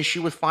is an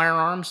issue with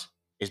firearms,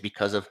 is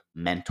because of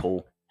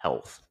mental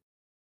health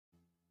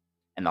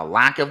and the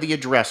lack of the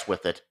address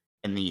with it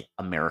in the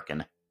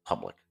American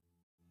public.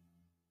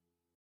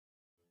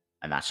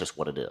 And that's just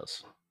what it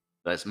is.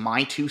 That's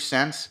my 2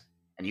 cents.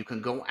 And you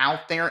can go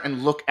out there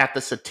and look at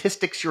the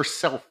statistics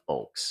yourself,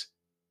 folks.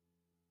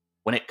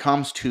 When it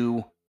comes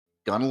to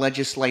gun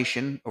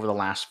legislation over the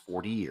last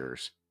 40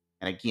 years,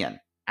 and again,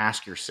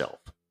 ask yourself,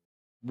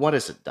 what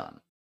has it done?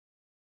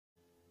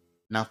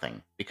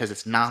 Nothing, because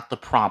it's not the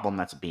problem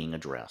that's being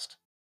addressed.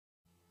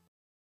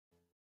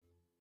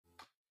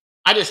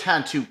 I just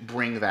had to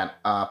bring that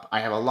up.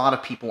 I have a lot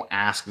of people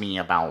ask me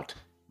about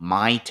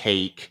my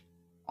take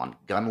on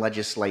gun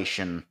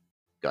legislation,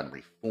 gun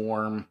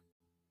reform,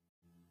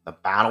 the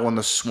battle in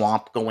the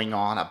swamp going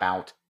on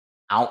about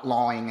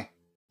outlawing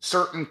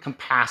certain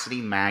capacity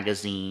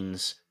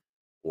magazines,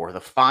 or the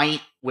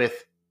fight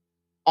with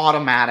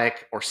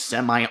automatic or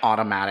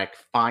semi-automatic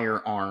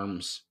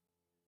firearms.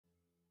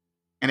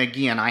 And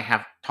again, I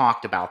have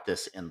talked about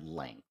this in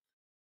length.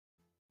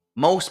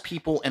 Most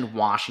people in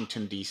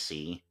Washington,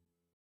 D.C.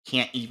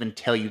 can't even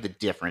tell you the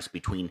difference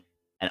between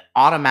an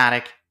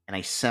automatic and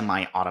a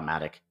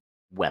semi-automatic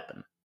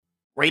weapon.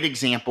 Great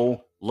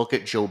example, look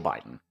at Joe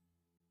Biden.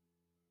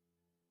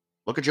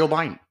 Look at Joe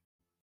Biden.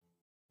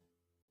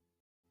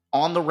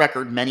 On the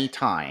record many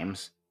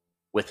times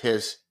with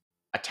his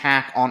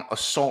attack on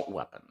assault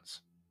weapons.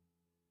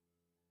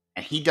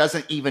 And he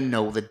doesn't even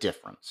know the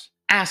difference.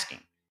 Ask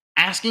him.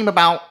 Ask him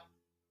about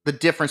the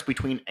difference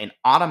between an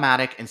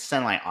automatic and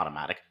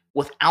semi-automatic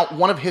without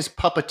one of his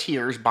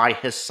puppeteers by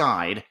his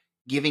side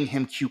giving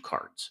him cue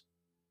cards.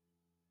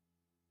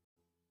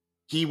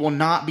 He will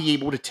not be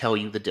able to tell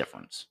you the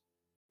difference.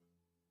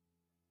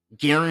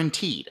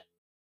 Guaranteed.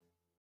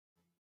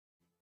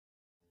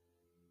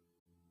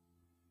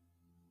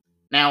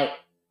 Now,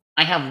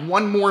 I have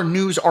one more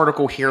news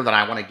article here that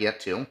I want to get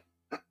to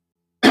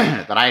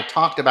that I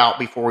talked about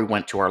before we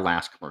went to our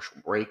last commercial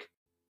break.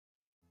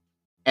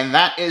 And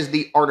that is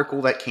the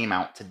article that came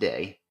out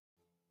today,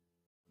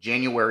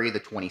 January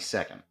the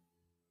 22nd.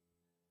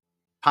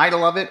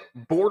 Title of it,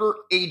 Border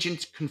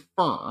Agents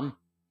Confirm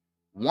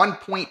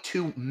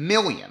 1.2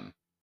 million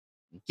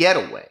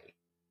getaway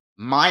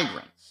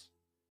migrants,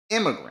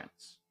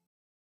 immigrants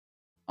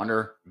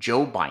under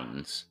Joe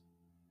Biden's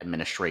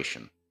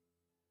administration.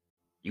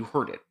 You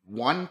heard it.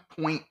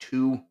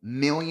 1.2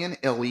 million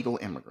illegal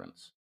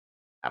immigrants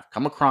have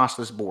come across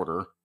this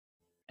border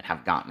and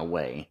have gotten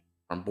away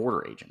from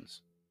border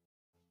agents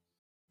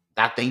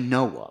that they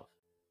know of.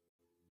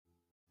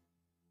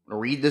 I'm going to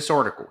read this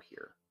article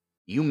here.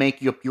 You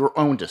make up your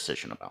own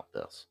decision about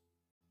this.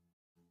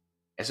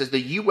 It says the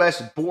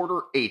U.S.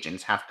 border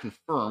agents have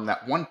confirmed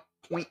that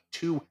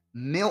 1.2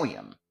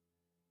 million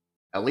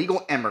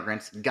illegal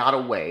immigrants got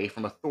away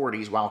from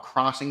authorities while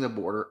crossing the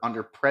border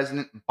under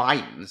President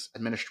Biden's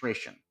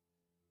administration.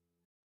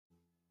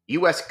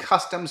 U.S.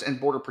 Customs and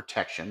Border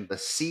Protection, the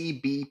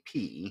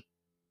CBP,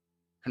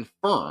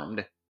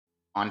 confirmed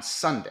on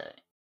Sunday.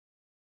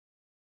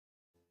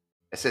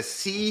 It says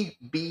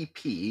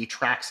CBP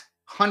tracks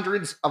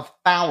hundreds of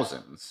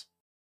thousands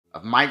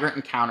of migrant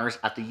encounters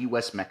at the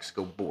U.S.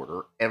 Mexico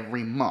border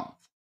every month.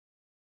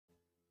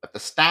 But the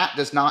stat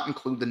does not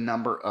include the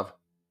number of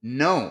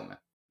known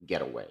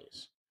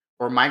getaways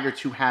or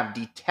migrants who have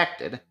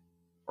detected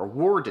or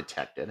were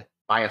detected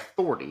by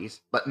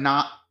authorities but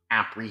not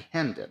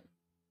apprehended.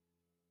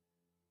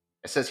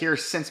 It says here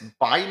since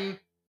Biden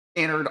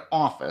entered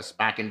office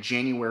back in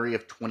January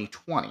of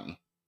 2020,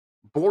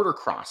 border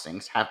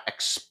crossings have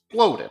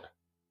exploded,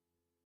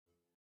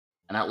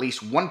 and at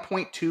least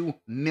 1.2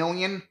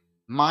 million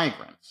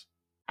migrants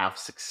have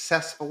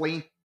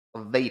successfully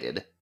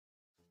evaded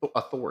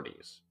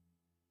authorities.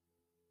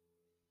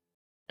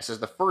 It says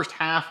the first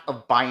half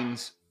of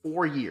Biden's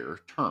 4-year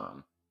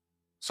term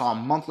saw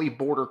monthly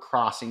border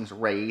crossings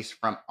raise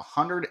from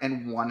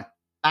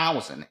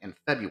 101,000 in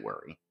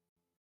February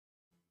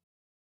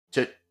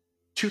to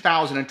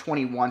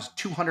 2021's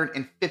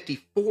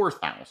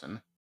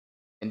 254,000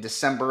 in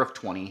December of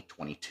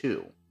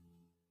 2022.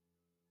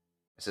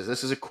 It says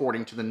this is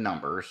according to the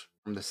numbers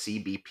from the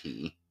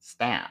CBP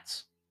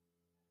stats.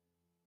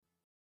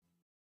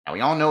 Now,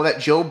 we all know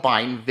that Joe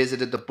Biden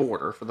visited the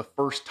border for the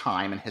first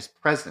time in his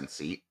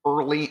presidency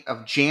early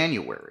of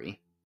January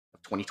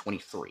of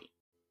 2023.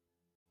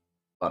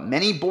 But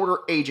many border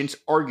agents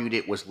argued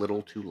it was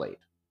little too late.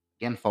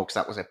 Again, folks,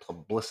 that was a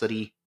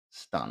publicity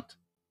stunt.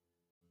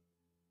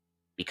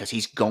 Because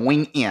he's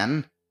going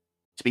in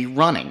to be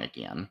running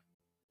again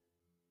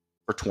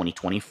for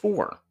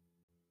 2024.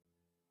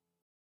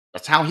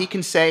 That's how he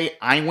can say,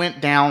 I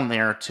went down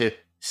there to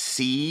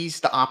seize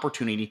the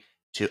opportunity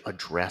to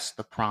address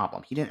the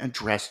problem. He didn't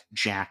address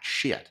jack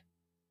shit.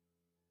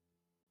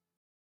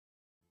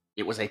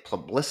 It was a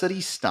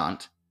publicity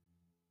stunt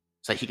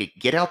so he could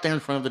get out there in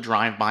front of the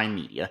drive-by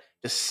media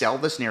to sell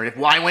this narrative.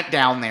 Well, I went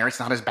down there. It's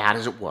not as bad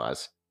as it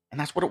was. And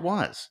that's what it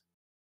was.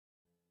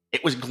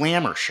 It was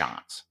glamour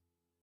shots.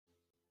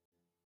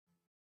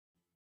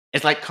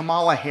 It's like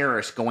Kamala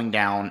Harris going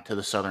down to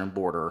the southern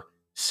border,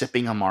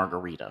 sipping a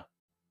margarita.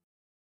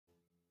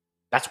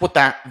 That's what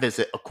that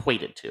visit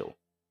equated to.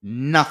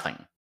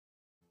 Nothing.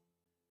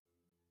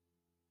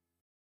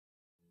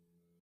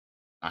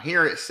 Now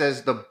here it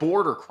says the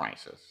border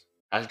crisis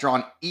has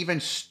drawn even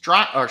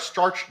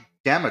starch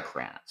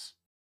Democrats,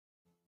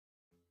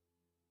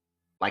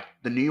 like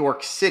the New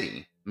York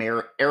City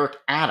Mayor Eric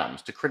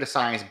Adams, to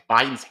criticize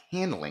Biden's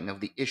handling of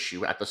the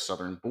issue at the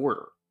southern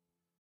border.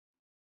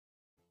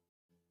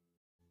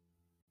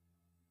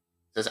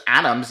 It says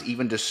Adams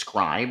even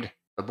described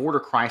the border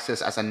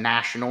crisis as a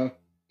national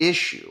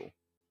issue.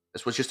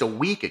 This was just a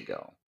week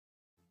ago,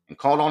 and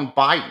called on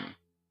Biden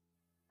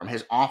from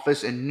his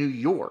office in New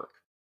York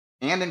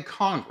and in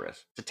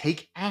Congress to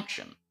take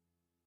action.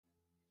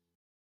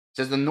 It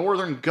says the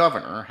northern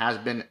governor has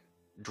been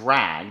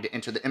dragged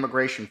into the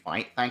immigration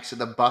fight thanks to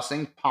the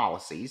busing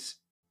policies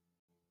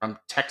from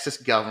Texas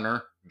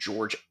Governor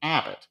George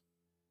Abbott,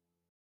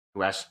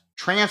 who has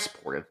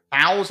transported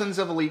thousands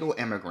of illegal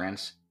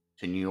immigrants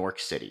to New York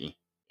City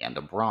and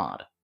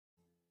abroad.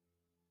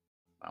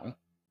 Well,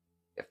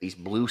 if these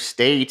blue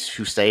states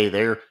who say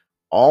they're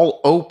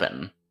all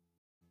open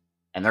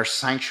and they're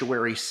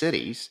sanctuary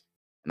cities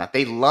and that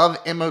they love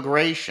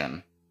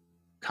immigration,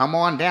 come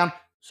on down.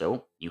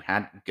 So you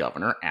had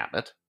Governor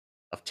Abbott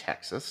of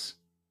Texas.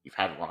 You've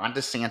had Ron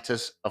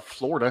DeSantis of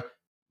Florida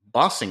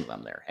busing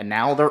them there. And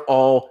now they're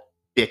all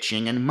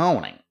bitching and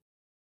moaning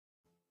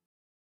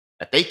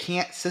that they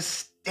can't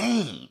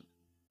sustain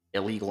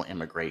illegal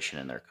immigration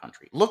in their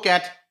country. Look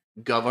at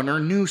Governor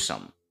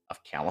Newsom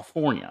of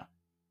California.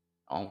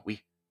 Oh,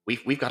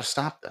 we've got to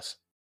stop this.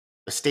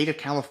 The state of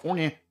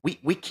California,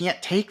 we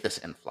can't take this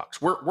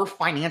influx. We're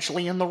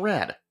financially in the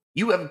red.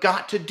 You have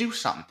got to do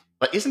something.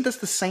 But isn't this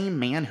the same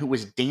man who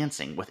was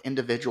dancing with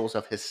individuals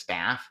of his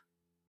staff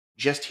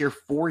just here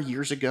 4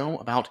 years ago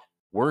about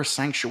we're a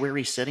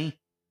sanctuary city?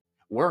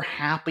 We're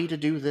happy to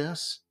do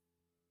this.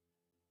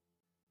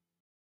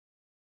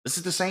 This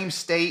is the same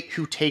state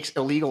who takes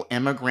illegal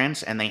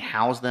immigrants and they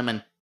house them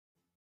in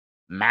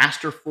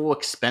masterful,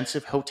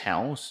 expensive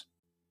hotels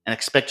and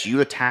expects you,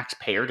 the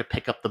taxpayer, to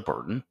pick up the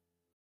burden.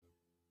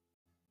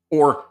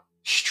 Or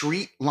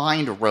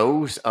street-lined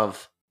rows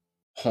of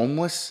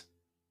homeless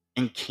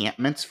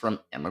encampments from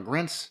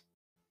immigrants.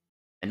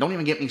 And don't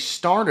even get me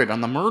started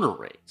on the murder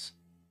rates,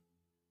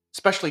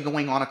 especially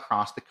going on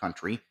across the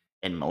country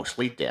in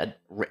mostly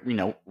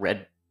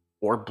red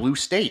or blue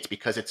states,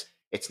 because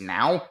it's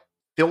now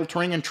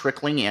filtering and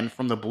trickling in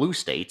from the blue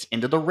states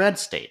into the red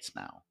states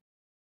now.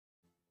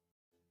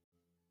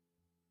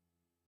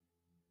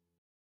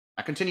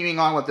 Now, continuing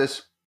on with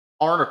this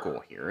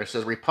article here, it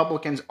says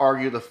Republicans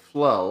argue the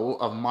flow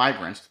of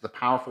migrants to the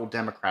powerful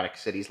Democratic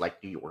cities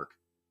like New York,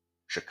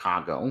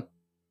 Chicago,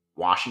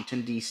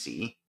 Washington,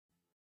 D.C.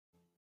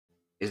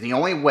 is the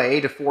only way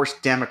to force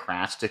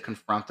Democrats to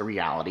confront the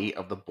reality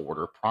of the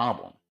border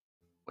problem,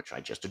 which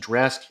I just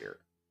addressed here.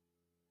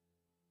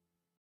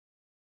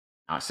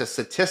 Now, it says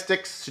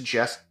statistics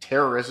suggest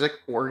terroristic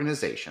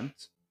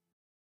organizations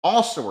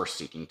also are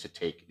seeking to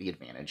take the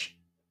advantage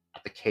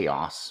of the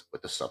chaos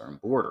with the southern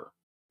border.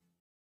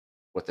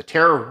 With the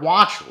terror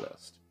watch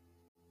list,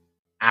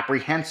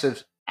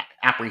 apprehensions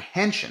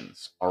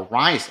are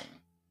rising,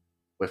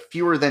 with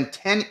fewer than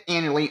 10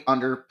 annually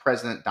under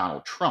President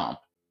Donald Trump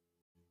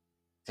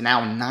to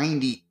now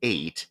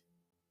 98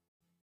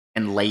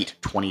 in late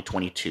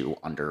 2022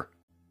 under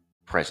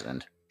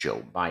President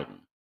Joe Biden.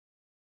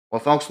 Well,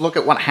 folks, look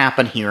at what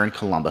happened here in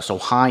Columbus,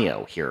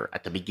 Ohio, here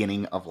at the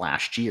beginning of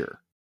last year.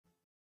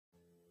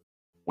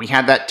 We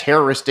had that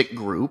terroristic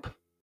group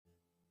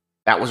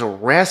that was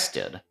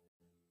arrested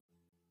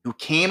who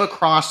came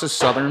across the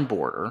southern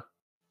border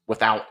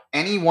without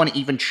anyone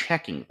even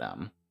checking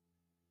them.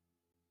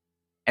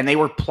 And they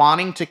were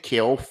plotting to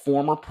kill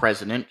former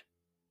President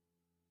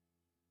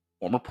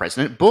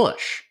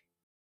Bush.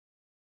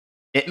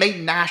 It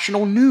made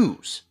national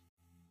news.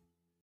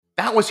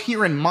 That was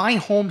here in my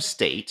home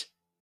state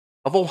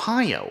of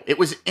Ohio. It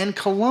was in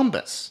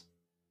Columbus.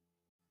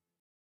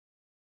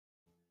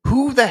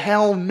 Who the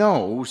hell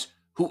knows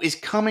who is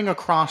coming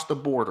across the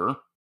border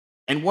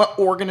and what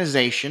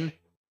organization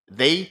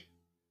they're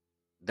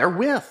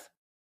with?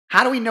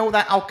 How do we know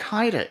that Al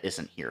Qaeda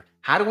isn't here?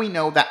 How do we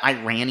know that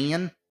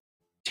Iranian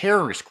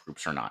terrorist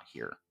groups are not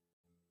here?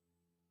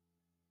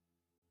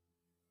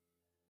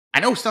 I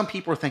know some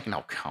people are thinking,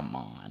 oh, come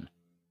on.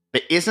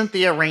 But isn't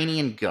the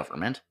Iranian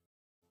government,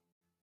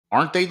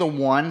 aren't they the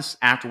ones,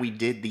 after we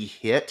did the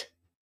hit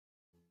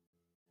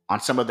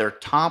on some of their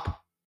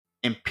top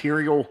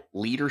imperial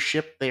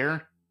leadership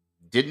there,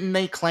 didn't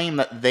they claim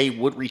that they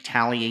would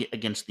retaliate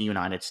against the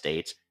United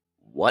States?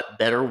 What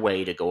better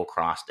way to go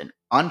across an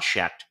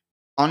unchecked,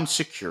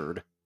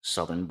 unsecured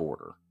southern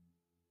border?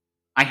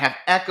 I have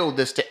echoed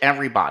this to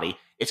everybody.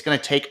 It's going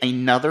to take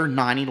another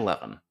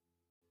 9/11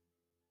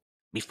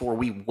 before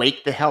we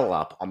wake the hell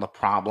up on the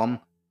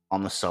problem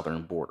on the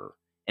southern border.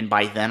 And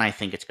by then, I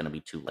think it's going to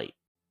be too late.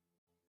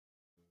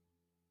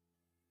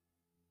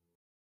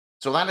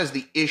 So that is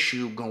the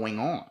issue going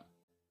on.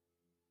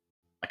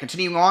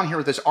 Continuing on here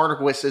with this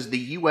article, it says the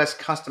U.S.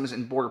 Customs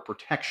and Border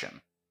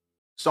Protection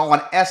saw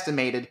an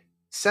estimated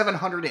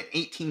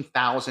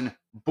 718,000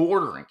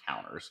 border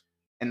encounters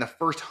in the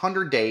first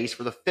 100 days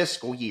for the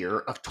fiscal year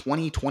of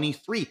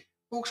 2023.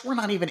 Folks, we're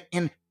not even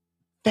in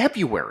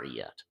February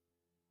yet.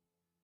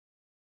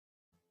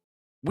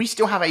 We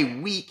still have a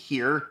week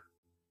here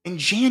in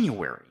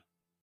January.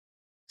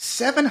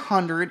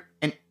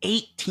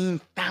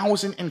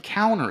 718,000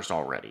 encounters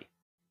already.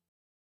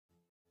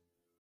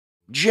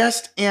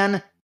 Just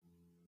in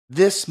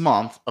this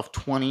month of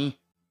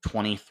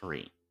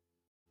 2023.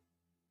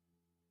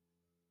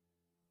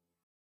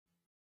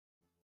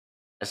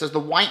 It says the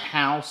White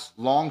House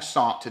long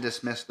sought to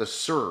dismiss the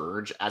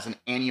surge as an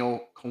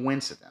annual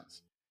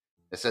coincidence.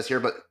 It says here,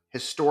 but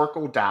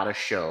historical data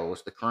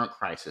shows the current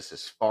crisis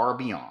is far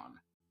beyond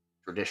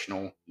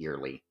traditional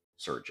yearly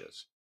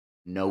surges.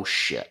 No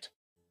shit.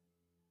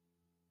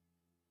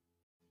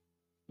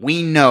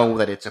 We know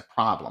that it's a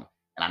problem.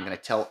 And I'm going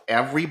to tell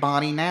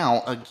everybody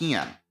now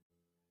again,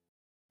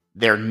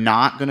 they're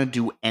not going to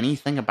do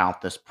anything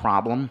about this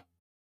problem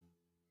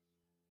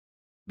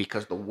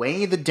because the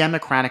way the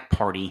Democratic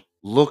Party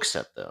looks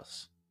at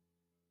this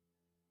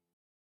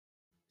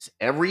is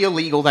every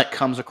illegal that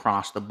comes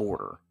across the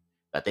border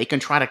that they can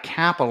try to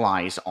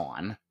capitalize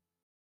on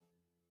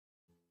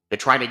to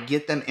try to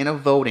get them in a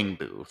voting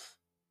booth,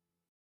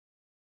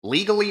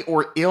 legally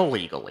or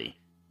illegally,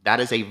 that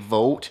is a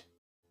vote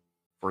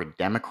for a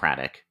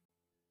Democratic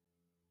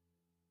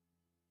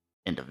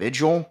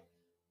individual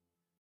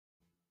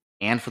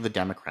and for the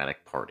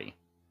Democratic Party.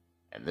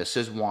 And this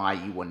is why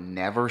you will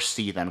never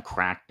see them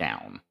crack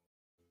down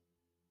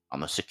on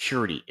the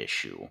security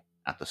issue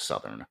at the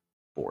southern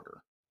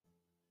border.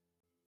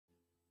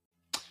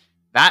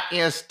 That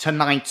is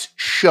tonight's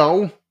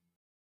show.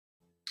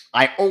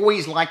 I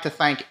always like to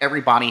thank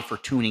everybody for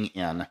tuning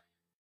in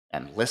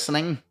and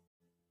listening.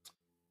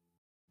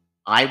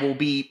 I will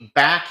be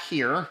back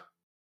here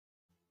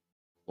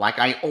like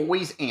I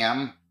always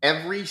am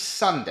every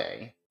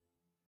Sunday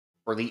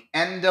for the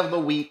end of the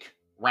week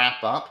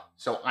wrap up.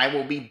 So I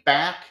will be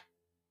back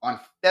on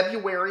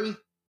February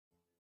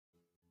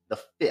the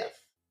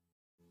 5th,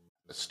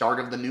 the start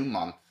of the new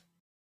month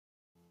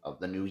of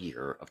the new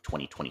year of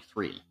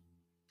 2023.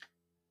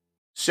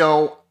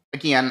 So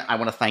again, I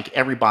want to thank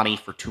everybody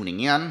for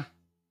tuning in.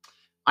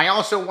 I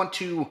also want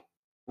to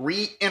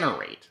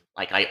reiterate,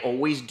 like I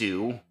always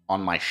do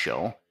on my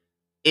show,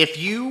 if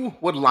you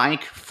would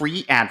like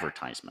free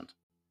advertisement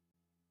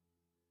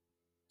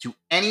to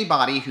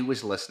anybody who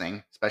is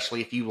listening,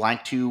 especially if you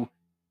like to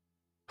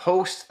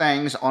post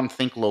things on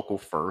Think Local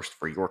First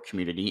for your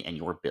community and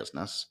your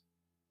business,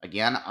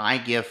 again, I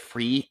give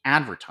free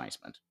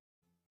advertisement.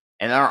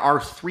 And there are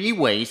 3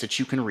 ways that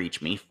you can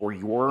reach me for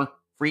your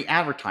free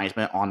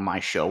advertisement on my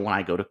show when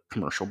I go to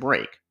commercial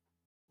break.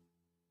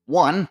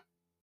 1,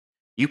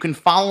 you can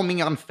follow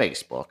me on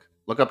Facebook.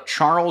 Look up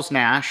Charles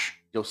Nash.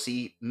 You'll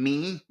see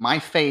me, my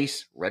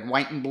face, red,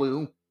 white, and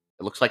blue.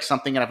 It looks like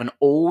something out of an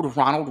old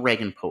Ronald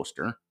Reagan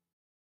poster.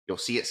 You'll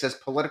see it says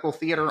Political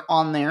Theater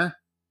on there.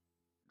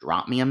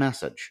 drop me a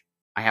message.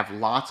 I have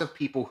lots of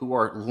people who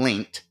are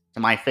linked to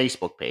my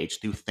Facebook page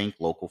through Think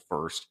Local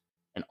First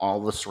and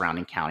all the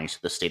surrounding counties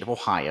of the state of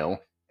Ohio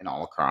and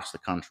all across the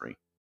country.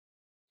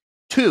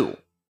 2,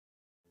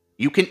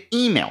 you can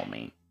email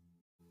me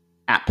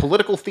at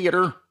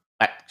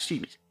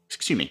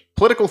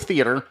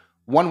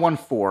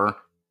politicaltheater114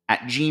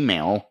 at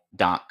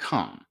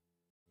gmail.com.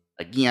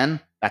 Again,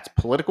 that's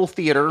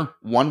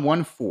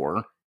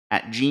politicaltheater114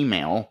 at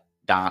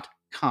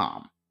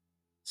gmail.com.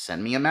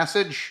 Send me a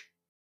message.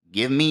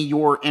 Give me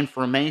your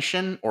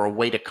information or a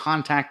way to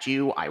contact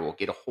you. I will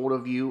get a hold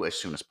of you as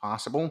soon as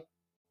possible.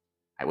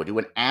 I will do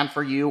an ad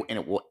for you, and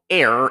it will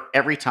air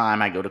every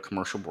time I go to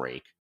commercial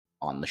break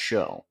on the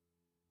show.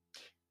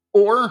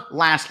 Or,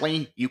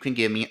 lastly, you can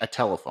give me a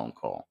telephone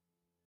call.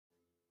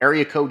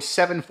 Area code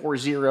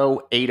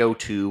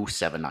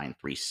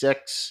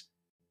 740-802-7936.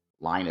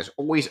 Line is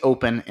always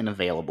open and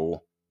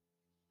available.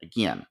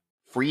 Again,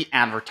 free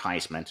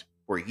advertisement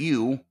for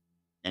you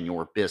and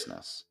your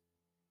business.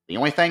 The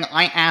only thing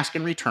I ask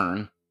in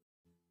return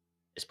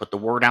is put the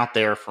word out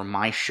there for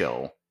my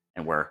show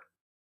and where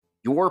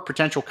your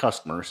potential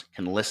customers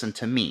can listen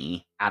to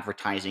me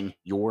advertising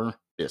your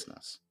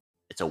business.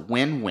 It's a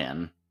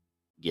win-win,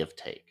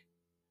 give-take.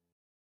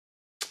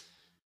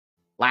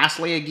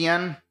 Lastly,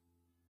 again,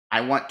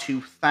 I want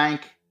to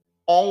thank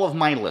all of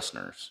my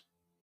listeners,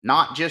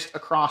 not just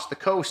across the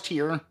coast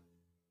here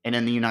and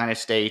in the United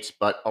States,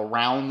 but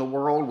around the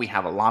world. We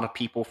have a lot of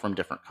people from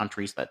different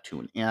countries that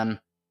tune in.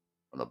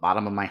 From the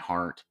bottom of my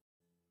heart,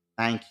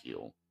 thank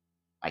you.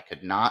 I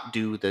could not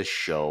do this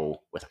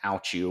show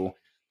without you.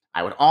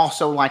 I would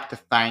also like to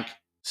thank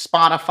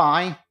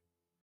Spotify,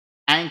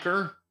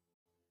 Anchor.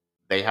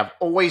 They have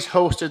always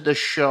hosted this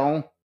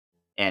show,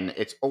 and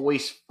it's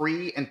always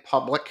free and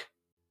public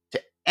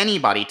to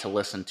anybody to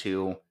listen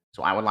to.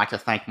 So I would like to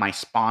thank my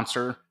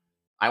sponsor.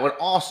 I would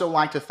also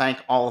like to thank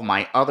all of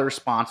my other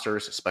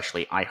sponsors,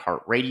 especially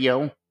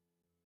iHeartRadio.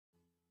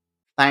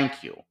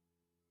 Thank you.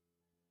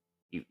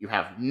 You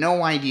have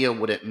no idea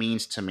what it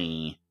means to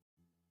me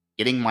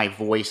getting my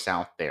voice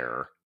out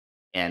there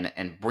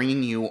and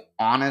bringing you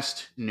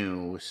honest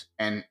news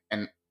and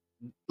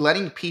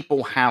letting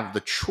people have the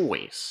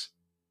choice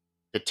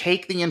to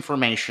take the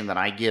information that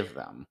I give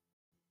them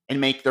and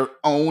make their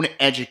own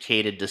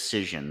educated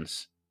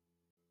decisions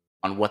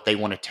on what they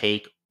want to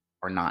take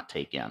or not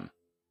take in.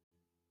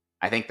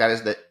 I think that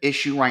is the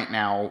issue right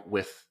now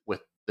with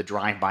the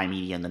drive-by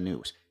media and the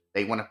news.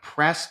 They want to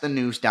press the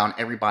news down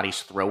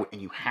everybody's throat, and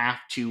you have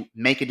to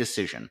make a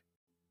decision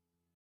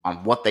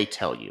on what they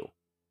tell you.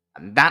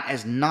 And that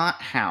is not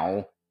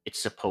how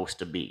it's supposed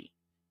to be.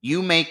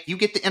 You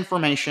get the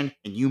information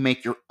and you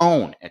make your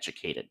own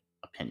educated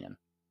opinion.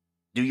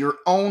 Do your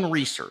own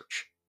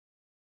research.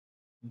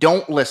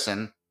 Don't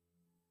listen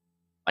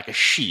like a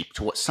sheep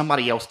to what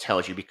somebody else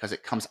tells you because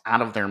it comes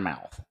out of their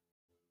mouth,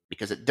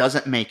 because it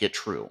doesn't make it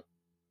true.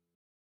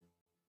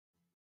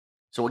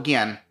 So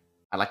again,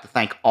 I'd like to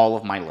thank all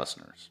of my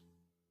listeners.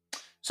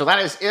 So that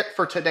is it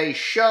for today's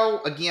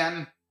show.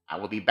 Again, I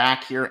will be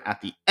back here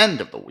at the end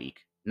of the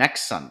week,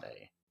 next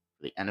Sunday,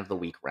 for the end of the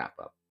week wrap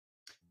up.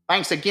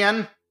 Thanks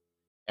again,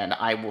 and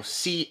I will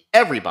see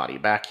everybody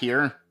back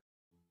here.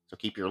 So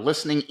keep your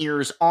listening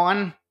ears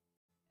on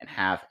and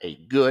have a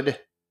good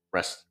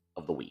rest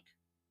of the week.